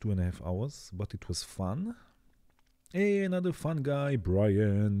 hours, 2.5 hours, but it was fun. Hey, another fun guy,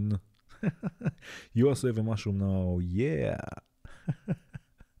 Brian. You also have a mushroom now. Yeah.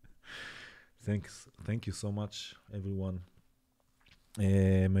 Thanks. Thank you so much, everyone.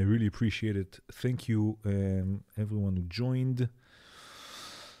 I really appreciate it. Thank you, everyone who joined.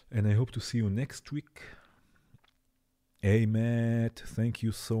 And I hope to see you next week. Hey, Matt. Thank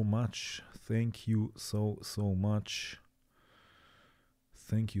you so much. Thank you so much.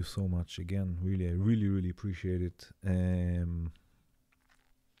 Thank you so much again. Really, I really appreciate it. And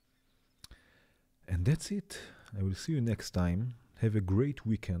that's it. I will see you next time. Have a great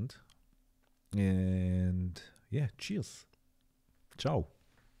weekend. And yeah, cheers. Ciao.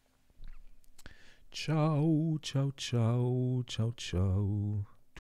 Ciao, ciao, ciao, ciao, ciao.